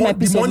I want my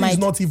peace of the money mind. is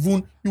not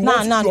even. You No.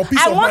 want your peace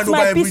I of want mind over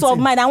my everything. peace of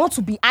mind.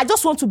 I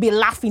just want to be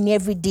laughing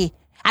every day.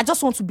 I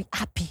just want to be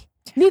happy.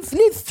 Leave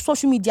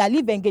social media,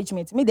 leave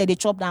engagement. Make they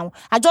chop down.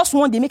 I just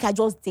want make I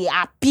just stay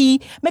happy.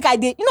 Make I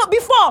dey,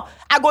 before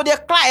I go they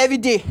cry every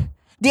day.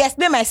 They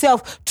explain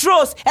myself,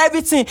 trust,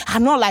 everything.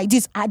 I'm not like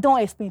this. I don't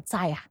explain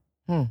tire.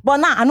 But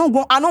now I don't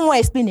want to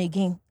explain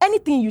again.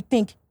 Anything you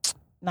think,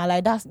 now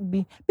like that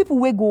be people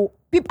will go.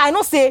 I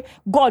know say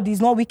God is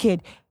not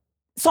wicked.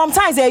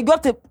 Sometimes you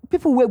got to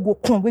people will go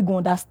come, we go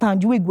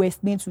understand. You will go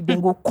explain to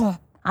them, go come.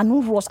 I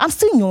know rush. I'm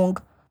still young.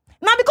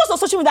 Now because of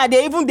social media,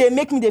 they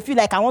make me they feel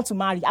like I want to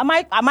marry. Am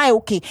I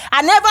okay?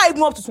 I never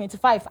even up to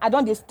 25. I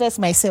don't stress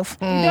myself.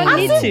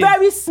 I'm still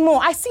very small.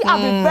 I still have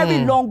a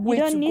very long way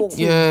to go.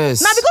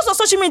 Yes. Now because of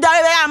social media,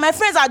 my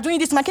friends are doing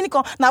this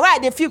mechanical. Now why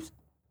they feel?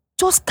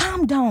 Just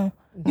calm down.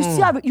 You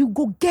see how you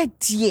go get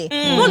there.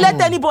 Don't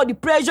let anybody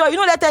pressure. You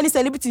don't let any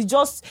celebrity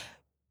just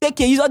take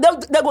a user.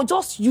 They go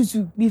just use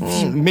you. Leave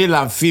you. Male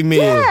and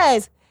female.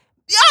 Yes.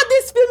 All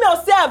this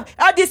female self.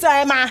 All this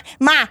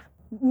ma.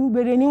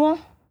 Anyone?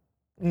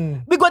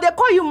 We go they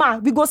call you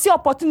man. We go see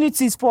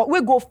opportunities for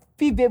we go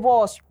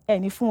favor us.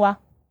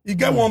 You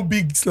get one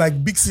big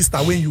sister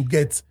when you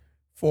get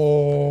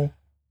for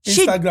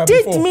she Instagram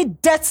did before. me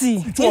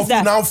dirty. Two of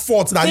you now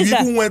fought that you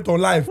even went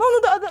on live. No,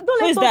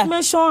 don't let us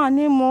mention her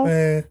name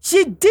more.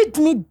 She did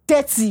me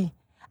dirty.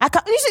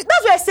 That's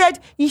why I said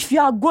if you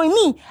are going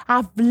me,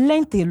 I've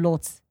learned a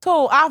lot.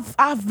 So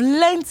I've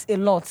learned a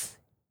lot.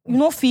 You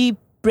don't feel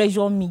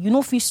pressure me. You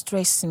don't feel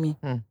stress me.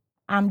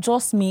 I'm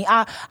just me.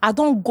 I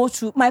don't go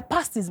through. My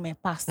past is my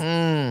past.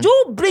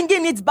 You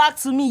bringing it back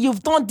to me.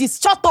 You've done this.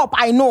 Shut up.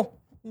 I know.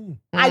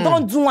 I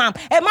don't do am.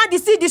 Man,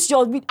 see this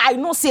your. I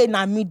know say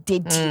na me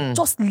did.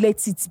 Just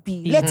let it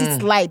be. Let it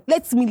slide.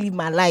 Let me live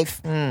my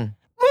life. Now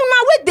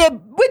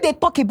where they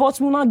talk about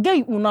me now,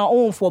 get una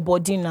own for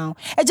body now.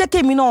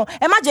 Me no.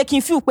 Imagine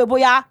can feel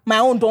boya my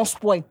own don't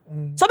spoil.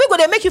 So people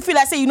they make you feel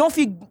like say you don't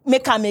feel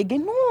make am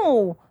again.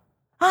 No,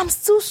 I'm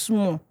still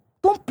small.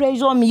 Don't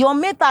pressure me. Your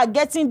mate are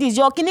getting this.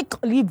 Your can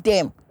leave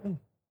them.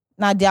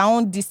 Now their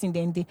own this thing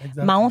then they.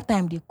 Exactly. My own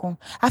time they come.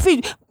 I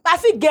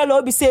feel girl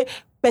will be say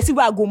person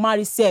will go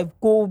marry self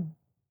go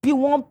be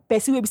one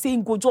person will be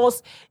saying go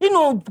just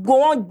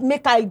go on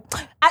make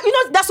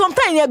that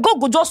sometimes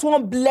God go just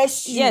want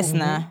bless you. Yes,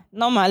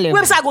 normally.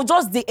 Website I go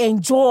just they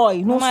enjoy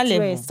no normal stress.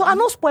 Level. So I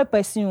no spoil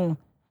person.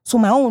 So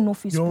my own no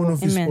fit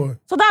spoil.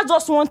 So that's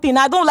just one thing.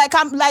 I don't like.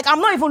 I'm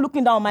not even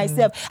looking down on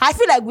myself. I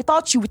feel like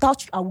without you,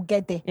 I will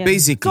get there. Yeah.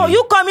 Basically. So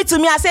you coming to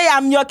me and say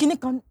I'm your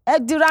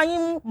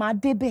kinikan. My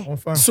baby.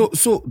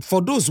 So for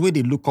those where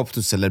they look up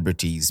to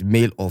celebrities,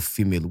 male or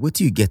female, what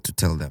do you get to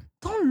tell them?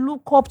 Don't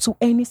look up to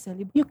any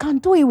celebrity. You can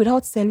do it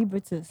without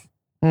celebrities.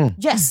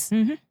 Yes.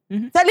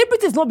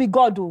 Celebrities not be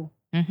God though.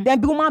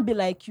 then the woman be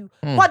like you.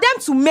 For them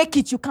to make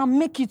it, you can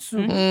make it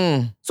too.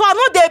 So I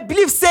know they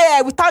believe,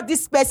 say, without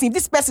this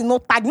person no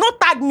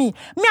tag me.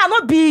 Me, I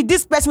not be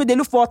this person where they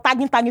look for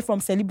tagging from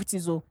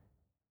celebrities. Oh,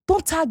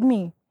 don't tag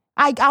me.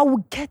 I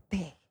will get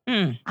there.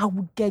 I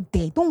will get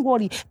there. Don't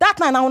worry. That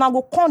night, when I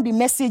go call the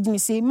message me,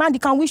 say, Mandy,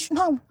 can we?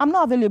 No, I'm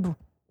not available.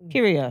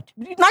 Period.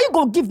 Now you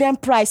go give them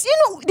price. You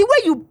know, the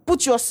way you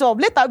put yourself,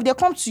 later if they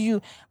come to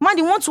you,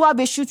 Mandy want to have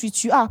a shoot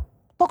with you.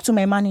 Talk to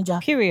my manager.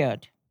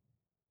 Period.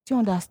 Do you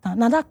understand?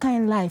 Now that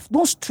kind of life,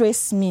 don't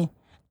stress me.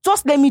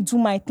 Just let me do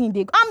my thing.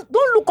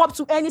 Don't look up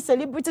to any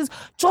celebrities.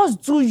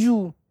 Just do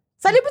you.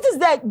 Celebrities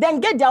then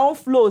get their own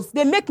flows.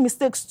 They make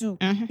mistakes too.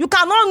 You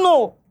cannot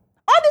know.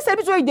 All these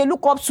celebrities they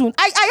look up to.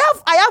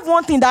 I have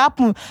one thing that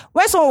happened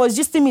when someone was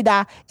just telling me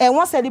that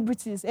one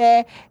celebrities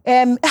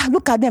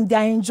look at them, they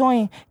are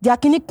enjoying. They are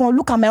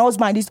look at my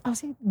husband. I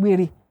say,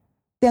 wait.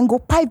 Then go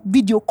pipe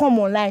video, come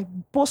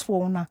online, post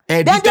for owner.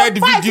 Then they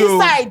pipe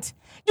inside.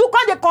 You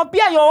can't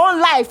compare your own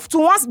life to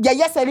once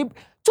celebrity.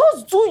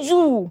 Just do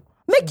you.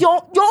 Make your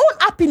own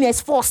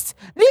happiness first.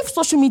 Leave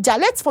social media.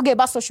 Let's forget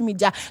about social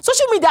media.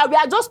 Social media, we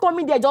are just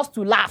coming there just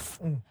to laugh.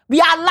 We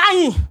are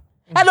lying.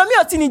 Ẹlòmíì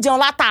ò tí ní jẹun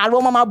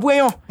látàárọ̀ mama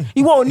bueyan.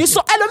 Ìwọ ò ní sọ.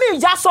 Ẹlòmíì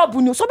ìjà sub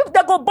ni. Some people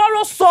they go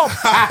borrow sub.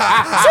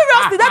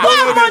 Seriously, they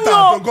don't have money.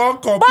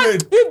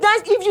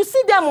 But if you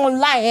see them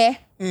online,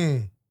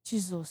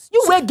 Jesus,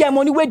 you will get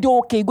money where they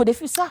okay. Go the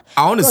sir.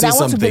 I want to say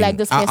something. To be like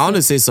this person. I want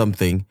to say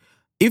something.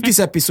 If this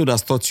episode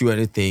has taught you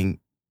anything,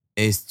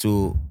 is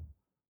to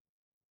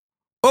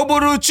don't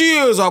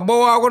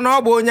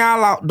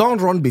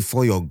run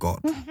before your God.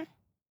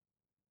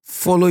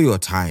 Follow your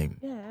time.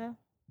 Yeah.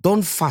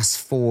 Don't fast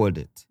forward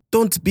it.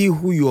 Don't be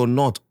who you're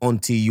not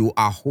until you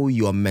are who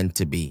you're meant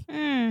to be.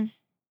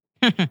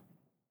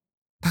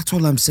 That's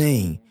all I'm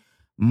saying.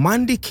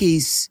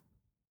 MandyKiss,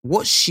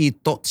 what she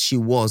thought she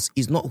was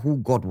is not who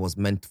God was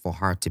meant for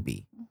her to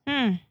be.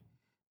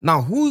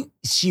 Now, who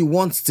she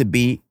wants to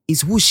be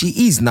is who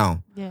she is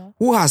now. Yeah.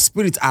 Who her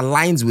spirit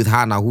aligns with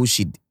her now,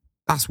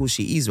 that's who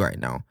she is right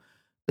now.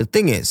 The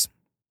thing is,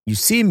 you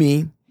see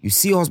me, you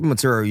see Husband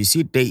Material, you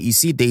see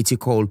Daty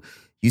Cole,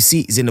 you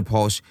see Zina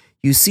Posh,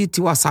 you see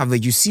Tiwa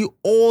Savage, you see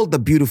all the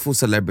beautiful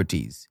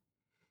celebrities.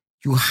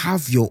 You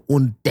have your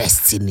own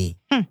destiny.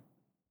 Sir,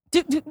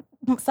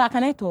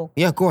 can I talk?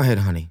 Yeah, go ahead,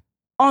 honey.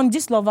 On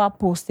this lover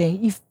post,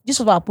 if this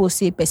lover post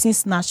say person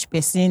snatch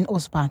person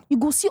husband, you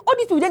go see all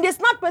these people, then they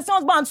snatch person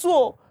husband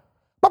so.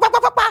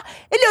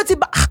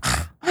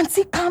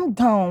 Auntie, calm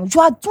down.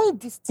 You are doing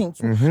this thing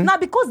too. Now,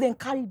 because they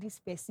carry this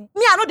person,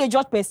 me, I know they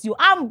judge person.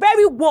 I'm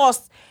very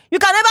worst. You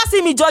can never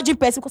see me judging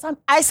person because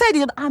I said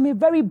it, I'm a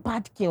very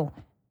bad girl.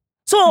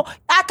 So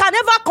I can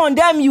never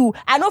condemn you.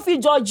 I know if you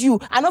judge you.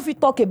 I know if you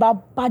talk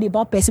bad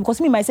about person because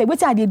me myself,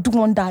 what I they do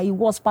wonder it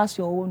was past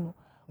your own.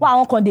 Why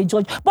I don't they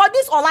judge? But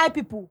these online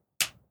people,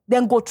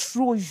 then go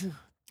through you.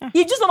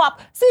 You just about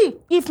see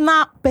if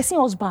now person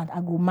husband I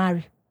go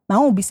marry. My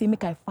own be say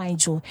make I find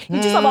joy.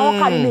 You just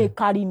about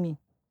carry me.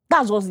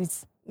 That's what it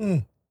is. If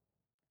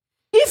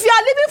you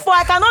are living for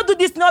I cannot do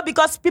this now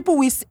because people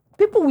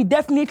will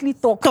definitely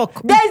talk.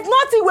 There is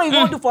nothing where you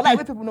won't do for life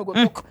where people not go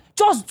talk.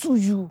 Just do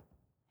you.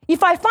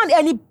 If I find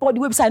anybody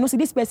website, I know say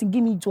this person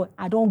give me joy.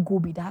 I don't go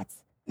with that.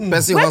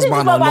 Person husband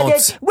or not.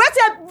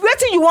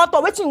 Waiting you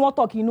want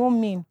talk, you know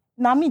me.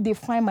 Now me they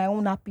find my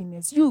own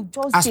happiness. You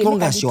just as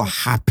long as you're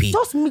happy.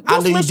 Just make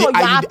sure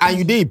you're happy. And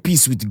you dey in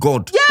peace with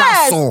God. Yes.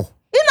 That's all.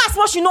 In as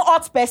much you know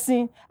hot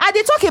person. And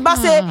they talk about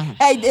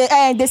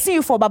say they see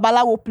you for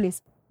Babalawo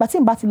place. But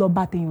in battle of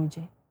battle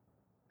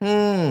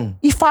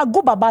if I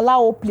go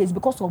Babalawo place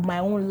because of my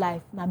own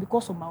life, now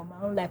because of my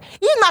own life.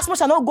 In as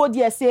much I don't go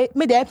there say,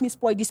 may they help me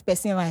spoil this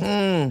person life.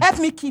 Help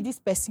me kill this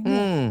person.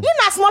 In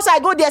as much I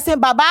go there say,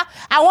 Baba,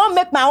 I want to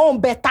make my own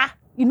better.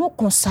 You know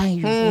concern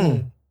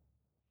you.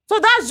 So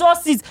that's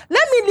just it.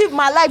 Let me live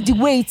my life the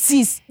way it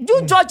is.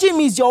 You judging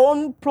me is your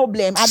own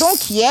problem. I don't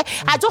care.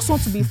 I just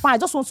want to be fine. I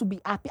just want to be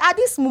happy. At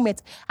this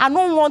moment, I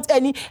don't want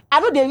any. I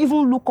know they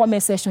even look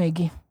comment section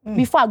again.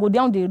 Before I go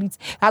down the read,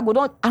 I go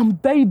down. I'm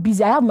very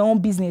busy. I have my own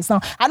business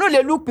now. I know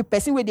they look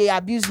person where they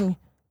abuse me.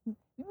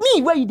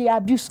 Me where they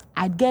abuse,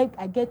 I get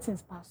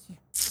things past you.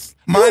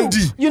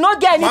 Mandy, you not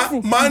get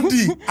anything.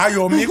 Mandy,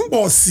 Ayomi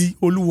Posi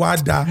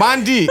Oluwada.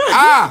 Mandy,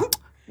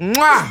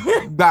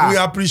 we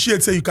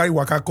appreciate say you carry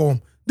waka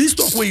come. This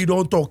talk where you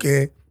don't talk,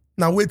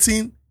 now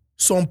waiting.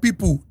 Some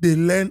people they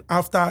learn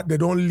after they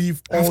don't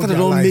live all after their they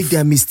don't life. make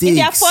their mistakes. In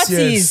their 40s.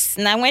 Yes.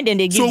 Now when they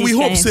give So this we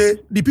hope kind. say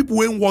the people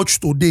when watch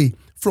today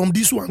from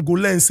this one go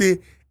learn say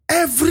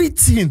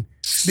everything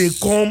they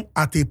come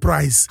at a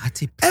price.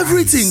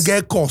 Everything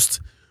get cost.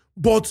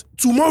 But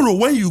tomorrow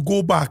when you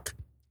go back,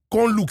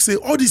 come look say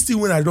all these things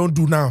when I don't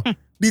do now.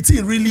 The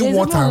thing really There's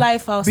water. even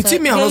life outside.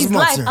 Between me and There's husband,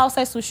 life sir.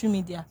 outside social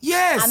media.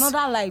 Yes.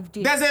 Another life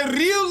there. There's a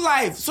real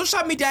life.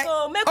 Social media.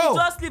 So make we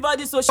just leave all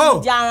this social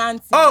media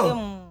and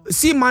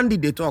See Mandy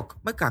they talk.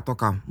 Make her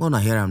talk. I'm gonna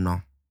hear him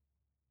now.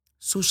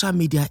 Social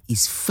media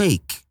is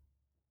fake.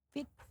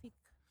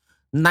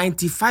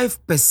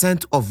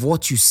 95% of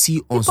what you see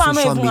on people are not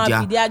social even media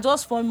happy. They are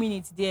just 4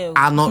 minutes there.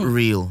 are not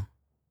real.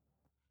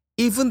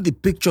 even the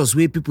pictures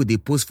where people they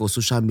post for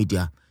social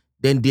media,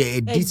 then they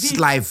edit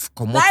life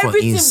come up from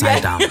everything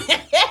inside be- out.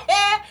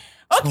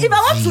 Okay,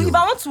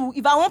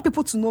 if I want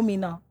people to know me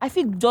now, I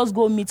think just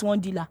go meet one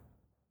dealer.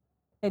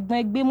 You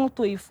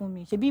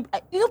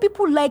know,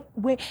 people like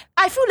when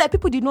I feel like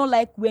people did not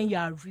like when you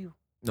are real.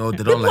 No, they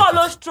don't People like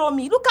always throw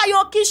me. Look at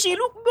your kitchen.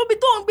 Look,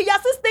 don't be. You're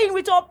still staying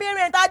with your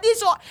parents.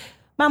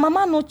 My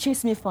mama no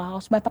chase me for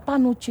house. My papa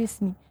no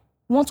chase me.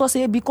 You want to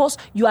say because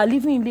you are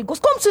living in Lagos?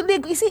 Come to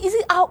Lagos. You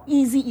see how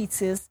easy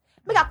it is.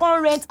 Make I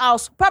come rent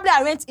house. Probably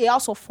I rent a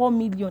house of 4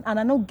 million and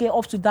I don't get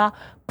up to that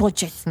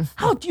budget.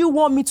 How do you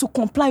want me to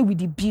comply with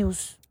the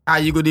bills?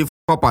 you go there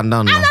up and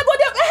down now. And I go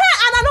there,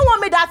 and I don't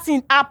want make that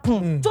thing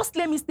happen. Just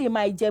let me stay in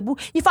my Ijebu.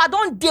 If I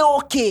don't do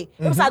okay,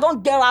 if I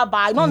don't get rabbi,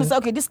 I don't say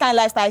okay, this kind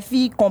of lifestyle, I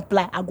feel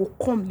comply, I go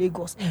come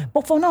Lagos.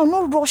 But for now,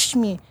 no rush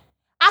me.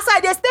 As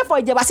I they stay for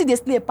Ijebu, I see they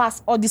stay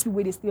past all these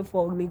people they stay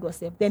for Lagos.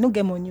 They don't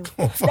get money.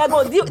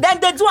 Then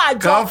they do a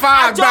job.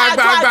 Come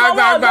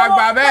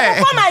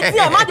my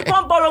dear, man,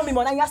 come borrow me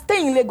money. And you're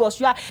staying in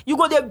Lagos. You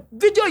go the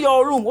video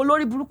your room.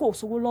 Olori buruko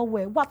so go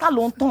where? What a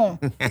long time.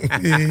 No.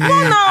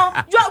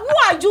 Who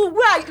are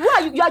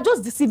you? You are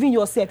just deceiving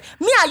yourself.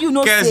 Me and you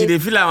know say. They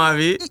feel like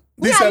Me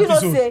and you know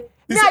say.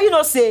 Me and you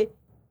know say.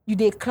 You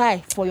they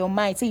cry for your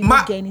mind, say you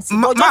don't get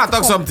anything. I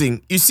talk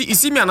something. You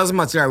see me another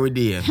material with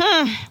there.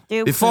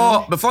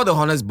 Before the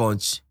honest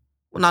bunch,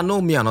 when I know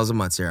me another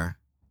material.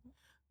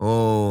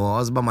 Oh,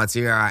 husband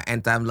material,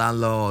 end time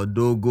landlord,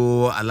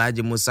 Dogo,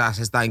 Elijah Musa,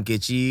 Sister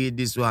Nkechi,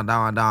 this one,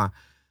 that one.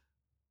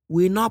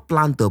 We not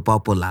plan to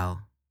popular.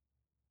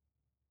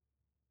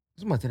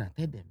 Husband material,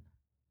 tell them.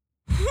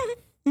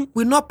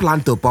 We not plan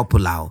to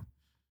popular.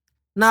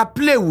 Now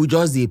play, we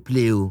just they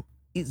play.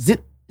 It's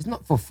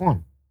not for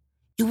fun.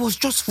 It was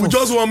just for we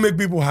just want to make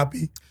people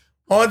happy.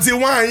 Until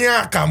one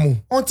year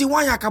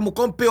come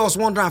come pay us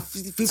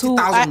 150,000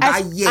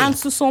 that year. And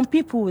to some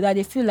people that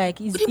they feel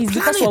like it's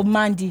because of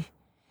Mandy.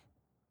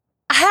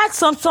 I heard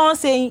someone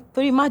saying,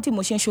 Mandy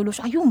Moshe Sholo,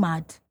 are you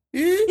mad?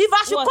 If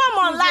I should come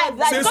on live,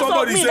 like because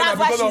of me, that's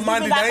why she's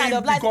living that kind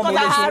of life. Because are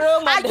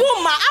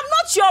you mad? I'm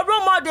not your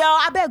role model.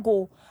 I beg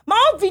go.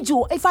 My own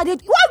video, if I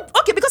did,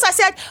 okay, because I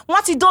said,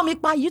 what you don't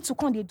make by you to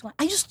come, they do.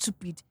 Are you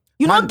stupid?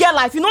 You don't get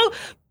life, you know?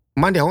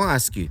 Mandy, I want to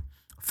ask you.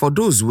 For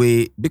those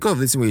way, because of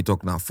this way you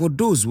talk now, for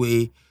those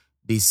way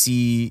they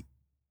see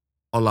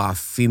all our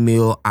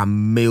female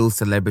and male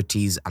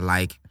celebrities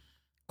alike,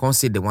 can't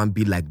say they want to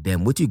be like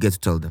them. What do you get to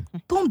tell them?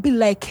 Don't be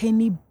like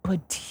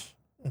anybody.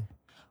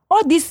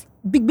 All these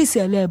big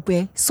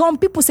celeb, some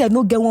people say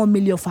no get 1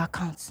 million for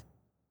accounts.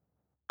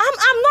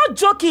 I'm not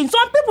joking.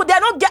 Some people they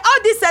don't get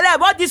all these celeb,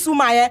 all these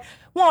women,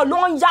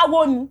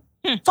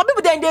 some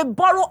people then they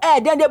borrow air,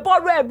 then they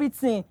borrow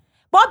everything.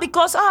 But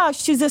because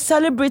she's a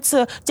celebrity,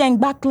 I'm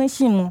not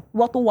backlashing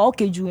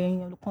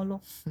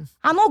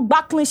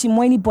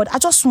anybody. I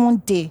just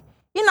want day.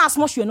 In as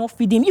much you're not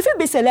feeding, if you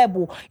be celeb,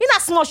 in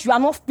as much you are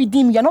not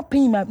feeding me, you're not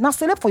paying my. Now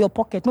celeb for your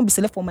pocket, not be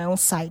celeb for my own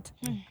side.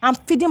 I'm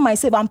feeding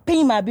myself. I'm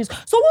paying my bills.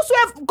 So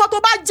whosoever got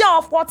over jail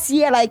of 40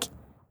 years, like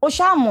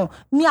Oshamo,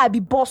 me I be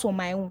boss on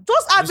my own.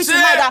 Just have it in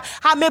mind that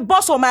I'm a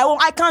boss on my own.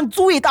 I can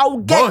do it. I will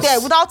get there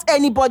without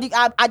anybody.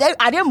 Are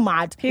they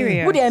mad?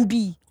 Period. Would they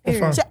be?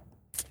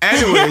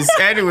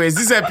 Anyways,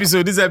 this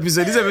episode is super.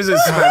 This episode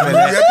is super.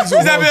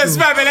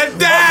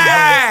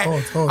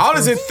 I want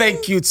to say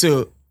thank you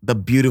to the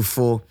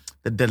beautiful,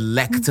 the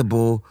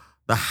delectable,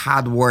 the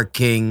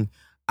hardworking,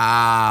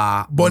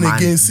 born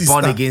again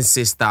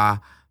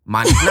sister.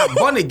 Man, now,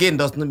 born again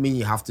does not mean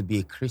you have to be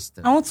a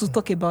Christian. I want to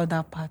talk about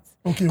that part.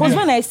 Okay. Because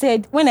when I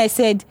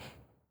said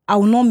I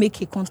will not make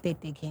a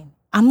content again,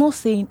 I'm not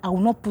saying I will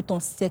not put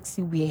on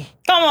sexy wear.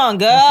 Come on,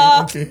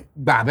 girl. Okay.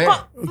 Babe.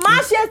 Má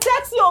ṣe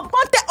sexy o.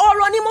 Content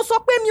ọ̀rọ̀ ni mo sọ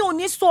pé mi ò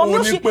ní sọ. Mi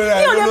ò lè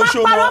má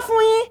parọ́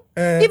fún yín.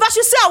 If I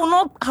should say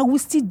I will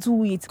still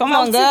do it. Come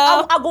on,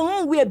 girl. I go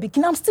one wear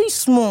bikini. I'm still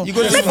small. You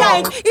go it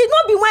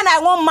not be when I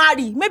won't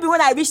marry. Maybe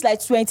when I reach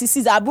like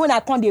 26, I'll be when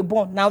I come dey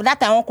born. Now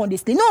that I won't come dey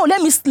slay. No,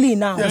 let me slay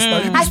now. Yes,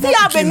 I still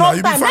have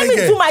enough time. Let me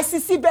do my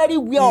CC very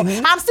well.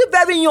 I'm still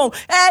very young.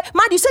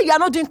 Man, you say you are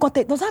not doing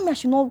content. Does that mean I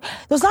should not?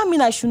 Does that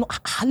mean I should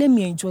not? Let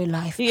me enjoy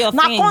life.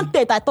 Now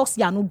content I talk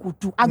say I no go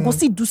do. I go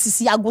see do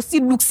CC. I go see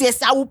look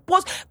CS. I will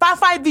post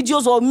 5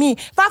 videos of me.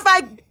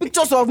 5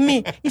 pictures of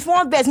me. If you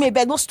want best,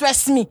 maybe don't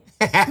stress me.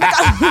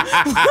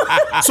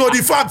 So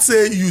the fact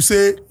say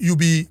you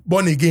be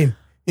born again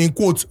in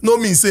quote no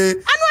mean say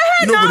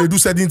you know when they do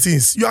certain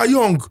things. You are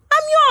young.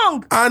 I'm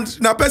young.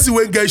 And now person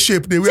when get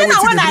shape they wear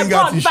what they bring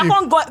out in shape.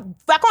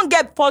 If I can't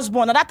get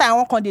firstborn, at that time I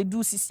won't come they do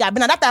CC. At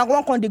that time I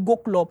won't come they go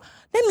club.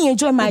 Let me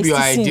enjoy my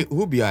season.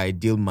 Who be your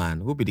ideal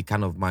man? Who be the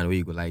kind of man where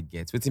you go like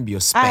get? What be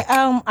your spec?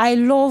 I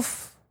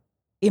love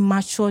a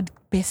matured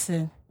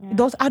person.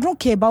 Yeah. I don't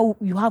care about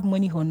you have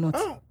money or not.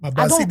 But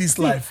I see this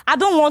life. I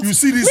don't want. You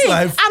see this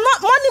life. I'm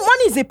not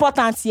money is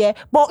important here.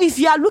 But if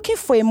you are looking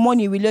for a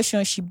money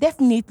relationship,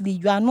 definitely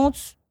you are not.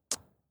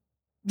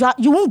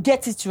 You won't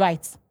get it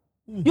right.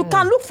 Mm-hmm. You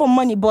can look for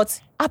money,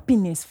 but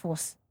happiness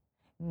first.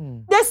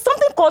 There's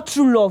something called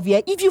true love.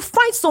 Yeah, if you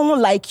find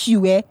someone like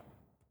you,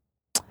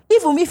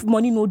 even if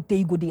money no dey,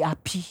 you go dey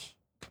happy.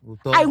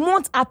 I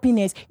want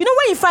happiness. You know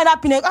when you find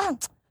happiness,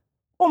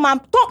 oh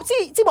man,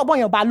 see bobo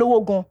yan ba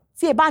lowo gan.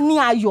 See e ba ni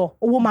ayọ̀,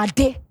 owó ma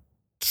dé.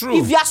 True.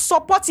 If you are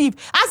supportive,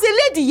 as a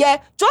lady,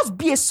 just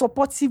be a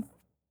supportive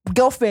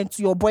girlfriend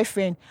to your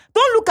boyfriend.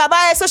 Don't look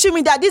about social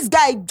media. This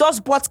guy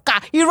just bought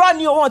car. He run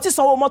your own. This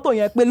one motor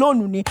yẹn pe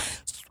loan ni.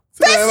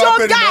 Face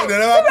your guy. They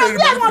never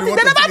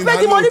pay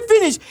the money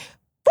finish.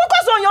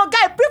 Focus on your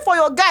guy. Pray for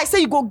your guy. Say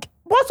you go.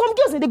 But some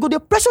girls they go they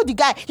pressure the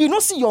guy. You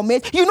don't see your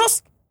mate. You know,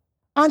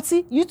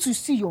 auntie, you to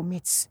see your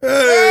mates.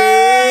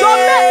 Hey. Your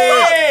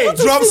mate.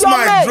 No, drops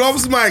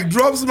mic.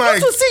 You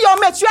to see your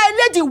mates. You are a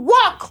lady.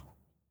 Work.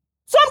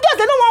 Some girls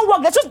they don't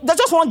want work. They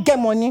just want get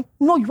money.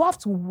 No, you have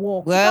to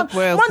work.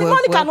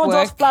 Money cannot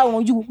just fly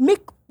on you.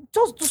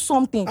 Just do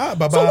something.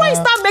 Baba. So when you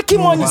start making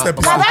money, by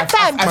that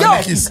time, that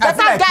guys.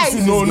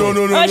 No.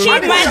 Oh,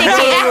 shit, Mandy,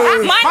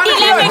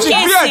 let me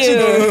kiss you.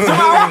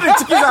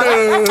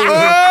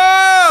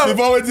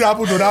 Before what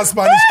happened to that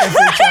Spanish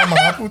FA trauma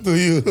happened to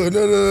you.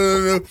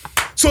 No.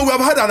 So we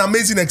have had an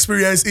amazing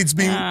experience. It's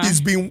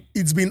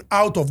been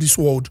out of this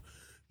world.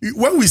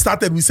 When we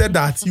started, we said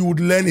that you would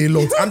learn a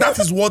lot, and that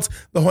is what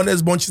the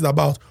Honest Bunch is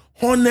about.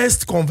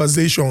 Honest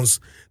conversations.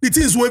 The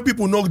things when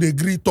people know they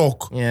agree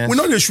talk. Yes. We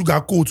not the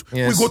sugarcoat.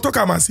 Yes. We go talk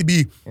about CB.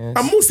 Yes.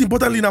 And most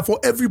importantly now for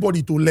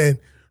everybody to learn.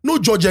 No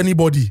judge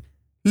anybody.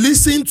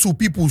 Listen to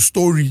people's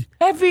story.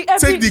 Every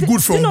take the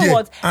good from you know there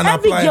what? and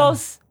every apply.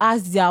 girls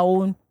has their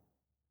own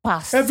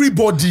past.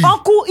 Everybody.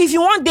 Uncle, if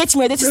you want date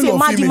me, they say Male or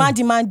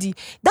Mandy.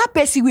 That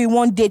person we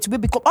want date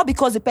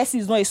because the person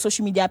is not a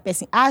social media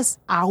person, has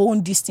our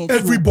own distance.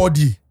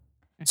 Everybody.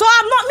 So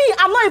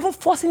I'm not even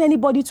forcing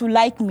anybody to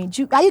like me.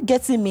 Are you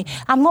getting me?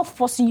 I'm not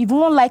forcing you. If you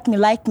won't like me,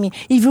 like me.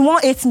 If you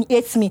won't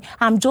hate me.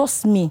 I'm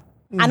just me.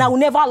 And I will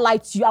never lie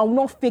to you. I will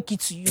not fake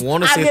it to you.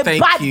 I'm a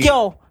bad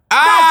girl.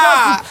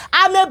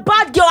 I'm a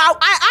bad girl.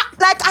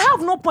 I have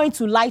no point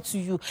to lie to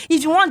you.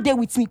 If you want date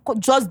with me,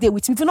 just date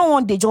with me. If you don't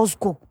want date, just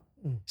go.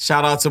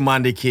 Shout out to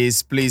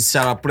MandyKiss. Please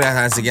shout out, put our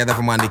hands together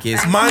for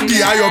MandyKiss.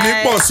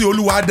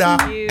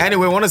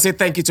 Anyway, I want to say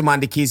thank you to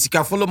MandyKiss. You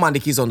can follow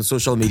MandyKiss on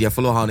social media.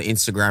 Follow her on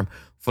Instagram.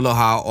 Follow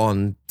her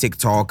on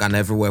TikTok and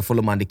everywhere.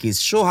 Follow MandyKiss.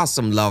 Show her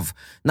some love.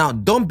 Now,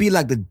 don't be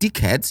like the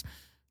dickheads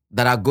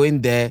that are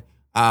going there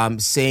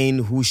saying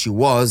who she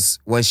was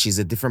when she's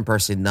a different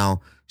person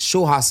now.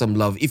 Show her some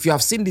love. If you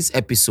have seen this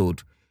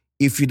episode,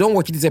 if you don't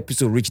watch this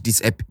episode reach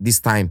this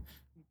time,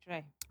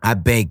 I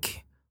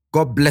beg,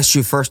 God bless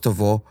you first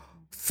of all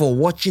for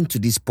watching to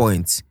this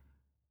point.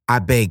 I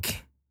beg,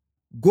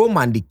 go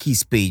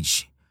MandyKiss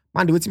page.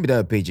 Mandy, what's be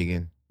that page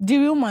again? The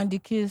real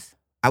MandyKiss.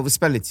 I will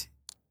spell it.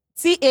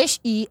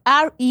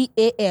 CHEREAL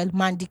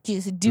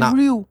MandyKiss. The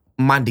real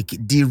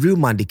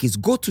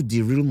MandyKiss. Go to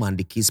the real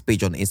MandyKiss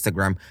page on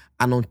Instagram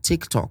and on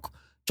TikTok.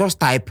 Just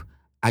type,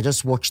 I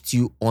just watched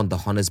you on the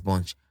Honest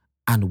Bunch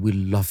and we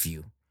love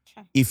you.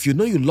 Okay. If you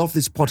know you love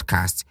this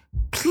podcast,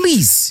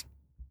 please,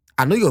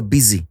 I know you're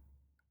busy.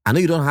 I know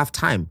you don't have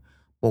time,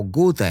 but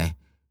go there.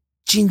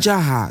 Ginger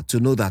her to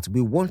know that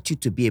we want you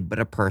to be a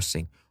better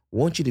person. We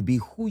want you to be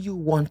who you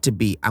want to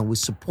be, and we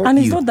support you. And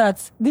it's not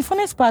that, the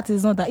funniest part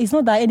is not that, it's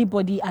not that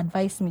anybody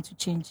advised me to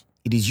change.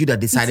 It is you that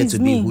decided to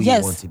be who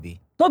you want to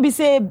be. Don't be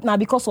saying, now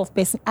because of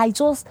person. I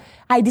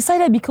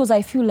decided because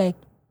I feel like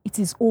it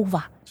is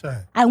over.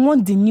 Sure. I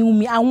want the new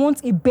me. I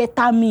want a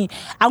better me.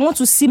 I want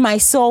to see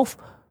myself.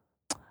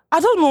 I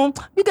don't know.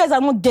 You guys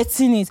are not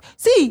getting it.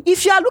 See,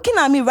 if you are looking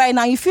at me right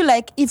now, you feel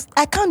like if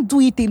I can't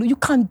do it alone, you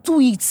can do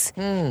it.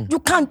 You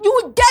can.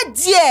 You will get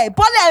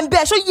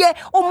there. So yeah,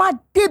 oh my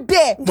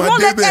baby. Do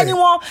not let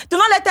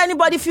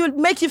anybody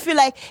make you feel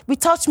like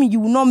without me you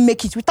will not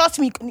make it. Without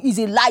me is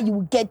a lie. You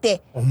will get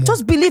there.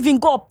 Just believe in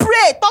God.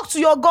 Pray. Talk to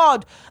your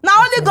God.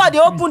 Now only God they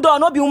open door.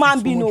 Not be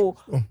human being. No,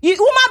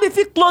 human being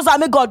fit close and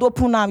make God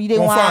open now. You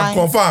don't want.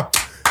 Confirm.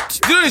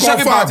 Do you know the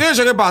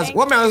shocking part?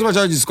 What my husband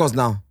shall discuss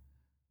now?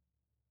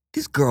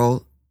 This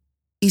girl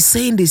is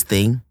saying this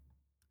thing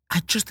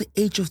at just the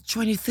age of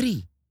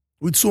 23.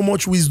 With so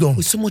much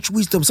wisdom. Some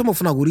of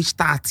them will reach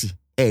 30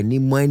 and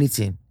need more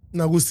anything.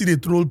 Now go see they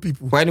troll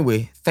people. But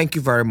anyway, thank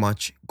you very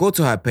much. Go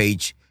to her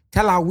page.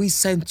 Tell her we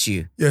sent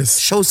you. Yes.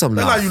 Show some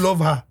love. Tell her you love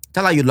her.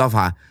 Tell her you love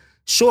her.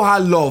 Show her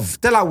love.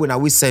 Tell her when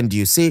we send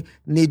you. Say,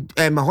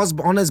 my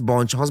husband, Honest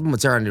Bunch, husband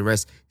material and the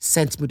rest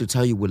sent me to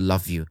tell you we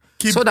love you.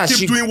 Keep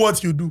doing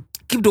what you do.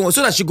 Keep doing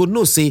so that she could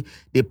know, say,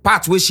 the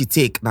part where she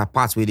take, that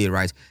part where they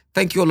write.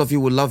 Thank you, all of you.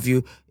 We love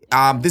you.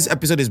 This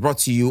episode is brought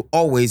to you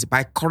always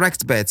by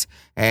Correct Bet.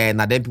 And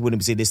then people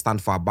say they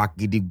stand for back.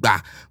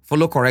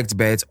 Follow Correct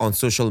Bet on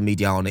social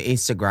media, on the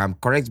Instagram.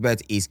 Correct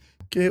Bet is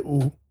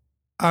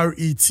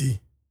KORETBET.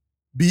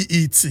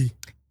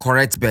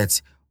 Correct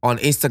Bet on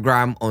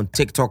Instagram, on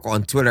TikTok,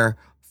 on Twitter.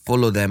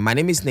 Follow them. My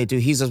name is Neto.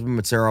 He's husband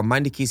material.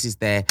 MandyKiss is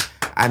there.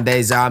 And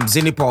there's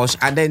Zinni Posh.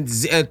 And then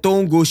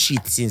don't go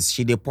shit since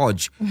she dey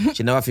podge.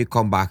 She never feel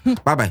come back.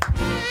 Bye-bye.